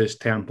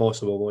loosest term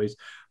possible, boys.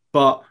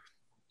 But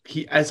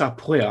he is a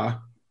player.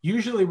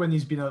 Usually when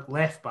he's been at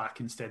left back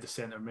instead of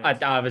centre mid.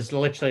 I was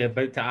literally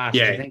about to ask, do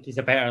you think he's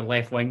a better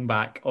left wing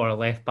back or a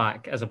left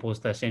back as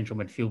opposed to a central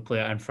midfield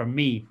player? And for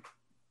me,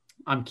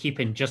 I'm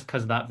keeping just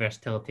because of that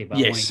versatility, but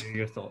I want to hear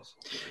your thoughts.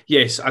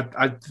 Yes,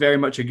 I very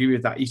much agree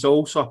with that. He's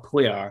also a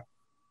player.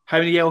 How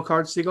many yellow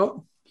cards has he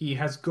got? He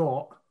has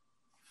got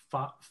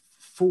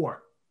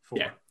 4.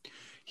 Yeah.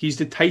 He's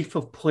the type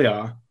of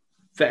player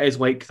that is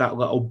like that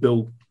little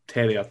Bill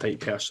Terrier type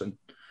person.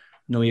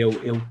 You know,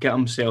 he'll get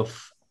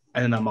himself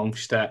in and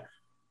amongst it,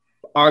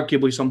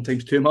 arguably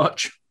sometimes too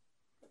much.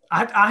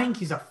 I think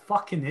he's a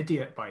fucking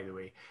idiot, by the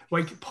way.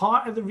 Like,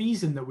 part of the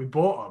reason that we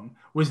bought him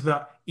was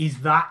that he's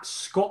that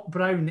Scott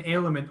Brown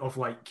element of,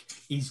 like,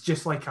 he's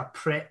just like a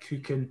prick who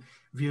can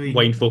really...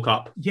 wind folk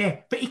up. Yeah,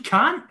 but he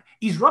can't.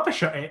 He's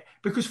rubbish at it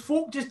because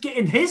folk just get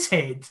in his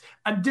head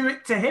and do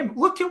it to him.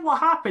 Look at what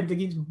happened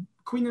against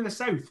Queen of the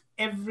South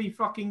every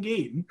fucking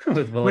game.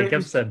 With Willie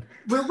Gibson.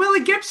 Where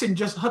Willie Gibson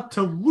just had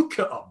to look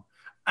at him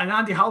and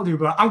Andy Halliday would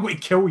be like, I'm going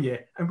to kill you.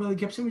 And Willie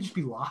Gibson would just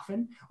be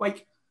laughing.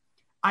 Like,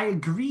 I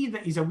agree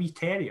that he's a wee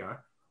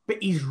terrier,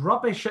 but he's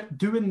rubbish at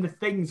doing the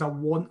things I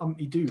want him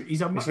to do.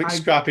 He's like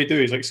Scrappy Doo.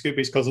 He's like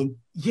Scooby's cousin.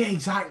 Yeah,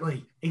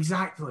 exactly.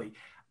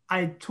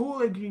 I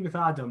totally agree with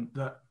Adam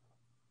that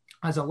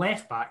as a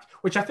left back,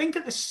 which I think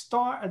at the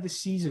start of the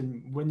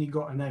season when he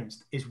got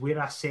announced is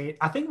where I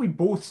think we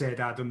both said,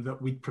 Adam,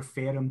 that we'd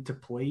prefer him to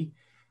play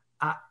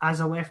as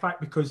a left back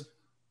because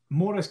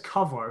more as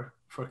cover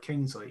for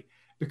Kingsley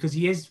because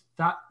he is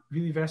that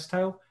really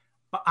versatile.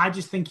 But I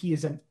just think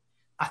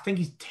I think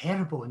he's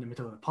terrible in the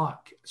middle of the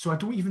park. So I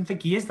don't even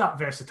think he is that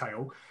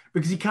versatile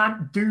because he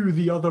can't do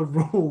the other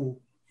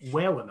role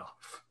well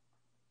enough.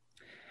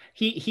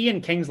 He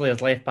and Kingsley as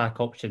left back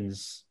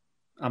options,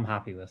 I'm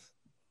happy with.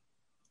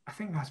 I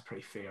think that's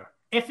pretty fair.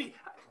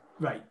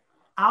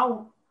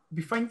 I'll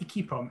be fine to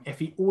keep him if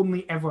he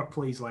only ever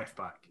plays left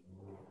back.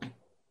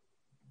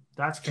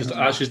 That's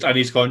just in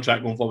his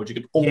contract going forward. You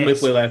can only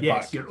play left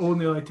back. Yes, you're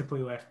only allowed to play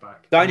left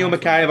back. Daniel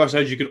McIver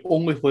says you can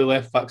only play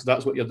left back, so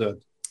that's what you're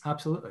doing.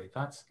 Absolutely.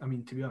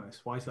 To be honest,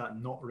 why is that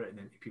not written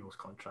into people's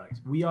contracts?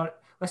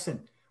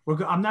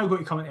 I'm now going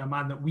to come into a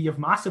man that we have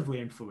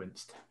massively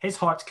influenced. His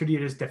Hearts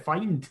career is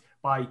defined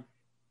by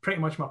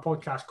pretty much my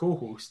podcast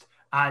co-host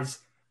as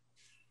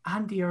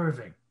Andy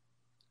Irving.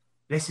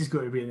 This is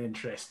going to be an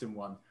interesting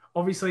one.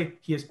 Obviously,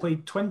 he has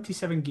played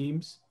 27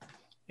 games,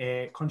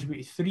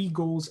 contributed 3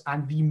 goals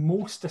and the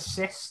most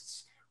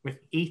assists with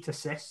 8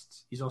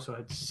 assists. He's also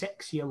had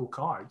 6 yellow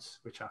cards,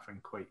 which I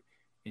find quite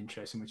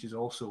interesting, which is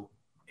also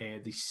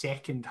the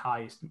second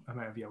highest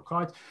amount of yellow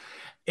cards.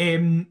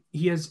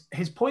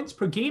 His points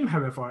per game,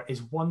 however, is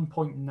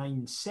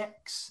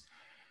 1.96.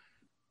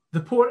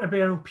 The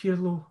Portobello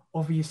Pirlo,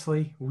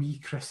 obviously, we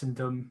christened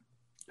him,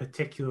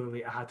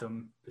 particularly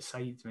Adam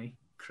beside me,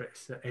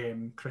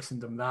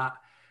 christened him that.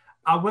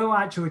 I will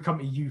actually come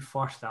to you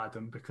first,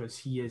 Adam, because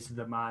he is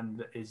the man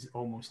that is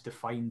almost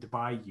defined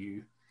by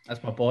you.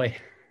 That's my boy.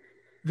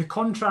 The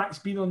contract's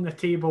been on the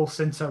table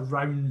since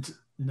around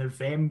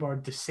November,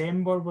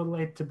 December, we're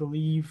led to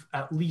believe.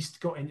 At least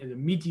got into the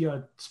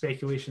media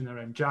speculation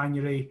around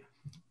January.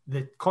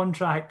 The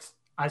contract,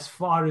 as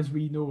far as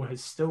we know,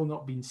 has still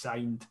not been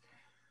signed.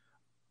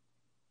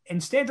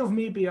 Instead of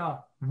maybe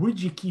a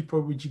would you keep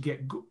or would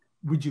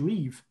you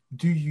leave,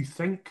 do you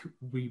think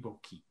we will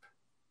keep?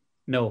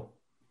 No,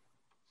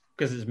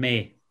 because it's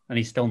May and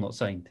he's still not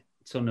signed.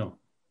 So no,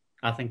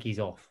 I think he's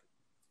off.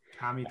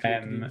 Cammy, do you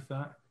agree with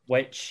that?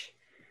 Which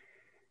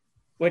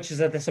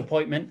is a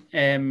disappointment,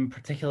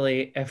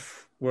 particularly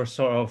if we're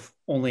sort of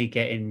only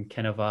getting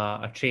kind of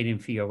a training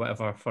fee or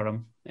whatever for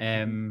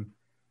him.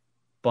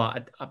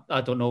 But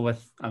I don't know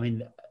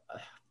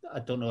I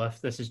don't know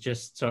if this is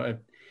just sort of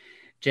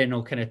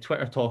general kind of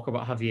Twitter talk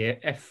about Javier.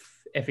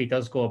 If he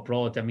does go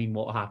abroad,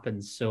 what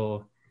happens?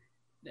 So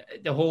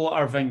the whole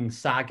Irving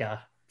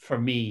saga, for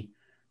me,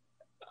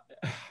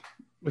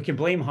 we can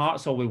blame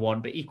Hearts all we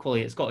want, but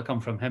equally it's got to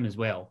come from him as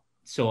well.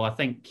 So I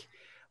think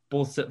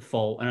both's at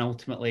fault, and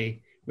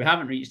ultimately we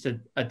haven't reached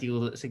a deal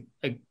that's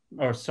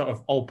or sort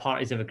of all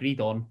parties have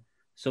agreed on.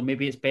 So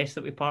maybe it's best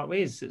that we part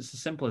ways. It's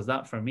as simple as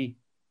that for me.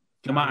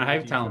 No matter how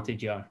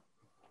talented you are.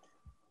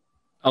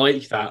 I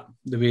like that,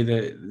 the way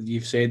that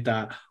you've said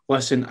that.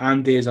 Listen,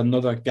 Andy is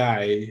another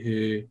guy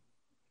who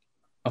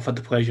I've had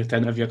the pleasure to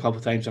interview a couple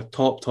of times. A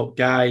top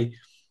guy.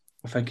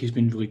 I think he's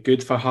been really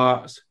good for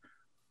Hearts.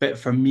 But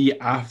for me,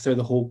 after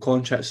the whole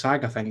contract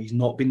saga thing, he's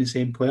not been the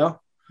same player.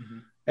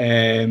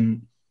 Mm-hmm.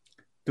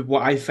 But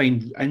what I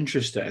find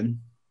interesting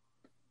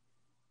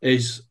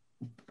is,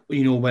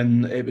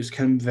 when it was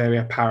kind of very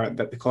apparent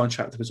that the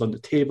contract was on the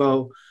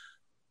table,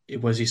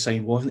 was he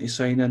signing, wasn't he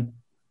signing?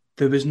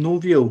 There was no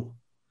real,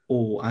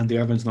 Andy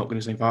Irvin's not going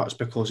to sign for Hearts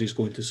because he's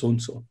going to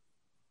so-and-so.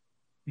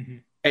 Mm-hmm.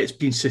 It's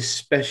been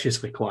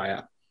suspiciously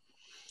quiet.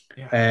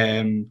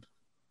 Yeah.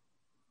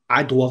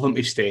 I'd love him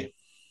to stay.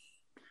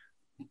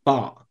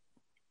 but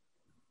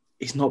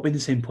he's not been the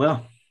same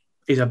player.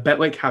 He's a bit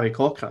like Harry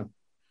Cochrane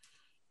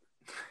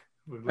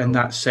in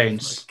that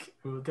sense.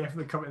 We'll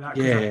definitely come to that,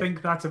 because I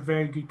think that's a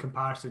very good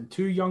comparison.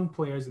 Two young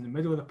players in the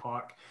middle of the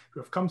park who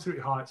have come through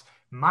to Hearts,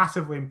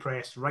 massively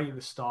impressed right at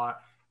the start,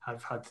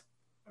 have had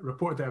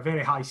reported at a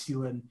very high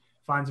ceiling.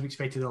 Fans have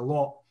expected a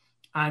lot.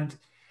 And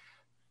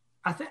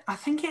I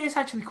think it is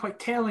actually quite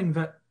telling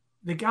that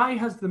the guy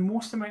has the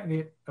most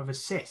amount of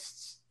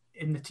assists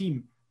in the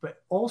team,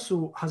 but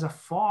also has a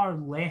far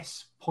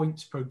less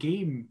points per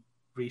game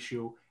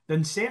ratio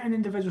than certain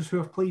individuals who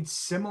have played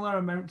similar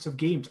amounts of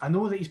games. I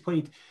know that he's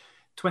played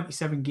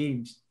 27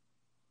 games,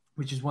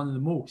 which is one of the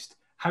most.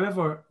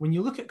 However, when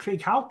you look at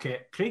Craig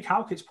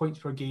Halkett's points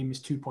per game is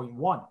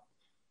 2.1,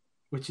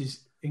 which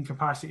is in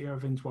comparison to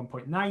Irving's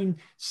 1.9.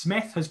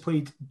 Smith has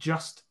played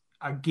just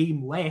a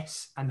game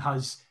less and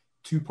has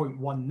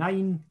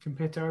 2.19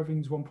 compared to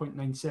Irving's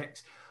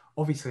 1.96.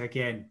 Obviously,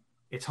 again,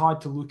 it's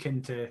hard to look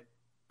into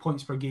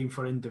points per game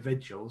for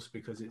individuals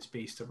because it's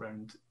based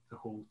around the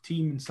whole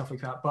team and stuff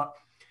like that. But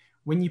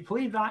when you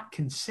play that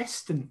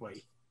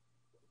consistently,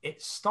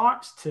 it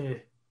starts to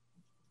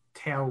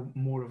tell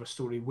more of a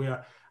story,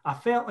 where I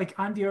felt like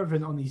Andy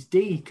Irving on his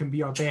day can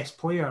be our best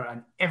player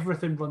and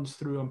everything runs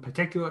through him,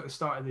 particularly at the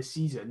start of the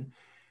season.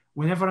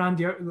 Whenever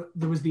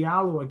there was the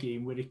Alloa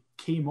game where he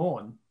came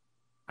on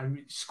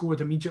and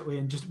scored immediately,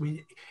 and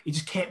he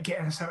just kept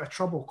getting us out of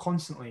trouble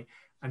constantly.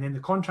 And then the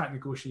contract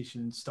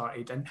negotiations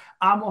started. And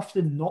I'm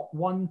often not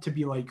one to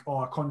be like,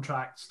 oh, a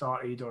contract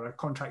started or a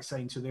contract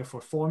signed, so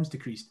therefore form's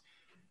decreased.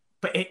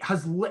 But it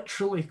has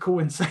literally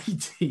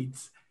coincided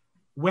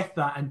with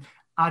that. And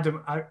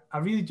Adam, I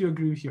really do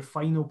agree with your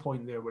final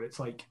point there, where it's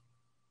like,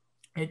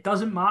 it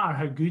doesn't matter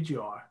how good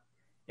you are.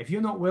 If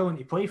you're not willing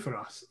to play for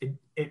us,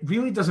 it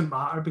really doesn't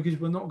matter, because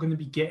we're not going to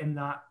be getting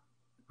that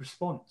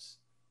response.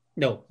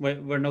 No,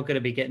 we're not going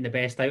to be getting the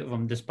best out of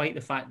him, despite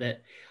the fact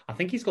that I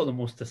think he's got the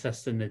most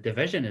assists in the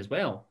division as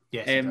well.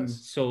 Yes, he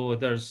does. So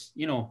there's,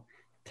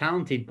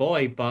 talented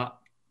boy, but,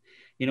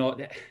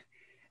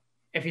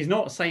 if he's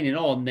not signing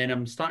on, then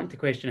I'm starting to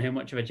question how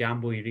much of a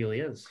jambo he really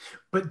is.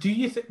 But do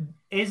you think,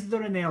 is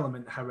there an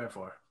element,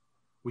 however,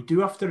 we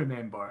do have to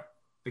remember,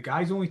 the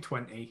guy's only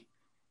 20,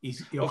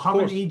 he'll have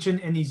an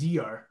agent in his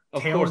ear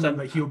telling him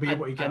that he'll be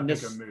able to get a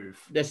bigger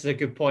move. This is a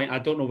good point. I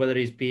don't know whether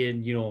he's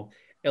being,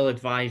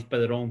 ill-advised by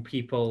the wrong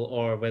people,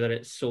 or whether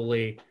it's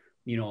solely,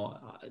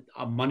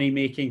 a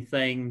money-making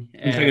thing.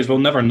 The thing is, we'll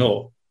never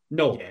know.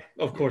 No, yeah.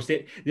 Of course.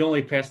 The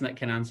only person that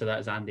can answer that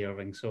is Andy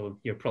Irving, so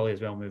you're probably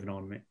as well moving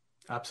on, mate.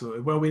 Absolutely.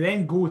 Well, we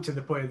then go to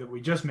the player that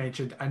we just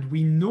mentioned, and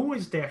we know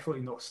is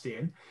definitely not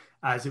staying,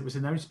 as it was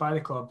announced by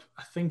the club,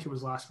 I think it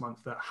was last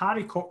month, that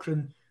Harry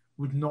Cochrane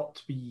would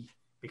not be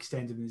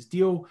extended in his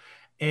deal.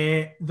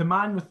 The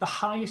man with the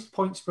highest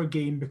points per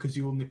game, because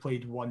he only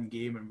played one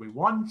game and we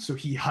won, so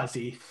he has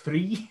a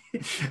 3.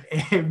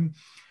 Cammy,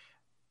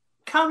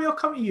 I'll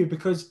come to you,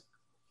 because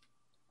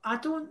I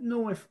don't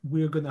know if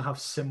we're going to have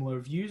similar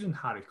views on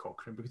Harry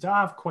Cochrane, because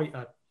I have quite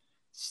a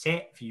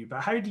set view.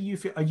 But how do you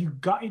feel? Are you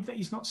gutted that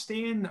he's not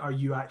staying? Are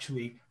you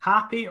actually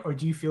happy, or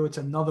do you feel it's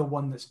another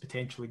one that's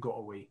potentially got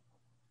away?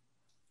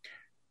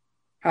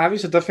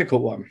 Harry's a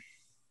difficult one.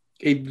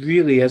 It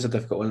really is a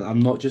difficult one. I'm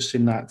not just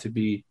saying that to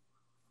be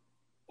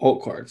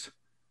awkward.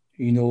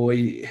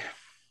 He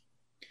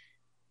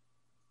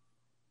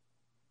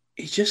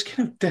just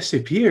kind of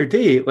disappeared,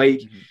 eh?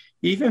 Like,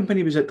 even when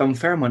he was at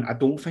Dunfermline, I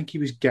don't think he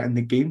was getting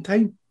the game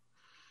time.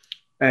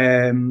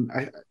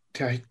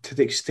 To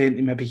the extent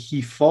that maybe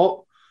he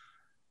thought.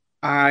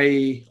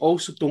 I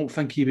also don't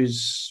think he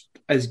was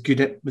as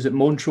good at, was it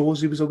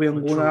Montrose he was away on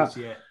the loan at?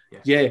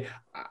 Yeah.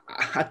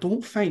 I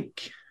don't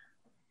think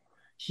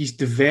he's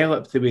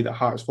developed the way that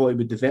Hearts thought he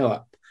would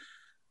develop.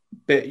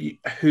 But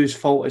whose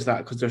fault is that?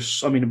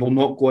 Because we'll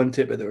not go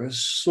into it, but there are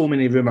so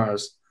many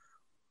rumours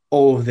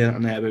all over the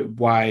internet about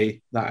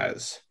why that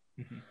is.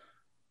 Mm-hmm.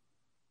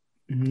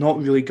 Not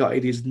really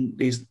gutted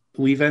he's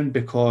leaving,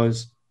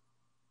 because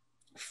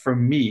for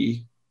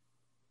me,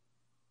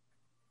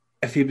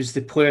 if he was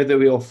the player that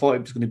we all thought he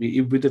was going to be,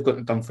 he would have got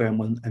to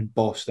Dunfermline and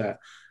bossed it.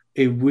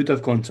 He would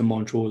have gone to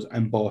Montrose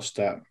and bossed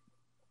it.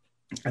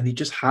 And he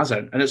just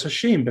hasn't. And it's a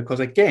shame, because,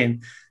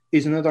 again,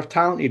 he's another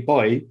talented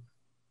boy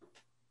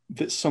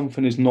that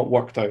something has not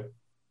worked out,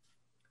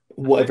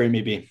 whatever it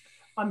may be.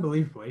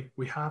 Unbelievably,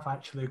 we have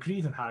actually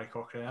agreed on Harry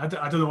Cochrane. I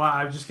don't know why.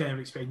 I was just kind of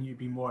expecting you to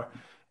be more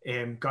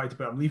gutted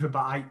about him leaving, but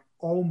I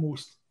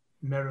almost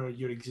mirror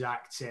your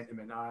exact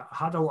sentiment. I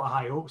had a lot of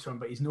high hopes for him,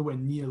 but he's nowhere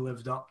near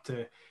lived up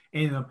to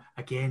any of them.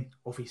 Again,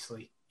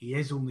 obviously, he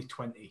is only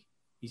 20.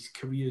 His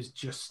career's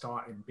just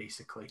starting,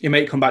 basically. He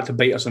might come back to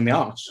bite us in the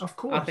arse. Of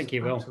course. I think he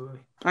will. Absolutely.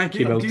 I think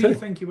he will, too. Do you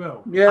think he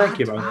will? Yeah, I think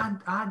he will.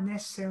 I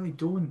necessarily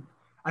don't.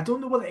 I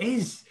don't know what it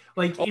is.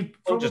 Like, he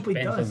probably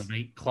does. On the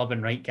right club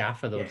and right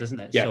gaffer, though,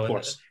 doesn't it? Yeah, so of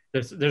course.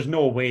 There's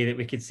no way that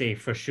we could say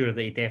for sure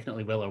that he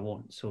definitely will or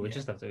won't. So we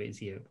just have to wait and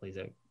see how it plays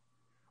out.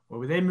 Well,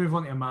 we then move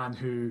on to a man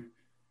who,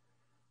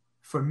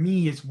 for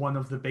me, is one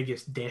of the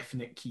biggest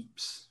definite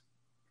keeps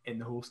in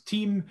the whole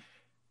team.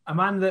 A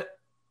man that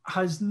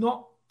has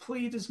not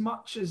played as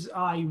much as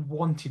I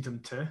wanted him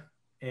to,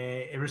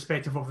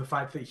 irrespective of the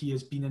fact that he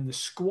has been in the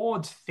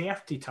squad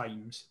 30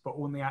 times, but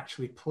only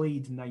actually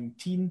played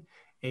 19.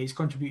 He's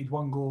contributed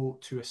 1 goal,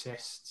 2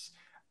 assists,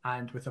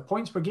 and with a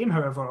points per game,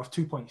 however, of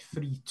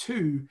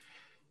 2.32.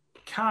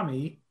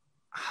 Cammy,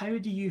 how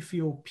do you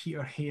feel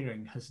Peter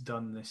Haring has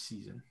done this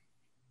season?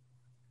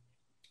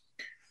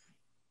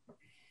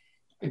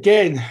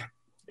 Again,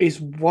 is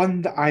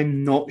one that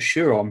I'm not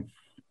sure on.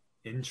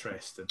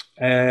 Interesting.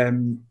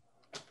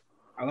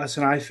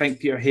 Listen, I think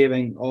Peter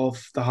Haring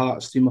of the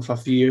Hearts team of a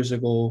few years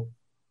ago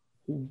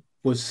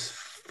was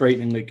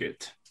frighteningly good.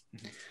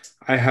 Mm-hmm.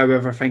 I,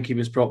 however, think he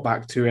was brought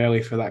back too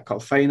early for that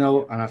cup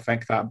final, and I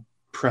think that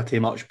pretty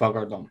much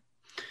buggered him.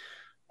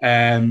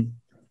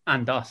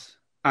 And us.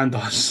 And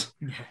us.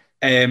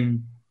 Yeah.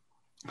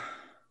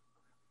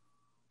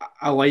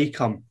 I like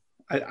him.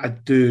 I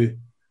do.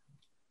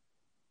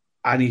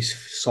 And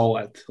he's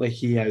solid. Like,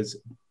 he is.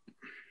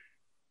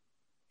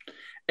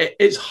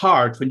 It's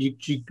hard when you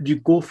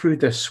go through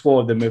this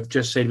squad, and we've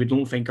just said we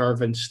don't think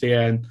Irvin's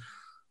staying.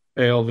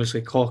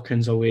 Obviously,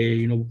 Calkins away.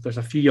 You know, there's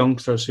a few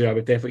youngsters who I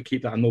would definitely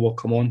keep that I know we'll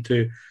come on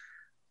to.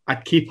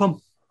 I'd keep him.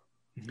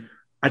 Mm-hmm.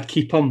 I'd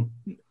keep him.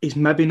 He's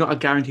maybe not a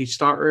guaranteed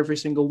starter every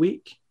single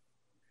week.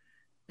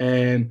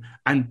 And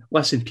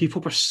listen,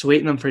 people were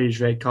slating him for his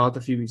red card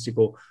a few weeks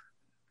ago.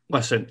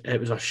 Listen, it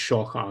was a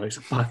shocker. It's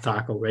a bad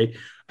tackle, right?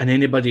 And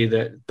anybody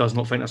that does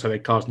not think that's a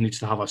red card needs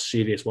to have a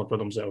serious word with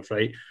themselves,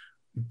 right?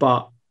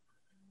 But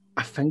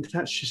I think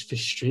that's just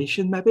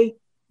frustration, maybe.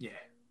 Yeah.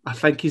 I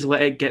think he's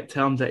let it get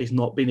to him that he's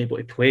not been able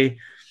to play.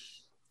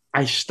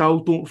 I still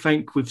don't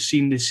think we've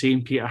seen the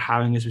same Peter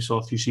Haring as we saw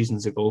a few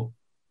seasons ago.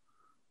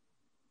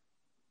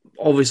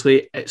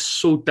 Obviously, it's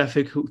so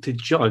difficult to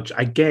judge.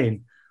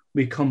 Again,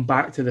 we come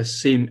back to the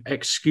same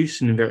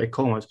excuse in inverted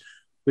commas.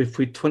 We've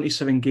played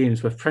 27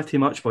 games with pretty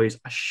much, boys,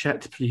 a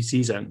shit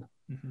pre-season.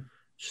 Mm-hmm.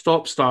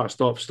 Stop, start.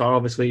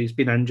 Obviously, he's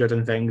been injured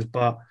and things,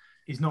 but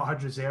he's not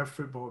had reserve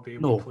football to be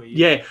able to play.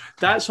 Yeah,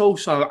 that's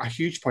also a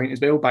huge point as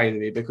well, by the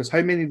way, because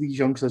how many of these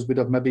youngsters would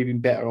have maybe been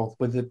better off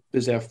with the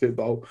reserve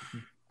football,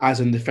 as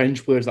in the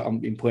French players that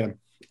haven't been playing?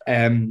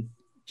 Do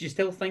you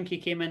still think he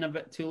came in a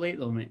bit too late,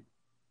 though, mate?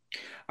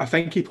 I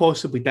think he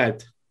possibly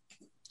did.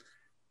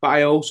 But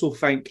I also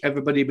think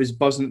everybody was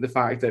buzzing at the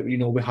fact that, you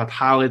know, we had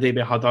Halliday,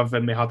 we had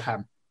Irvin, we had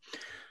him.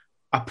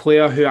 A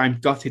player who I'm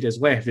gutted has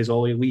left is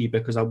Ollie Lee,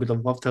 because I would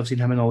have loved to have seen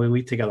him and Ollie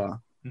Lee together.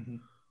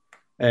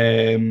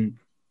 Mm-hmm.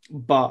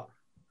 But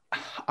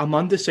I'm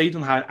undecided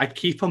on how I'd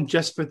keep him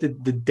just for the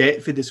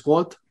depth of the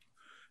squad,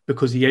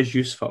 because he is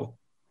useful.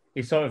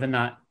 He's sort of in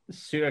that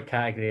suitor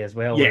category as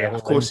well. Yeah,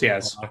 of course he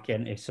is.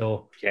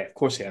 So yeah, of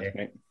course he is,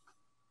 mate.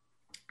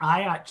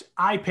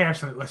 I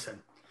personally,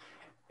 listen,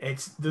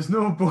 there's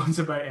no bones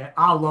about it.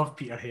 I love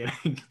Peter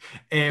Haring.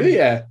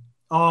 Yeah.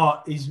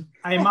 Oh, he's,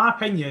 in my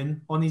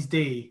opinion, on his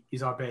day,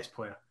 he's our best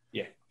player.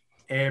 Yeah.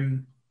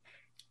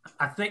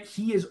 I think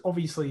he is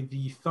obviously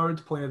the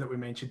third player that we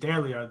mentioned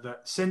earlier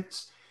that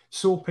since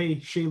Soapy,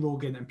 Shea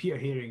Logan and Peter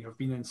Haring have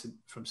been in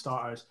from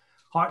starters,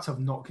 Hearts have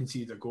not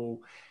conceded a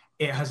goal.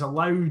 It has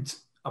allowed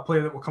a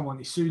player that will come on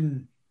to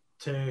soon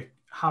to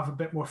have a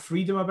bit more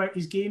freedom about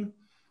his game.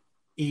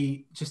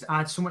 He just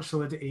adds so much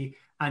solidity,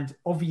 and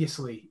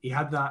obviously he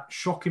had that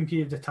shocking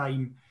period of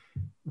time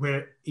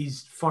where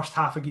his first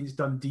half against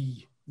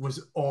Dundee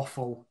was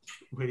awful,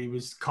 where he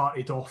was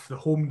carted off. The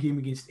home game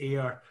against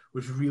Ayr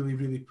was really,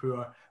 really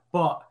poor.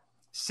 But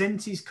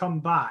since he's come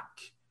back,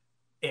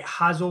 it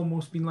has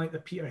almost been like the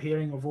Peter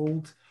Haring of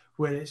old,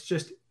 where it's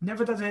just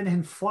never does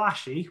anything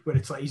flashy, where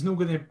it's like he's not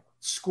going to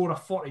score a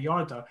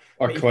 40-yarder.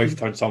 Or Cruyff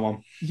turn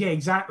someone. Yeah,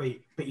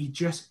 exactly. But he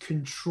just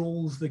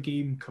controls the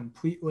game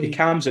completely. He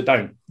calms it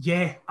down.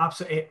 Yeah,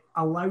 absolutely. It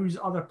allows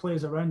other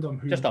players around him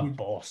who just a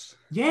boss.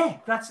 Yeah,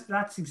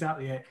 that's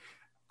exactly it.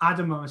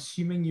 Adam, I'm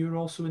assuming you're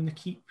also in the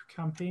Keep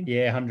campaign?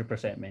 Yeah,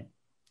 100%, mate.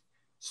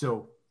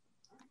 So,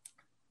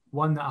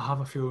 one that I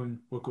have a feeling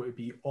we're going to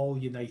be all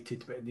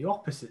united, but in the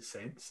opposite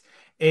sense,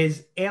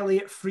 is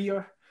Elliot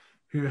Freer,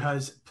 who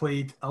has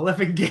played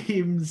 11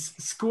 games,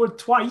 scored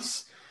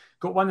twice,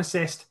 got 1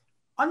 assist,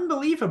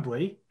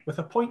 unbelievably, with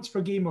a points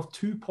per game of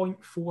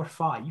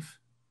 2.45.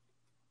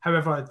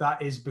 However,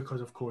 that is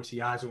because, of course, he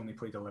has only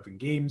played 11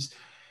 games.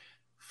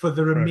 For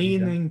the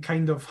remaining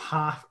kind of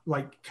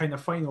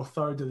final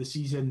third of the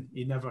season,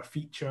 he never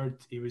featured.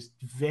 He was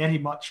very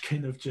much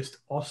kind of just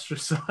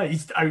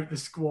ostracised out the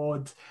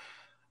squad.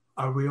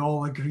 Are we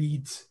all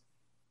agreed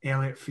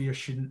Elliot Freer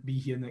shouldn't be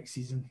here next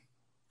season?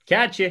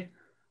 Catch you.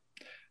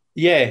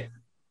 Yeah.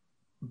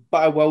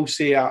 But I will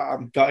say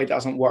I'm gutted it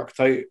hasn't worked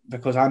out,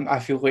 because I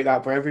feel like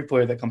that for every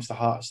player that comes to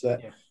Hearts,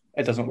 that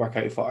it doesn't work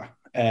out for.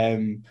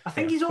 I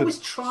think he's always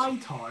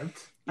tried hard.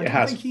 I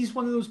don't think he's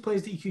one of those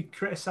players that you could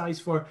criticise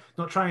for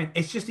not trying.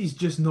 It's just he's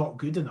just not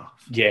good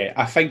enough. Yeah,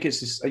 I think it's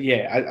just,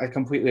 I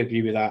completely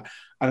agree with that.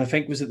 And I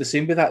think, was it the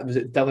same with that? Was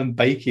it Dylan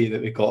Bikey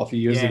that we got a few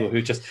years ago,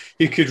 who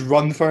he could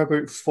run for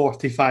about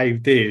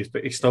 45 days,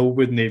 but he still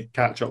wouldn't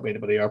catch up with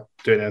anybody or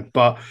doing it.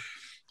 But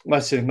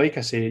listen, like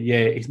I say,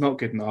 he's not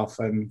good enough,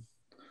 and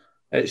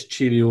it's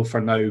cheerio for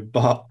now.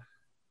 But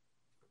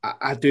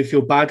I do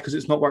feel bad because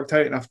it's not worked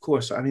out. And of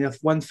course, I mean, if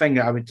one thing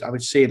that I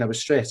would say and I would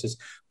stress is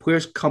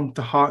players come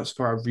to Hearts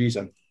for a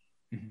reason.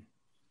 Mm-hmm.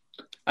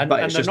 And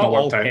but it's they're just not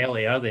all worked out.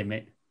 Kelly, are they,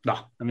 mate? No.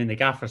 I mean, the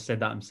gaffer said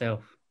that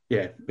himself.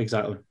 Yeah,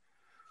 exactly.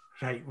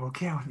 Right, we'll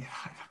get on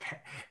that a bit.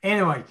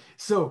 Anyway,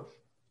 so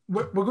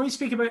we're going to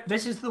speak about,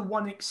 this is the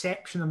one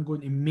exception I'm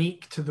going to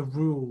make to the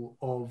rule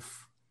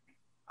of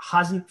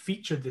hasn't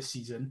featured this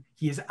season.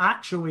 He is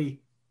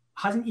actually,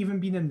 hasn't even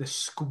been in the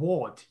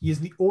squad. He is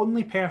the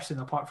only person,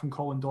 apart from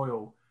Colin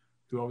Doyle,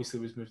 who obviously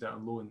was moved out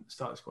on loan at the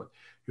start of the squad,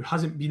 who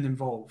hasn't been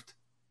involved.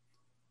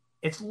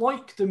 It's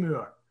like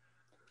Damour.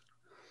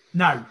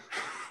 Now,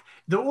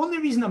 the only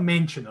reason I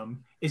mention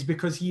him is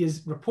because he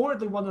is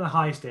reportedly one of the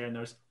highest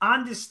earners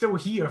and is still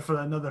here for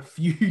another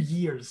few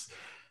years.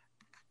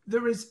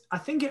 There is, I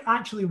think it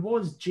actually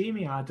was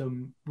Jamie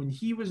Adam, when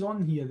he was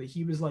on here, that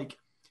he was like,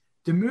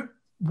 Damour,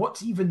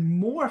 what's even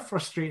more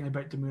frustrating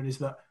about Damour is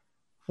that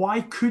why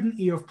couldn't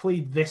he have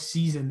played this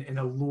season in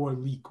a lower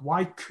league?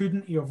 Why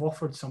couldn't he have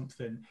offered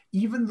something?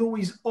 Even though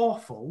he's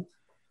awful,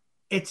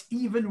 it's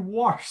even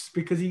worse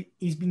because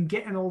he's been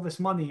getting all this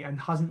money and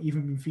hasn't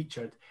even been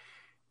featured.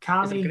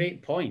 Cammy, it's a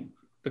great point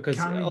because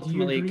Cammy,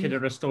 ultimately it could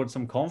have restored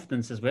some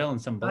confidence as well and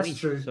some belief. That's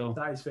true. So.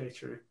 That is very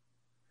true.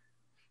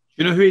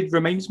 You know who it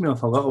reminds me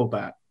of a little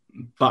bit,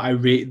 but I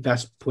rate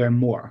this player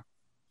more?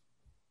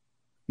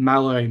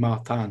 Mallory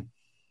Martin.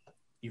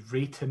 You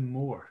rate him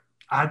more?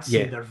 I'd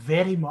say they're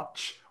very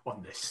much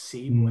on the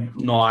same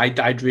level. No,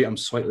 I'd rate him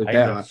slightly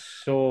better. They're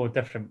so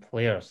different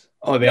players.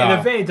 Oh, they are.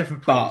 They're very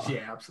different players. But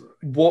yeah,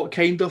 absolutely. What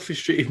kind of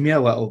frustrated me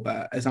a little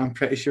bit is I'm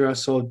pretty sure I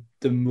saw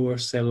Damour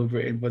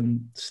celebrating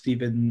when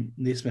Stephen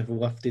Naismith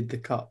lifted the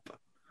cup.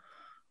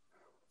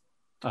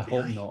 I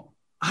hope not.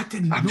 I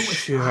didn't I'm notice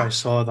sure that. I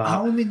saw that. I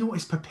only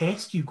noticed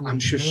Popescu going. I'm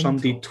sure mental.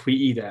 somebody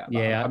tweeted it.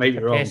 Yeah, I might be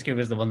wrong. Popescu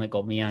was the one that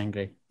got me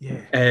angry.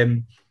 Yeah.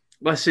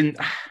 Listen,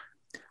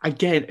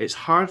 again, it's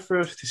hard for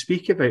us to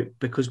speak about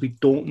because we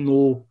don't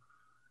know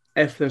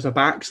if there's a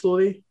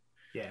backstory.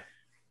 Yeah.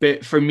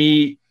 But for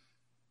me,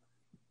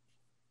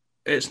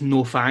 it's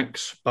no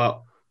thanks,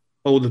 but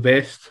all the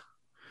best.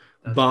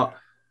 That's but fair.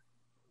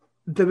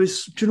 There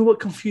was, do you know what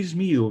confused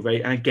me though,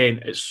 right? And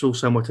again, it's so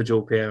similar to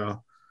Joe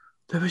Pereira.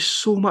 There was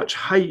so much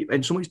hype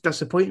and so much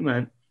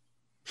disappointment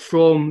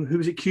from, who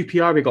was it,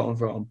 QPR we got him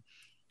from?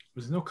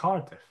 Was there no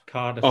Cardiff?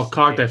 Cardiff. Oh,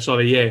 Cardiff,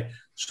 sorry, yeah.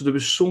 So there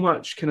was so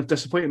much kind of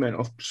disappointment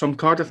of some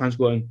Cardiff fans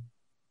going,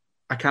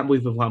 I can't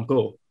believe we've let him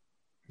go.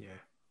 Yeah.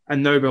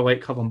 And now we're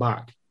like, come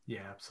back.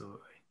 Yeah, absolutely.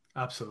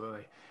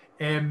 Absolutely.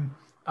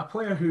 A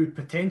player who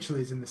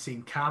potentially is in the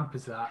same camp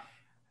as that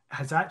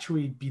has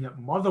actually been at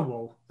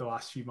Motherwell the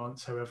last few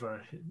months.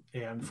 However,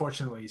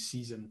 unfortunately, his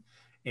season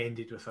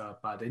ended with a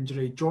bad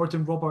injury.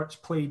 Jordan Roberts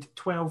played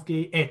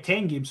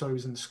 10 games,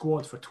 was in the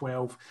squad for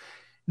 12.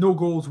 No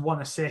goals,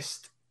 1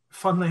 assist.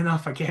 Funnily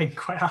enough, again,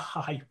 quite a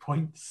high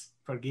points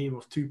per game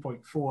of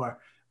 2.4.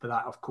 But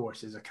that, of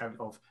course, is a count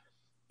of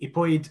he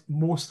played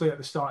mostly at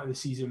the start of the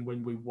season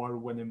when we were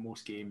winning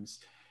most games.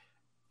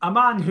 A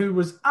man who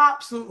was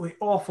absolutely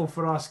awful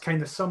for us,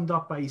 kind of summed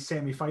up by his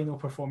semi-final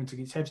performance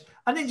against Hibs,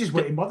 and then just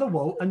went to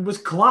Motherwell and was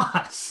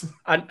class.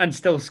 And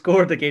still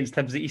scored against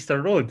Hibs at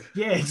Easter Road.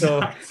 Yeah,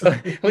 exactly. So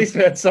at least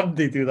we had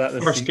somebody do that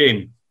this First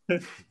season. game.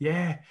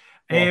 Yeah.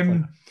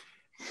 I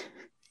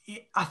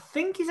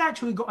think he's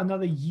actually got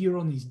another year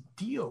on his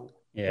deal,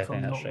 if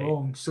I'm not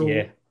wrong. So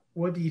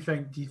what do you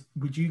think?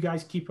 Would you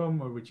guys keep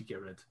him or would you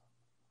get rid?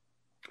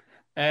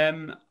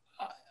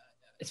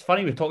 It's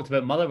funny we talked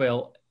about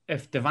Motherwell.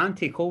 If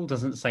Devante Cole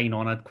doesn't sign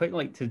on, I'd quite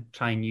like to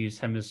try and use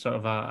him as sort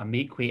of a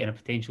make weight and a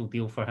potential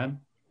deal for him.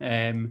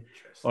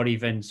 Or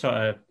even sort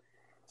of,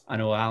 I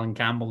know Alan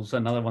Campbell's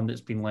another one that's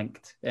been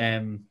linked.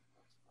 I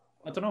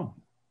don't know.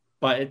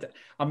 But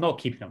I'm not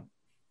keeping him.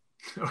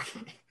 Okay.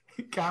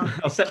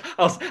 I'll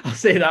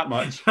say that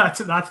much.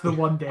 That's the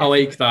one day. I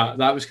like that.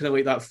 That was kind of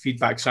like that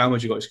feedback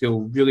sandwich you got at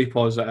school. Really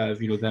positive,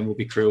 then we'll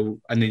be cruel.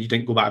 And then you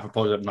didn't go back for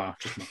positive. Nah,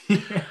 just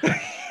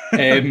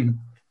not.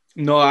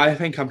 No, I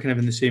think I'm kind of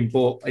in the same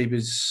boat. He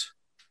was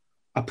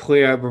a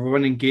player, we were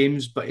winning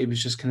games, but he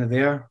was just kind of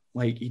there.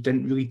 Like, he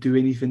didn't really do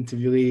anything to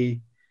really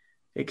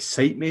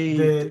excite me.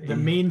 The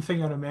main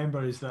thing I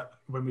remember is that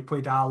when we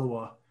played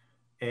Alloa,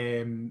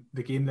 the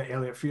game that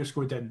Elliot Freer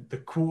scored in, the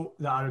quote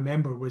that I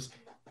remember was,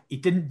 he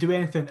didn't do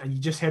anything, and you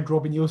just heard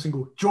Robbie Nielsen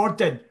go,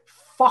 Jordan,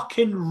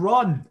 fucking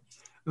run.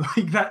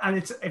 Like that. And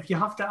it's if you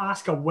have to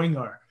ask a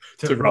winger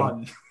to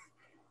run.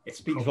 It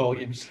speaks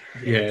volumes.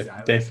 Yeah,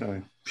 exactly.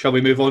 Definitely. Shall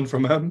we move on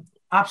from him?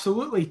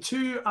 Absolutely.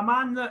 To a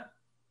man that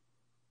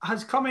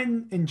has come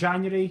in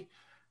January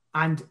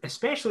and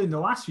especially in the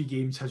last few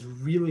games has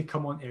really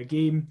come onto a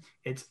game.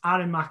 It's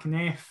Aaron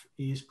McInnes.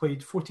 He's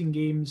played 14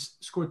 games,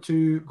 scored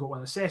 2, got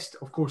 1 assist.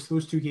 Of course,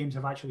 those 2 games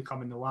have actually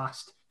come in the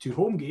last 2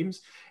 home games.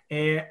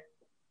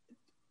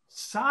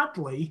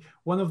 Sadly,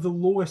 one of the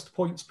lowest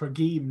points per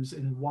games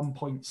in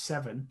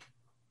 1.7.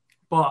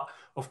 But,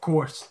 of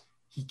course,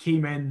 he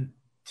came in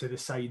to the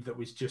side that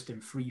was just in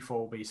free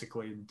fall,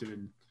 basically, and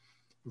doing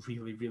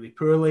really, really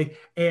poorly.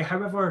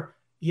 However,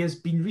 he has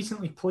been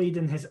recently played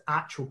in his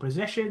actual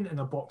position in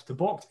a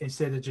box-to-box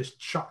instead of just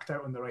chucked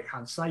out on the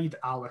right-hand side.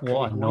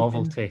 What a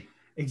novelty.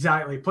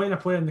 Exactly. Playing a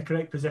player in the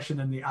correct position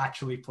and they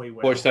actually play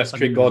well. Watch this.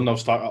 Craig Gordon will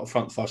start up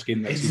front first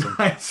game next season.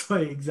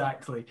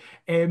 Exactly.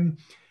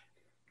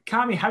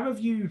 Cammy, how have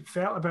you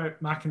felt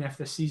about McAneff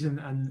this season,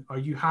 and are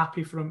you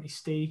happy for him to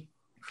stay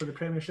for the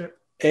Premiership?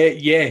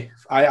 Yeah,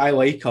 I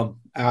like him.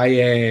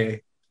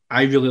 I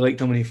really liked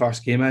him when he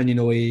first came in.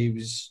 He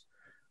was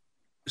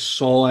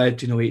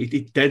solid.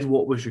 He did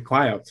what was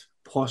required,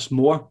 plus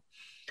more.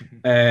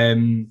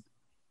 Mm-hmm.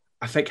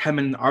 I think him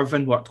and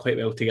Irvin worked quite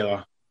well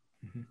together.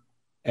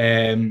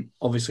 Mm-hmm.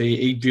 Obviously,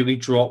 he really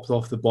dropped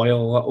off the boil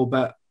a little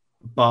bit,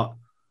 but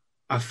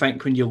I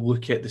think when you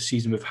look at the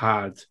season we've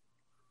had,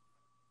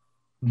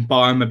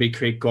 bar maybe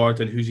Craig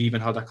Gordon, who's even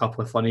had a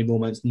couple of funny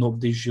moments,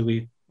 nobody's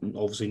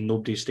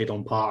stayed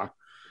on par.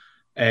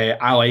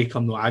 I like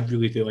him though. I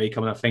really do like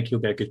him, and I think he'll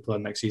be a good player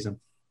next season.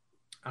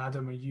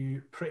 Adam, are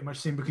you pretty much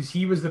saying, because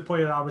he was the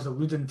player I was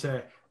alluding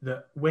to,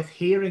 that with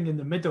Herring in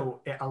the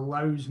middle, it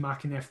allows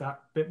McAneff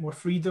that bit more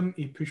freedom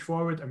to push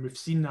forward, and we've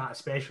seen that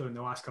especially in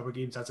the last couple of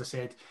games. As I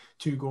said,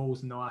 2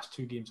 goals in the last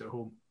 2 games at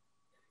home.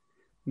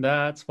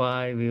 That's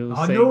why we'll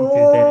sing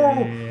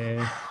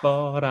today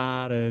for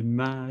Aaron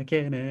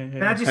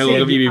McAneff. How long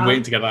have you been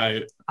waiting to get that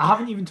out? I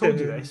haven't even told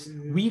you this.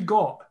 We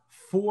got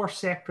 4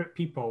 separate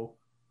people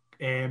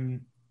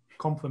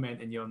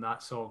complimenting you on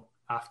that song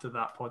after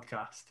that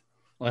podcast.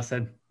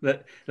 Listen,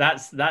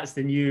 that's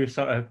the new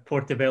sort of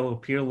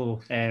Portobello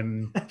Pirlo.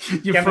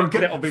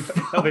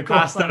 It'll be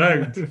passed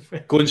around.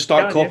 Go and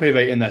start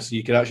copywriting this so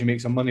you can actually make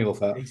some money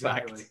off it.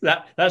 Exactly.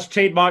 That's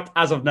trademarked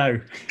as of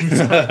now.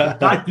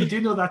 You do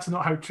know that's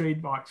not how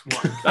trademarks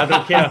work. I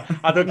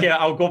don't care.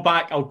 I'll go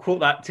back. I'll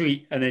quote that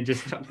tweet and then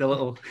just chuck the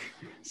little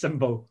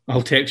symbol.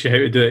 I'll text you how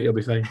to do it. You'll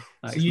be fine.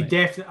 Thanks, so you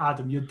definitely,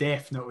 Adam, you're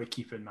definitely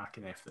keeping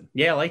McAneff then.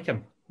 Yeah, I like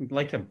him.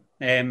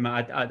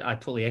 I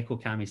totally echo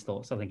Cammy's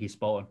thoughts. I think he's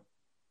spot on.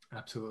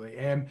 Absolutely.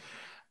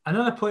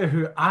 Another player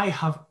who I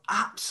have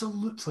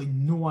absolutely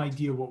no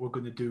idea what we're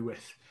going to do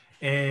with.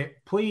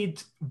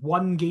 Played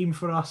 1 game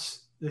for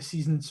us this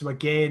season, so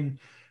again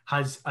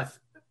has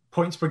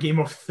points per game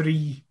of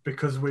 3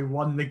 because we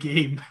won the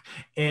game.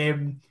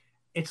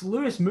 It's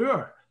Lewis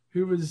Moore,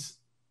 who was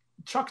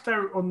chucked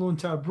out on loan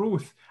to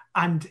Arbroath,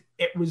 and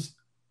it was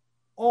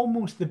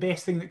almost the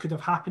best thing that could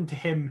have happened to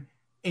him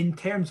in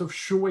terms of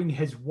showing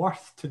his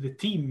worth to the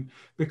team,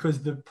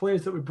 because the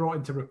players that we brought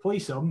in to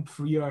replace him,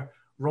 Freer,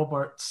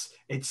 Roberts,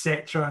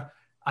 etc.,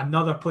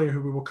 another player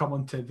who we will come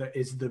on to that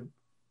is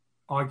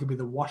arguably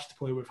the worst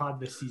player we've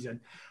had this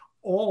season,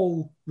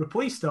 all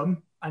replaced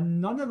him, and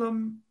none of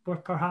them were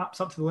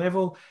perhaps up to the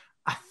level.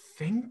 I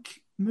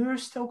think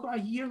Moore's still got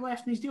a year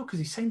left in his deal because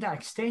he signed that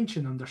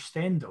extension under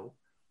Stendhal.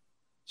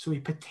 So he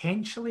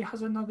potentially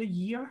has another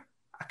year.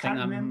 I can't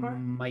remember.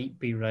 Might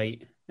be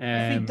right.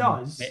 If he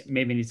does,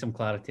 maybe need some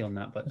clarity on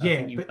that, but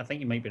yeah, I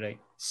think you might be right.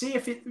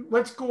 Say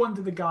let's go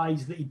under the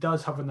guise that he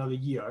does have another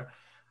year.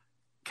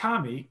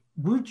 Cammy,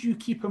 would you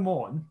keep him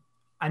on?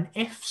 And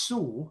if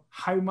so,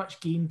 how much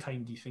game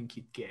time do you think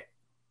he'd get?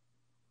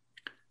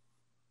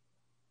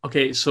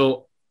 Okay,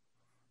 so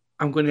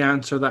I'm going to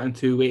answer that in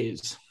 2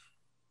 ways.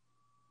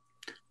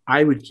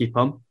 I would keep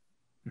him,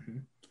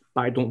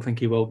 but I don't think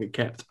he will get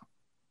kept.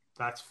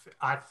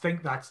 I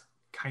think that's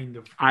kind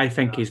of... I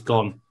think he's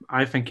gone.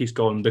 I think he's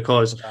gone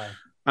because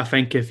I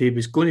think if he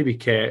was going to be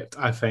kept,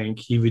 I think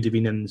he would have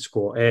been in the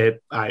squad.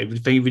 I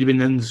would think he would have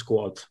been in the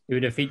squad. He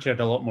would have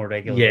featured a lot more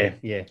regularly.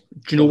 Yeah.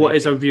 Do you know what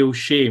is a real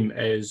shame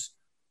is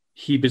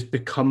he was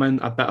becoming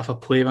a bit of a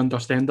player under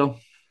Stendhal.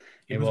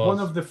 It was one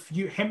of the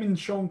few, him and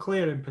Sean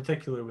Clare in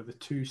particular, were the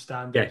 2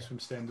 standouts from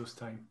Stendhal's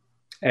time.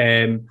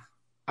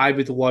 I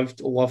would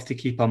love to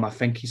keep him. I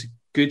think he's a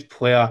good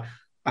player.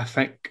 I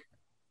think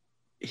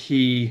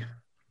he,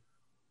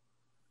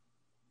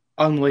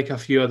 unlike a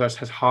few others,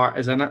 his heart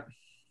is in it.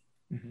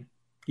 Mm-hmm.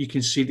 You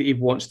can see that he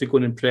wants to go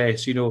and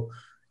impress.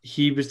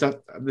 He was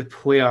the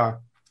player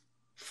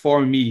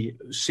for me,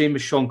 same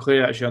as Sean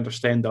Clare actually under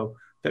Stendhal,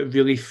 that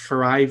really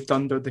thrived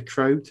under the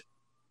crowd.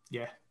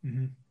 Yeah.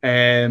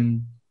 Mm-hmm.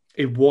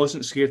 He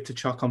wasn't scared to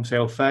chuck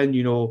himself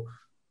in.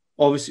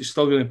 Obviously, it's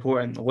still really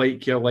important,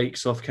 like your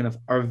likes of kind of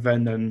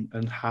Irvin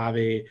and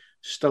Harry,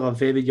 still a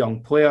very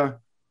young player.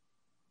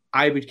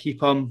 I would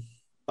keep him,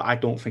 but I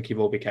don't think he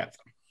will be kept.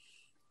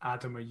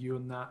 Adam, are you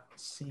on that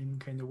same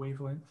kind of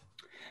wavelength?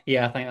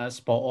 Yeah, I think that's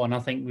spot on. I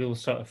think we'll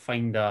sort of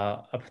find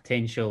a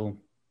potential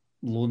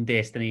loan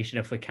destination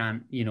if we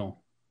can't,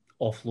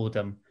 offload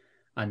him.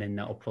 And then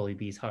that'll probably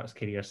be his Hearts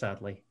career,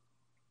 sadly.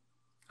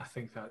 I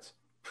think that's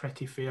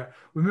pretty fair.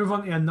 We move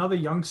on to another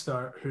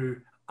youngster who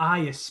I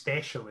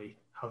especially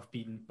have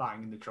been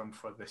banging the drum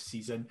for this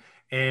season.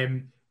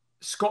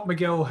 Scott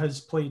McGill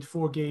has played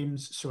 4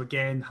 games, so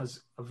again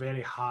has a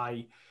very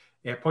high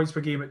points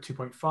per game at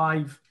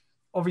 2.5.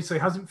 Obviously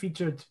hasn't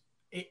featured...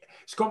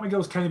 Scott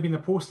McGill's kind of been the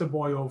poster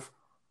boy of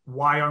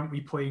why aren't we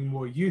playing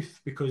more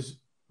youth, because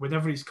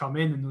whenever he's come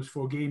in those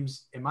 4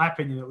 games, in my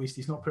opinion at least,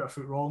 he's not put a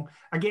foot wrong.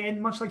 Again,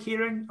 much like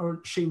Herring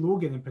or Shea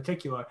Logan in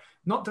particular,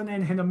 not done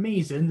anything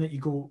amazing that you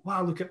go,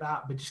 wow, look at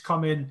that, but just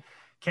come in,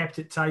 kept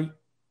it tight.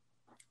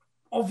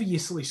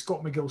 Obviously,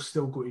 Scott McGill's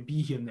still going to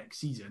be here next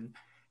season.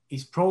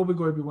 He's probably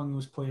going to be one of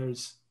those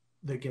players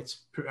that gets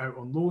put out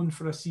on loan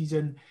for a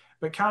season.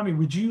 But Cammy,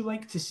 would you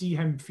like to see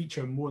him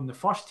feature more in the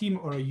first team,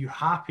 or are you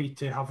happy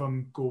to have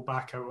him go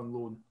back out on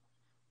loan?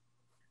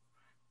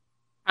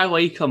 I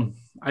like him.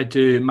 I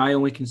do. My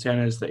only concern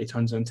is that he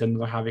turns into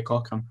another Harvey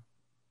Cockham.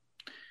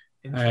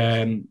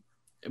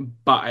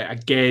 But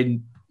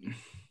again,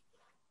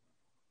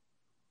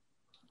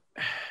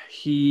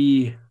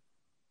 he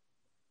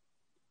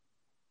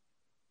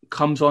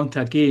comes onto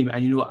a game,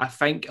 and I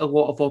think a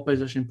lot of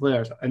opposition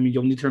players,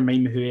 you'll need to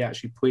remind me who he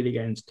actually played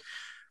against,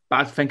 but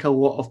I think a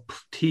lot of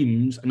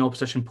teams and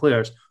opposition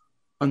players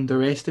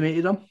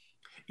underestimated him.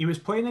 He was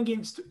playing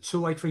against, so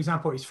like for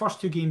example, his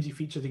first 2 games he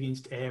featured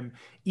against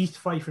East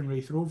Fife and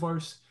Wraith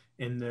Rovers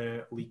in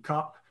the League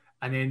Cup,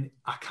 and then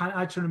I can't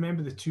actually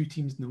remember the 2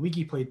 teams in the league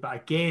he played, but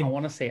again, I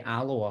want to say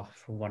Alloa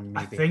for one.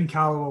 Maybe I think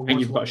Alloa was.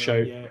 You've got a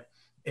shout. Yeah,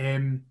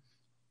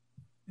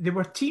 there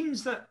were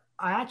teams that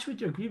I actually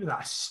do agree with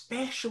that,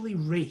 especially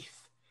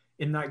Wraith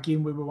in that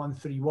game where we won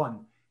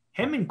 3-1.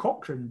 Him and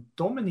Cochrane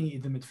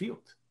dominated the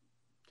midfield.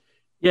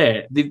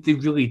 Yeah, they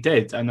really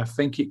did, and I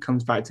think it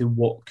comes back to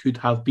what could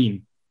have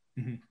been.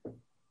 Mm-hmm.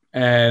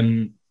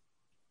 And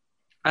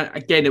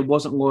again, it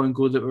wasn't long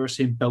ago that we were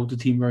saying build a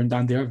team around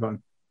Andy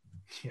Irvine.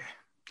 Yeah,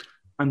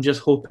 I'm just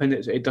hoping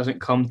it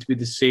doesn't come to be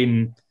the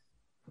same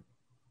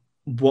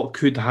what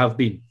could have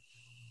been.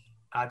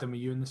 Adam, are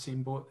you in the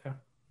same boat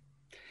there?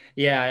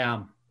 Yeah, I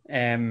am.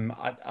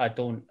 I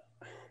don't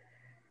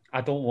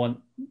want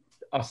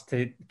us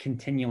to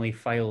continually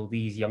file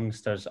these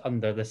youngsters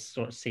under this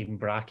sort of same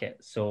bracket.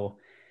 So,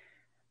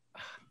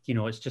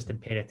 it's just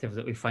imperative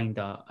that we find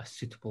a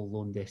suitable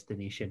loan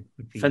destination.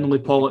 Finlay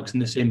Pollock's in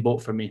the same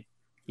boat for me.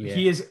 Yeah.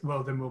 He is.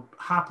 Well, then we'll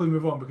happily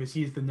move on because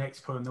he is the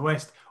next player in the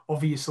West.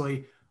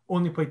 Obviously,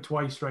 only played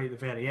twice right at the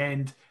very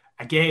end.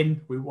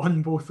 Again, we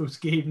won both those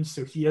games,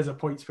 so he has a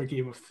points per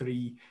game of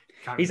 3.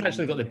 He's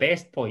actually got the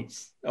best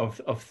points of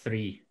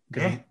 3.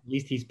 Yeah. At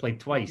least he's played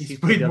twice. He's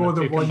played more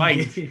than one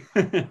game.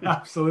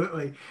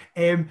 Absolutely.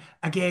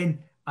 Again,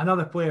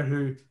 another player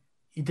who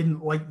he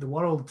didn't light the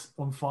world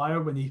on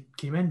fire when he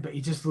came in, but he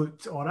just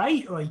looked all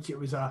right. Like it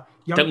was a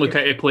young... Didn't look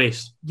out of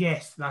place.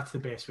 Yes, that's the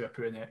best way of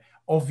putting it.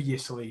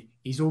 Obviously,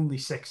 he's only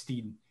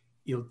 16.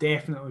 He'll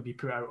definitely be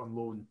put out on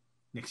loan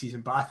next season.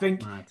 But I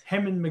think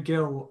him and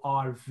McGill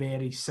are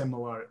very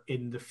similar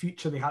in the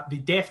future. They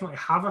definitely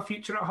have a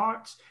future at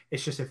Hearts.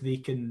 It's just if they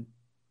can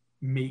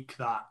make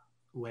that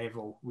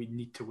level, we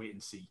need to wait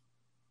and see.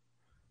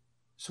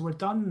 So we're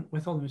done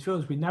with all the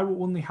midfielders. We now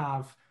only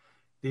have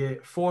the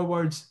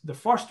forwards. The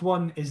first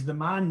one is the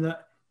man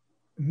that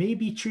may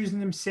be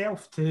choosing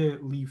himself to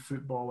leave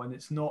football, and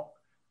it's not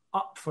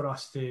up for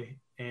us to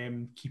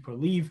keep or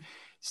leave.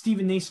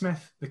 Stephen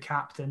Naismith, the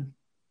captain,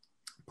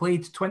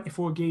 played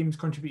 24 games,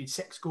 contributed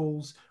 6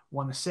 goals,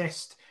 1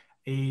 assist,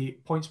 a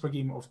points per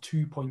game of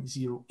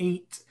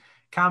 2.08.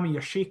 Cammy,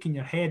 you're shaking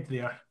your head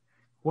there.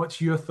 What's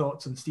your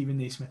thoughts on Stephen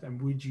Naismith,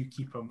 and would you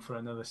keep him for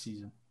another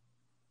season?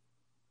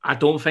 I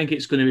don't think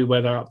it's going to be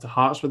whether up to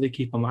Hearts where they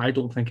keep him. I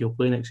don't think he'll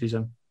play next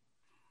season.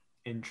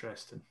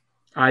 Interesting.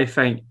 I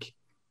think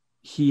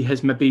he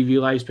has maybe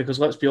realised, because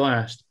let's be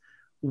honest,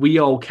 we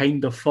all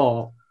kind of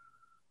thought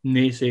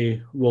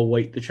Naisy will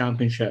light the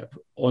Championship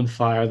on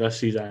fire this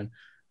season.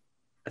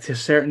 To a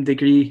certain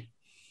degree,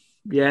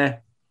 yeah.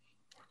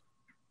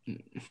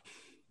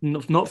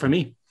 Not for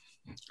me.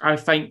 I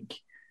think,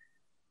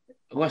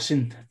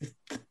 listen,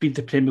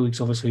 the Premier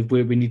League's obviously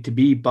where we need to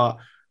be, but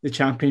the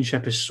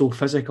Championship is so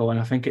physical, and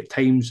I think at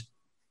times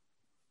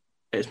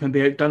it's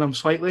maybe outdone him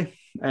slightly.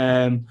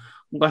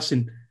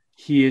 Listen,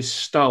 he is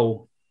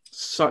still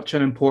such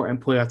an important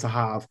player to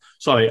have.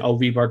 Sorry, I'll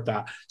reword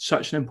that.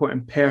 Such an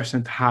important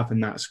person to have in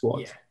that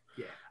squad.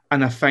 Yeah.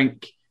 And I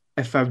think,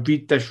 if I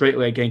read this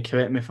rightly, again,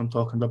 correct me if I'm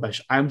talking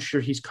rubbish, I'm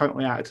sure he's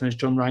currently acting as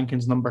John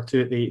Rankin's number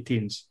 2 at the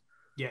 18s.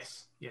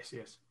 Yes.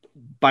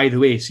 By the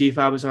way, see if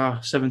I was a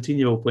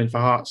 17-year-old playing for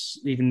Hearts,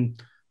 even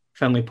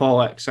Finlay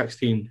Pollock,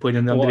 16, playing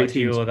in the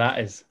under-18s. What that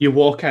is. You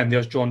walk in,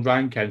 there's John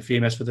Rankin,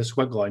 famous for the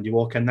squiggle, and you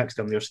walk in next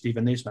to him, there's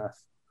Stephen Naismith.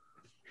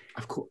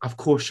 Of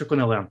course you're going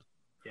to learn.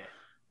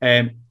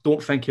 Yeah.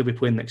 Don't think he'll be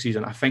playing next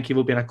season. I think he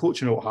will be in a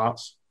coaching role at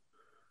Hearts.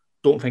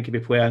 Don't think he'll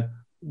be playing.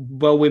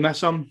 Will we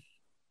miss him?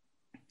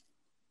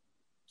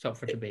 It's up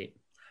for debate.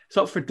 It's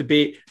up for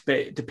debate, but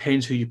it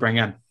depends who you bring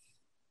in.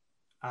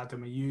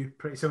 Adam, are you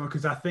pretty similar?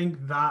 Because I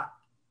think that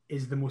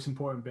is the most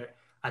important bit.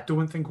 I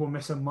don't think we'll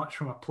miss him much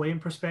from a playing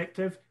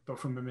perspective, but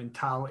from a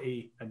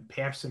mentality and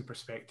person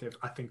perspective,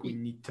 I think we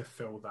need to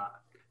fill that.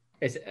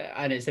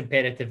 It's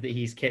imperative that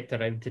he's kept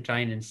around to try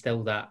and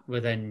instill that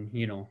within,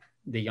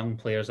 the young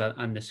players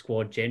and the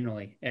squad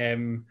generally.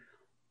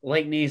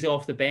 Like Nazy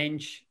off the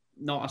bench,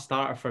 not a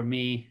starter for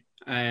me.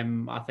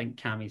 I think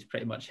Cammy's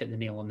pretty much hit the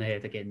nail on the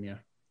head again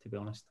there, to be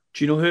honest.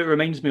 Do you know who it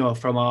reminds me of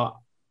from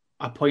a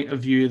a point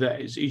of view that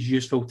is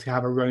useful to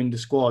have around the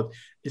squad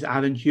is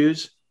Aaron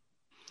Hughes.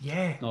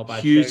 Yeah,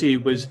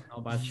 Hughesy was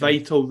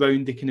vital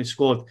round the kind of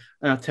squad.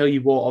 And I'll tell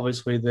you what,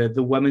 obviously,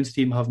 the women's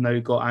team have now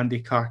got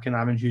Andy Clark and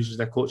Aaron Hughes as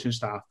their coaching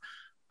staff.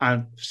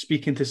 And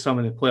speaking to some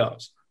of the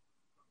players,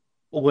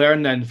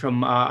 learning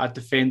from a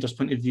defender's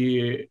point of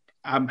view,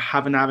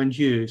 having Aaron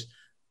Hughes,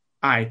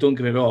 don't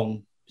get me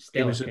wrong,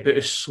 it was about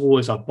as slow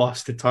as a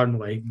bus to turn,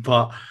 like,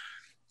 but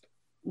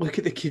look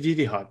at the career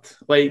he had.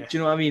 Like, do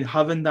you know what I mean?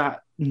 Having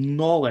that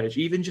knowledge,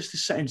 even just to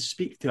sit and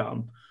speak to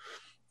him.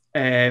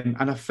 And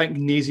I think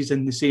Nazy's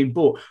in the same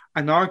boat.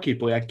 And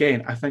arguably,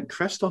 again, I think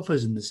Christoph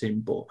is in the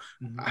same boat.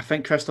 Mm-hmm. I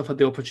think Christoph had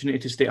the opportunity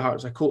to stay at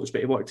Hearts as a coach, but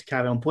he wanted to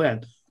carry on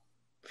playing.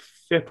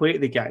 Fair play to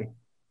the guy. Do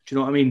you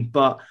know what I mean?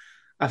 But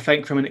I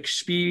think from an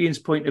experience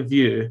point of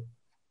view,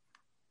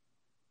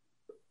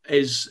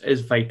 is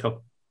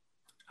vital.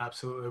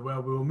 Absolutely.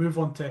 Well, we will move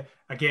on to,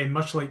 again,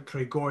 much like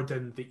Craig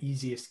Gordon, the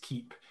easiest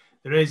keep.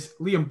 There is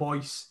Liam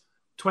Boyce,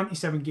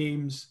 27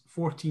 games,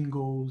 14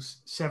 goals,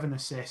 7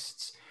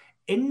 assists.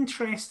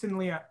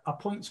 Interestingly, a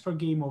points per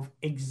game of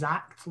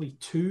exactly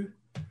 2,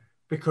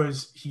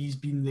 because he's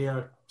been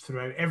there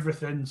throughout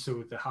everything,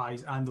 so the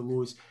highs and the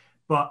lows.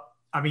 But,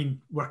 I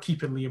mean, we're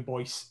keeping Liam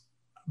Boyce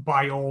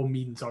by all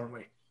means, aren't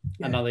we?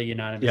 Another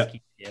unanimous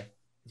keep,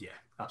 Yeah,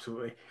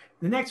 absolutely.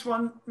 The next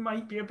one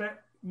might be a bit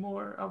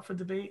more up for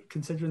debate,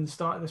 considering the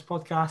start of this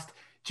podcast.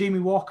 Jamie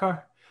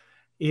Walker,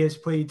 he has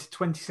played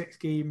 26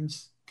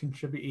 games,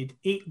 contributed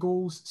 8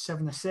 goals,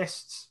 7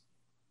 assists.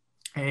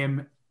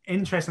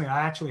 Interestingly,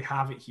 I actually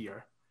have it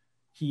here.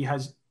 He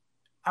has,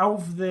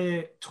 of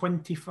the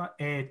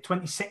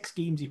 26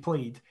 games he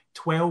played,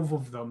 12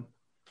 of them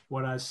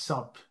were as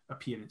sub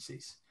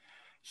appearances.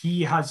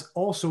 He has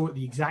also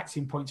the exact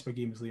same points per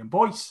game as Liam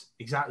Boyce,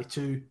 exactly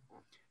 2.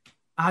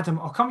 Adam,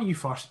 I'll come to you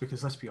first,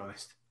 because let's be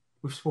honest,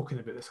 we've spoken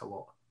about this a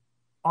lot.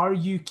 Are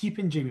you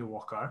keeping Jamie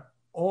Walker,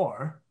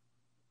 or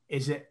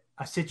is it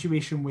a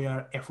situation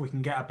where if we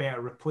can get a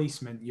better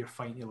replacement, you're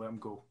fine to let him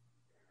go?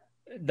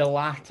 The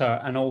latter,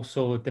 and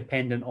also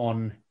dependent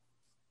on,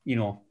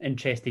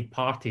 interested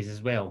parties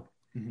as well.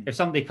 Mm-hmm. If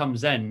somebody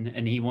comes in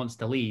and he wants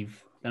to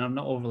leave, then I'm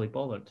not overly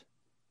bothered.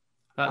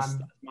 That's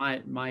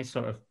my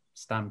sort of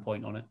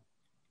standpoint on it.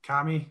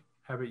 Cammy,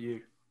 how about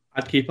you?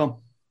 I'd keep him.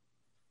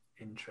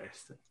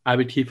 Interesting. I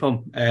would keep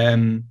him.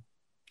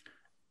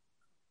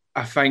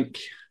 I think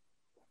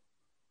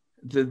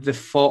the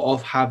thought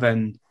of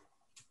having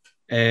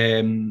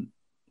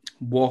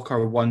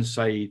Walker one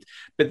side,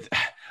 but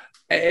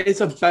it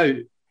is about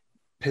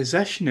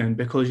positioning,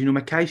 because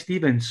Mackay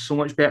Stevens so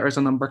much better as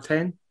a number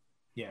 10.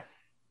 Yeah.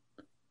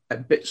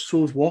 But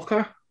so is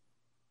Walker.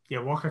 Yeah,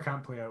 Walker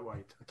can't play out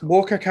wide.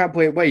 Walker can't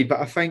play out wide, but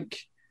I think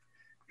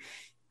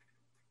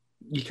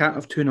you can't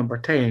have 2 number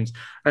 10s.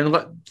 And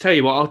tell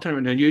you what, I'll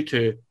turn it on you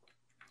two.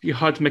 You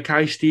had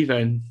Mackay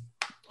Stevens.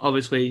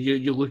 Obviously,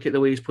 you look at the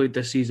way he's played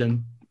this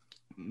season,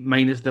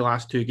 minus the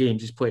last 2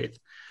 games he's played.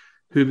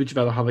 Who would you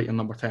rather have at your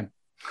number 10?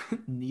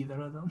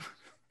 Neither of them.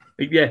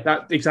 Yeah,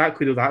 that's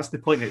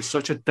the point. It's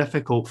such a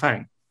difficult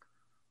thing.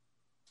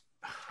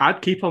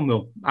 I'd keep him,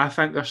 though. I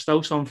think there's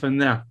still something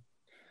there.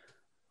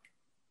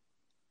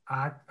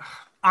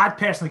 I'd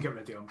personally get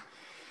rid of him,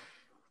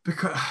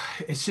 because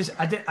it's just,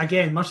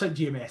 again, much like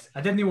GMS,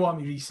 I didn't want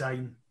him to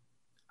re-sign.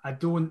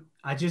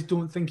 I just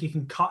don't think he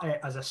can cut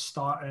it as a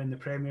starter in the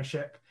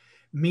Premiership.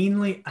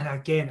 Mainly, and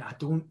again, I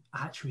don't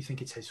actually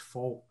think it's his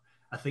fault.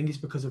 I think it's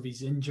because of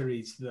his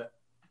injuries, that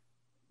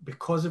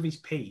because of his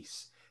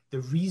pace,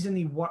 the reason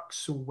he works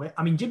so well.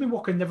 I mean, Jimmy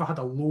Walker never had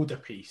a load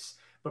of pace,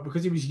 but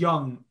because he was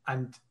young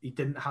and he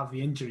didn't have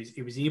the injuries,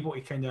 he was able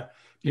to kind of...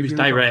 He was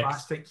really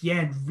direct.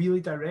 And really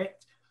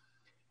direct.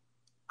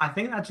 I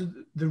think that's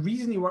the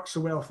reason he works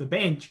so well off the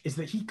bench, is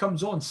that he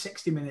comes on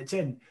 60 minutes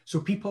in, so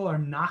people are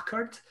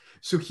knackered,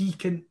 so he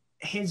can...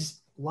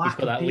 He's got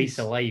that lease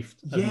of life.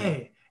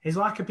 Yeah. His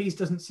lack of pace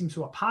doesn't seem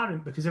so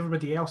apparent, because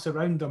everybody else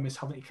around him is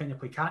having to kind of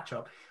play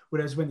catch-up.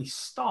 Whereas when he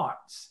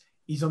starts,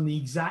 he's on the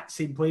exact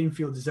same playing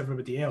field as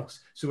everybody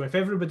else. So if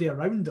everybody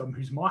around him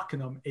who's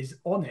marking him is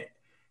on it,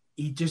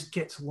 he just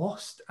gets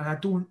lost. And I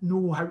don't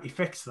know how to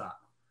fix that.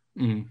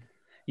 Mm.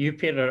 You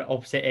pair are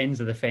opposite ends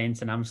of the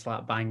fence, and I'm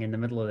slap bang in the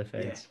middle of the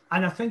fence. Yeah.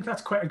 And I think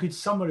that's quite a good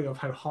summary of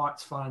how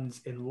Hearts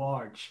fans in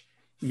large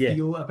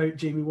feel about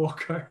Jamie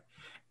Walker.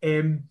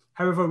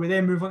 However, we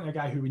then move on to a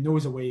guy who we know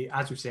is away,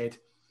 as we said.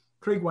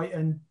 Craig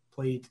Whiten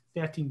played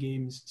 13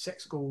 games,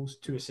 6 goals,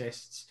 2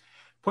 assists,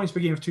 points per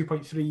game of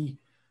 2.3.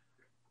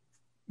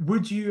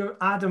 Would you,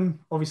 Adam,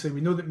 obviously we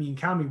know that me and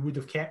Cammy would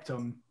have kept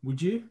him,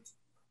 would you?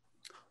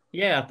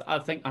 Yeah, I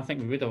think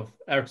we would have.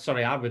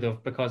 I would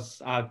have,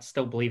 because I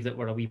still believe that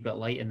we're a wee bit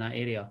light in that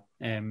area.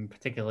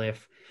 Particularly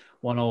if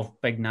one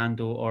of Big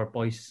Nando or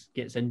Boyce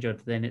gets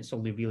injured, then it's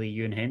only really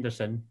Ewan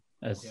Henderson,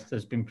 as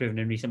has been proven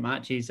in recent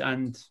matches,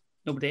 and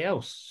nobody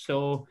else.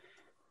 So,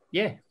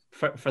 yeah,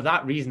 for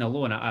that reason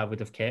alone, I would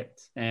have kept.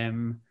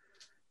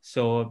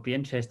 So it'd be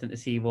interesting to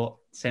see what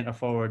centre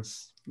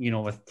forwards,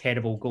 with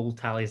terrible goal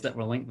tallies that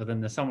were linked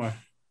within the summer.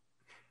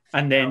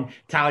 And then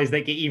tallies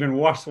that get even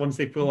worse once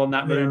they pull on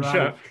that maroon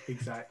shirt.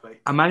 Exactly.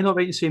 Am I not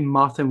right in saying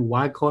Martin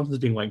Waghorn has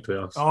been linked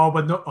to us? Oh,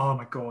 but no! Oh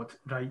my God!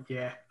 Right,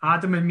 yeah.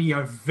 Adam and me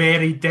are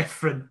very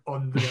different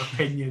on the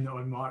opinion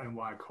on Martin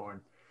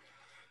Waghorn,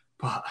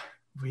 but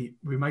we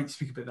might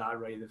speak about that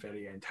right at the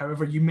very end.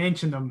 However, you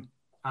mentioned him,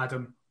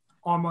 Adam.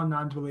 Armand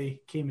Nandwile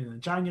came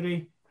in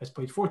January, has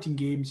played 14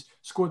 games,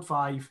 scored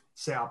 5,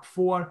 set up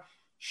 4,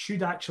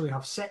 should actually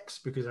have 6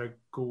 because our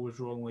goal was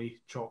wrongly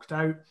chalked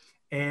out.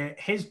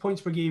 His points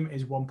per game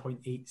is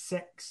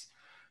 1.86.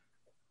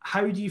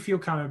 How do you feel,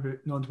 Cammy,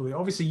 about Nandwile?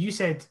 Obviously, you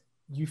said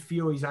you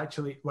feel he's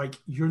actually, like,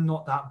 you're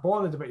not that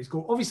bothered about his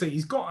goal. Obviously,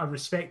 he's got a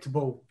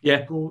respectable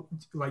goal,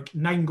 like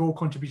 9 goal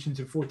contributions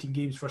in 14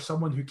 games for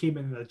someone who came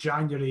in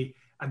January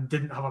and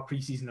didn't have a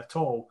preseason at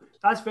all.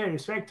 That's very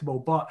respectable,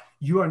 but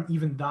you aren't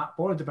even that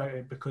bothered about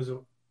it because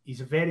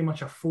he's very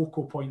much a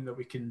focal point that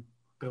we can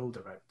build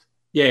around.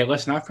 Yeah,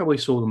 listen, I've probably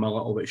sold him a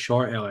little bit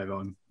short earlier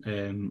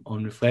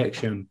on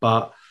reflection,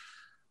 but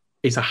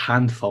he's a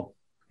handful.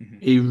 Mm-hmm.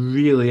 He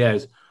really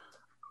is.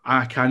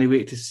 I can't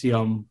wait to see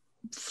him.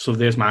 So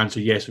there's my answer,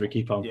 yes, we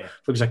keep him. Yeah.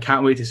 Because I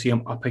can't wait to see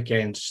him up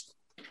against,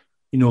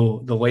 the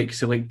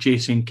likes of like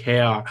Jason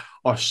Kerr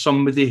or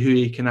somebody who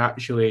he can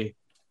actually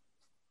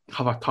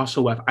have a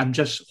tussle with. I'm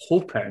just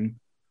hoping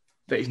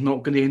that he's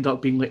not going to end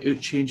up being like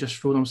Uche and just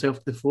throwing himself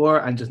to the floor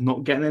and just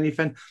not getting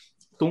anything.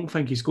 Don't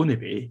think he's going to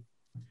be.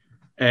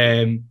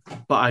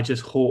 But I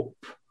just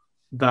hope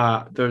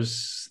that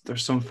there's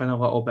something a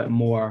little bit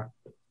more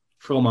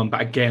from him.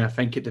 But again, I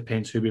think it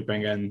depends who we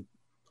bring in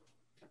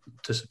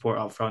to support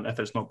up front if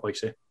it's not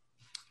Paisley.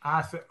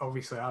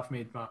 Obviously, I've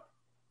made my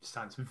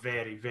stance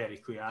very, very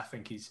clear. I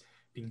think he's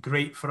been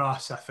great for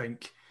us. I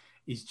think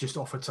he's just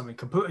offered something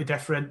completely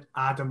different.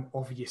 Adam,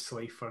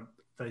 obviously, for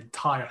the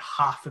entire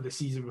half of the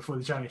season before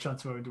the January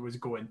transfer window was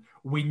going,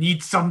 we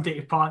need somebody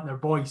to partner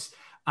Boyce.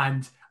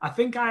 And I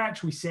think I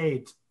actually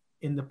said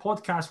in the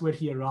podcast where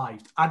he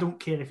arrived, I don't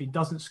care if he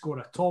doesn't score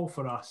at all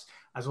for us,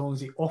 as long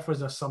as he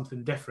offers us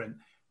something different.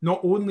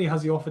 Not only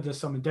has he offered us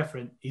something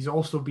different, he's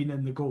also been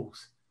in the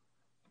goals.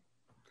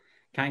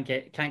 Can't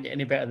get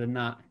any better than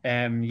that.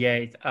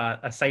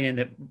 A signing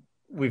that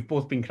we've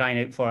both been crying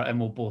out for and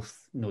we'll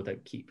both no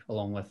doubt keep,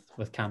 along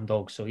with Cam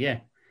Dog. So yeah,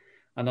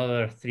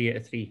 another 3 out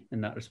of 3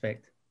 in that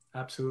respect.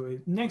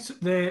 Absolutely. Next,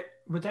 we're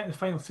down to the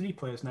final 3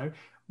 players now.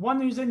 One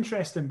who's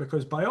interesting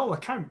because by all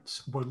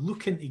accounts, we're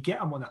looking to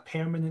get him on a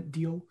permanent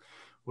deal.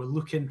 We're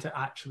looking to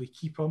actually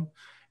keep him.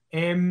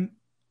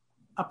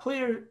 A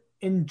player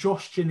in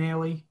Josh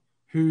Ginnelly,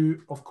 who,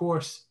 of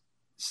course,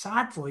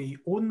 sadly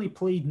only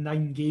played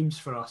 9 games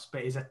for us,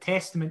 but is a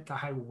testament to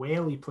how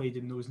well he played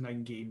in those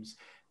 9 games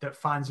that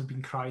fans have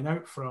been crying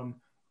out for him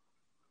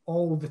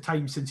all the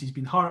time since he's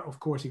been hurt.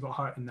 Of course, he got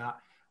hurt in that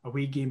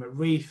away game at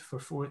Wraith for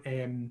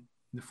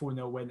the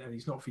 4-0 win, and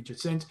he's not featured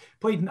since.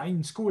 Played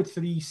 9, scored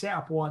 3, set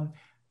up 1,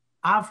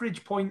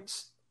 average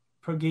points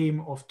per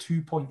game of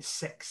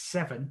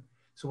 2.67,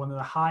 so one of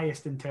the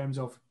highest in terms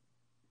of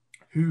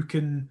who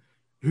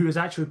has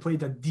actually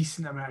played a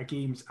decent amount of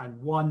games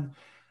and won.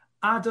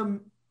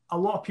 Adam, a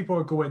lot of people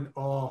are going,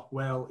 oh,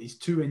 well, he's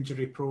too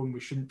injury prone, we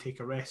shouldn't take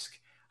a risk.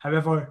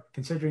 However,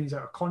 considering he's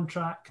out of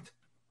contract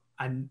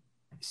and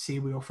say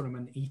we offer him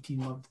an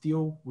 18-month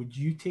deal, would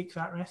you take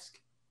that risk?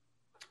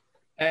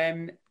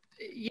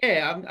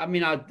 Yeah, I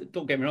mean,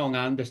 don't get me wrong,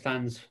 I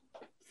understand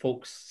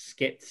folks'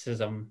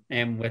 scepticism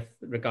with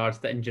regards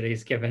to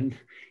injuries, given,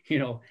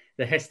 the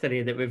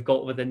history that we've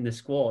got within the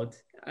squad.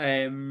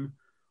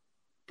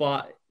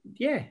 But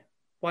yeah,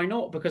 why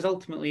not? Because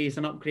ultimately he's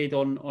an upgrade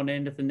on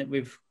anything that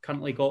we've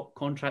currently got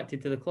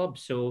contracted to the club.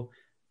 So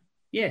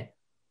yeah,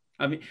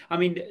 I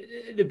mean,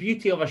 the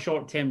beauty of a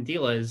short-term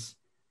deal is,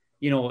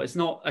 it's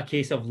not a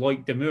case of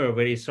Loic Damour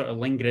where he's sort of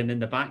lingering in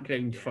the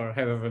background for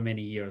however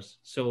many years.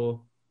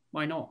 So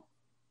why not?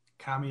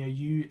 Cammy, are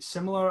you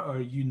similar or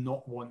are you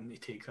not wanting to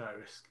take that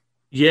risk?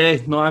 Yeah,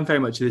 no, I'm very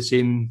much the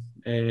same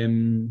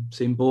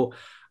boat.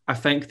 I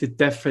think the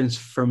difference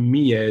for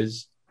me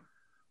is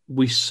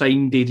we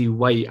signed Daddy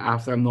White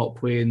after I'm not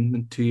playing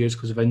in 2 years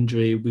because of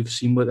injury. We've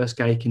seen what this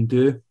guy can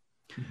do.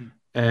 Mm-hmm.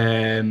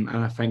 And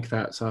I think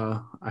that's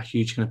a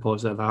huge kind of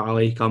positive. I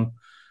like him.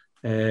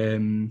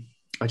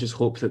 I just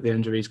hope that the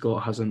injury he's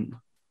got hasn't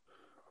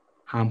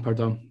hampered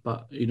him.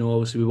 But,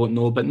 obviously we won't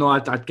know. But no,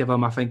 I'd give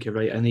him, I think you're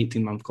right, an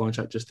 18-month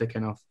contract just to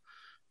kind of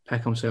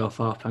pick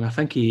himself up. And I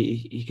think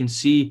he can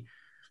see,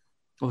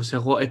 obviously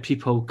a lot of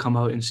people come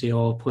out and say,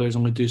 oh, players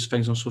only do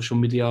things on social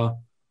media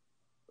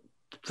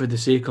for the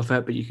sake of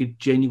it, but you could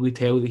genuinely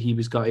tell that he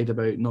was gutted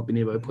about not being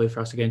able to play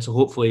for us again. So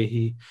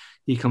hopefully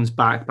he comes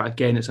back. But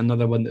again, it's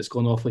another one that's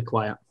gone awfully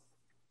quiet.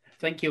 I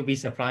think you'll be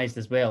surprised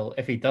as well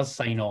if he does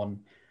sign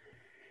on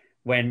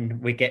when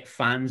we get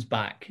fans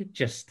back,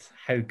 just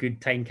how good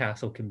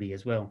Tynecastle can be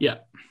as well. Yeah.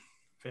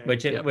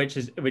 Which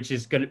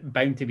is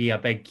bound to be a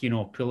big,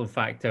 pulling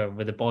factor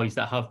with the boys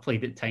that have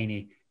played at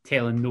Tiny,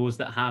 telling those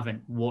that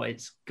haven't what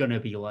it's gonna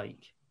be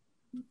like.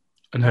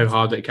 And how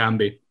hard it can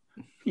be.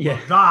 Yeah,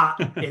 well,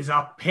 that is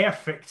a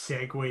perfect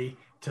segue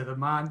to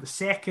the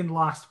second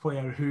last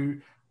player who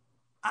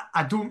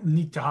I don't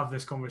need to have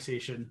this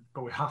conversation,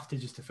 but we have to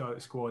just to fill out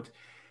the squad.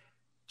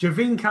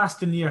 Gervain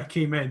Castanier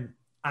came in,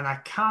 and I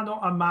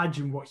cannot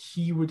imagine what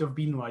he would have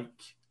been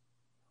like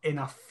in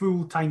a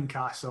full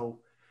Tynecastle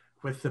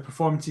with the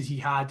performances he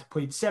had.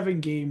 Played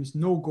 7 games,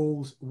 no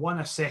goals, 1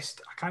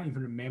 assist. I can't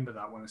even remember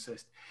that 1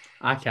 assist.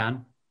 I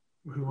can.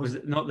 Who was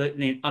it? Not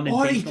the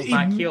unintentional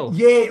back heel?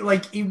 Yeah,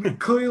 like he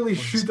clearly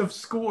should have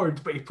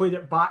scored, but he played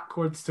it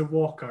backwards to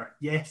Walker.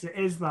 Yes, it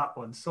is that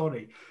one.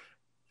 Sorry.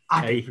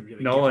 I don't even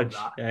really knowledge.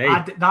 Give him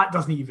that. That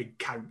doesn't even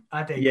count.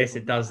 Yes,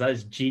 it does. That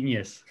is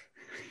genius.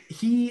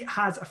 He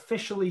has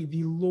officially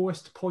the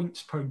lowest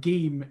points per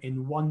game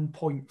in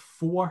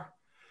 1.4,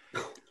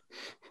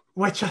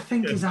 which I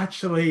think is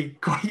actually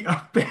quite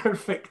a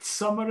perfect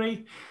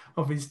summary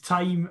of his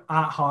time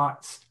at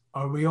Hearts.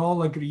 Are we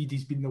all agreed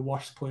he's been the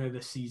worst player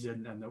this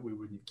season and that we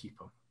wouldn't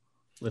keep him?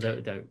 Without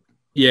a doubt.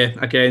 Yeah,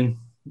 again,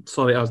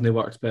 sorry it hasn't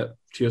worked, but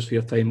cheers for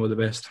your time. All the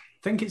best.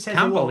 I think it says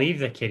Can't believe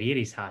the career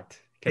he's had.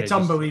 It's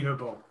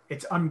unbelievable.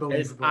 It's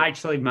unbelievable. It's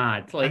actually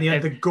mad. Like, and he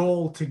had the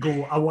goal to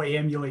go, I want to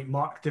emulate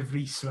Mark De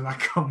Vries when I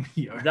come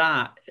here.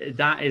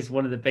 That is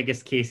one of the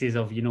biggest cases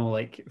of,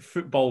 like,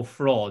 football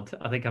fraud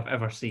I think I've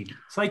ever seen.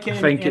 It's like I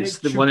think it's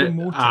the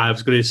one. I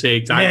was going to say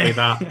exactly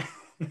that.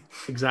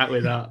 Exactly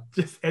that.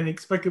 Just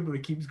inexplicably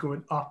keeps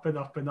going up and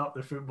up and up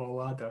the football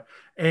ladder.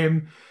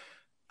 It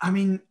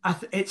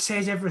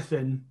says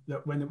everything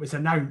that when it was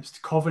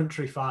announced,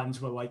 Coventry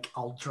fans were like,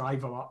 I'll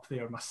drive him up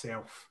there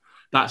myself.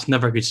 That's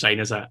never a good sign,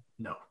 is it?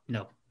 No,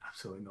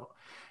 absolutely not.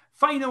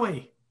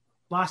 Finally,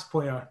 last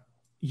player,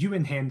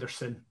 Ewan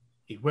Henderson.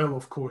 He will,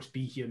 of course,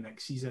 be here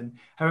next season.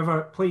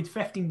 However, played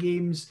 15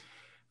 games.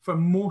 For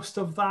most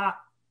of that,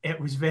 it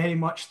was very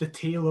much the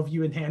tale of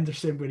Ewan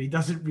Henderson, where he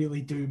doesn't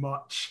really do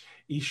much.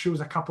 He shows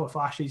a couple of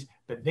flashes,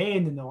 but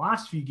then in the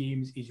last few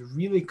games, he's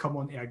really come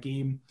onto a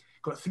game.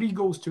 Got 3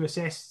 goals, 2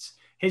 assists.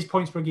 His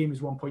points per game is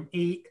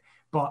 1.8,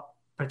 but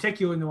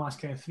particularly in the last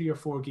kind of 3 or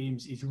 4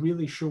 games, he's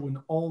really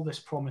shown all this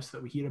promise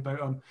that we hear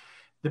about him.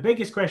 The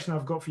biggest question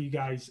I've got for you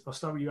guys, I'll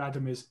start with you,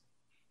 Adam, is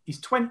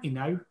he's 20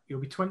 now. He'll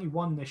be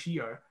 21 this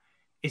year.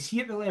 Is he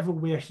at the level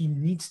where he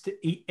needs to...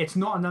 It's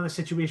not another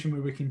situation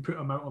where we can put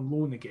him out on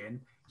loan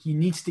again. He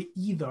needs to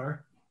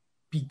either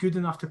be good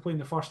enough to play in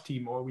the first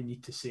team, or we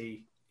need to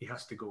say he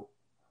has to go.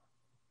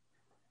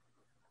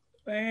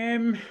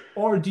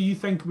 Or do you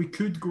think we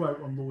could go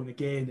out on loan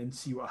again and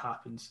see what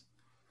happens?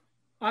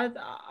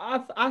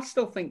 I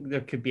still think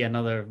there could be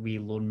another wee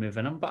loan move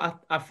in him,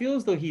 but I feel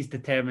as though he's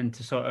determined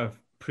to sort of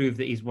prove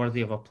that he's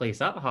worthy of a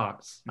place at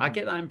Hearts. Mm-hmm. I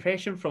get that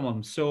impression from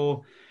him.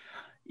 So,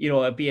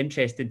 I'd be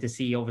interested to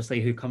see,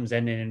 obviously, who comes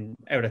in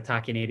our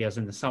attacking areas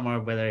in the summer,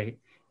 whether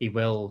he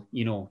will,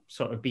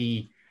 sort of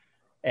be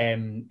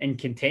in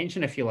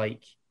contention, if you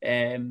like.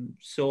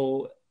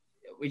 So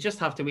we just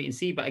have to wait and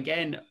see. But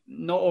again,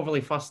 not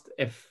overly fussed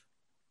if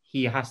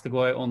he has to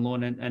go out on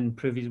loan and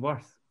prove his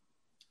worth.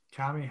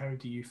 Cammy, how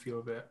do you feel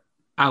about it?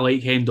 I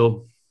like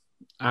Hendo.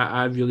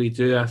 I really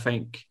do. I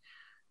think,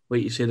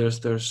 like you say, there's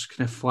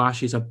kind of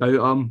flashes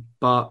about him,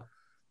 but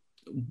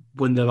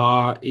when there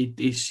are,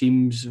 he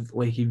seems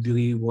like he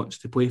really wants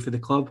to play for the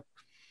club.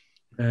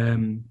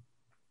 And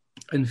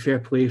fair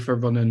play for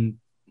running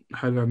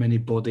however many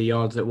body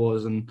yards it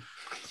was and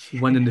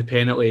winning the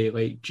penalty.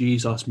 Like,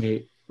 Jesus,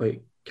 mate.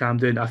 Like, calm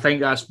down. I think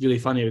that's really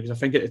funny because I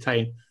think at the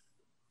time,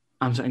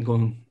 I'm sitting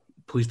going,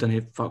 please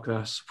don't fuck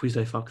this. Please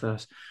don't fuck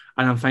this.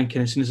 And I'm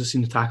thinking, as soon as I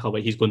seen the tackle,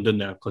 like, he's going down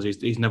there because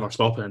he's never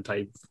stopping in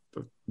time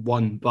for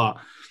one. But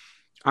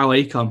I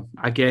like him.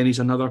 Again, he's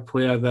another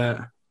player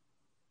that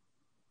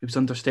he was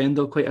under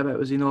Stendhal quite a bit,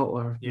 was he not?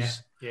 Or yeah.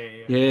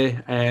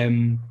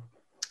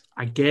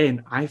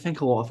 Again, I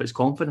think a lot of it's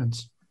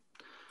confidence.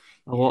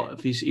 A lot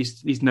of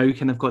he's now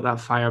kind of got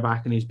that fire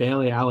back in his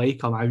belly. I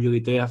like him. I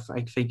really do.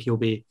 I think he'll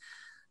be.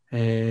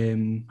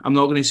 I'm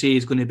not going to say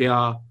he's going to be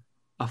a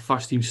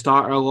first team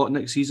starter a lot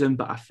next season,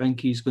 but I think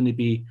he's going to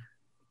be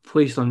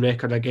placed on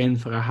record again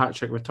for a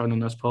hat-trick return on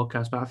this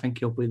podcast, but I think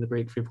he'll play the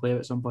breakthrough player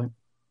at some point.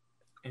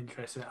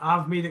 Interesting.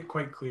 I've made it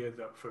quite clear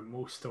that for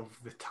most of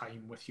the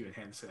time with Ewan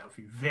Henderson, I've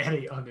been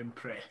very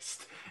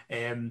unimpressed.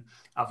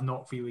 I've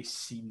not really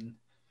seen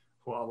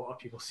what a lot of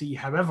people see.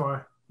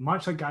 However,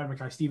 much like Gary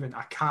Mackay-Steven,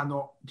 I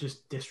cannot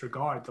just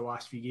disregard the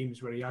last few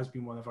games where he has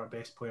been one of our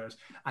best players.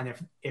 And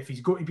if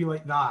he's going to be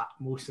like that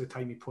most of the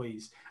time he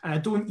plays, and I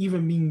don't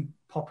even mean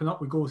popping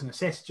up with goals and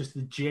assists, just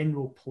the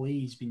general play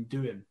he's been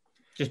doing.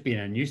 Just being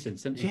a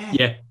nuisance, isn't he?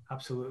 Yeah,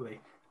 absolutely.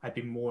 I'd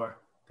be more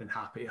than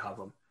happy to have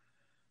him.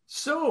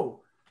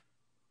 So,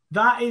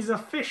 that is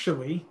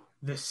officially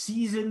the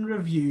season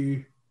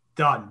review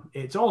done.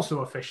 It's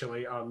also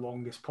officially our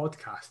longest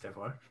podcast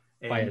ever.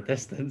 By a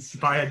distance.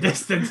 By a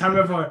distance.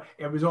 However,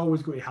 it was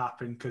always going to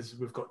happen because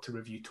we've got to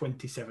review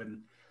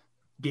 27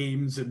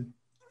 games and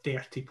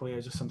 30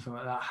 players or something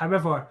like that.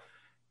 However,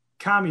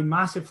 Cammy,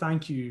 massive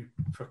thank you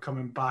for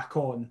coming back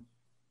on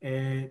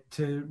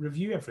to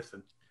review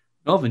everything.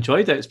 No, I've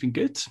enjoyed it. It's been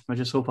good. I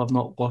just hope I've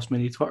not lost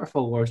many Twitter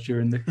followers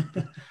during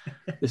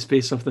the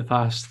space of the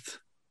past,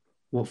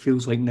 what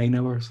feels like 9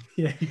 hours.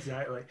 Yeah,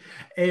 exactly.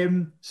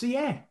 So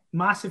yeah,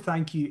 massive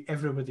thank you,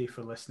 everybody,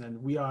 for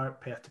listening. We are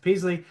Perth to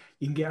Paisley.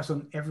 You can get us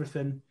on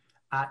everything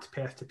at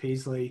Perth to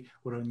Paisley.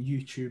 We're on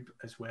YouTube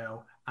as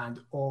well and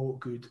all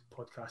good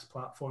podcast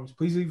platforms.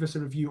 Please leave us a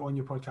review on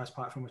your podcast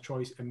platform of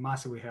choice. It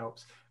massively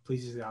helps.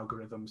 Pleases the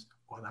algorithms,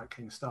 all that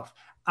kind of stuff.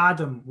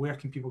 Adam, where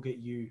can people get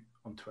you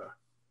on Twitter?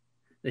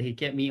 They can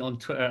get me on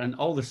Twitter and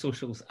all the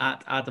socials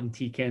at Adam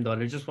T. Kendall.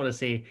 I just want to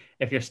say,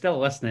 if you're still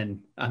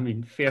listening, I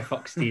mean, fair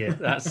fucks to you.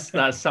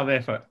 That's some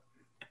effort.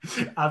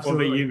 Absolutely. What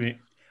about you, mate?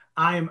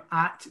 I am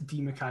at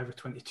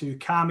DMcIver22.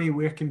 Cammy,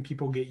 where can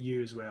people get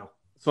you as well?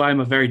 So I'm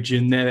a very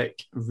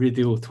generic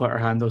radio Twitter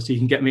handle, so you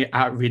can get me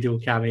at Radio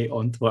Cammy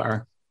on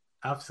Twitter.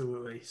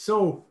 Absolutely.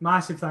 So,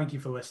 massive thank you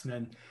for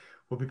listening.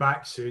 We'll be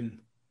back soon.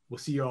 We'll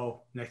see you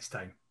all next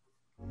time.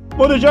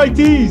 What the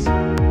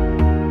JTs?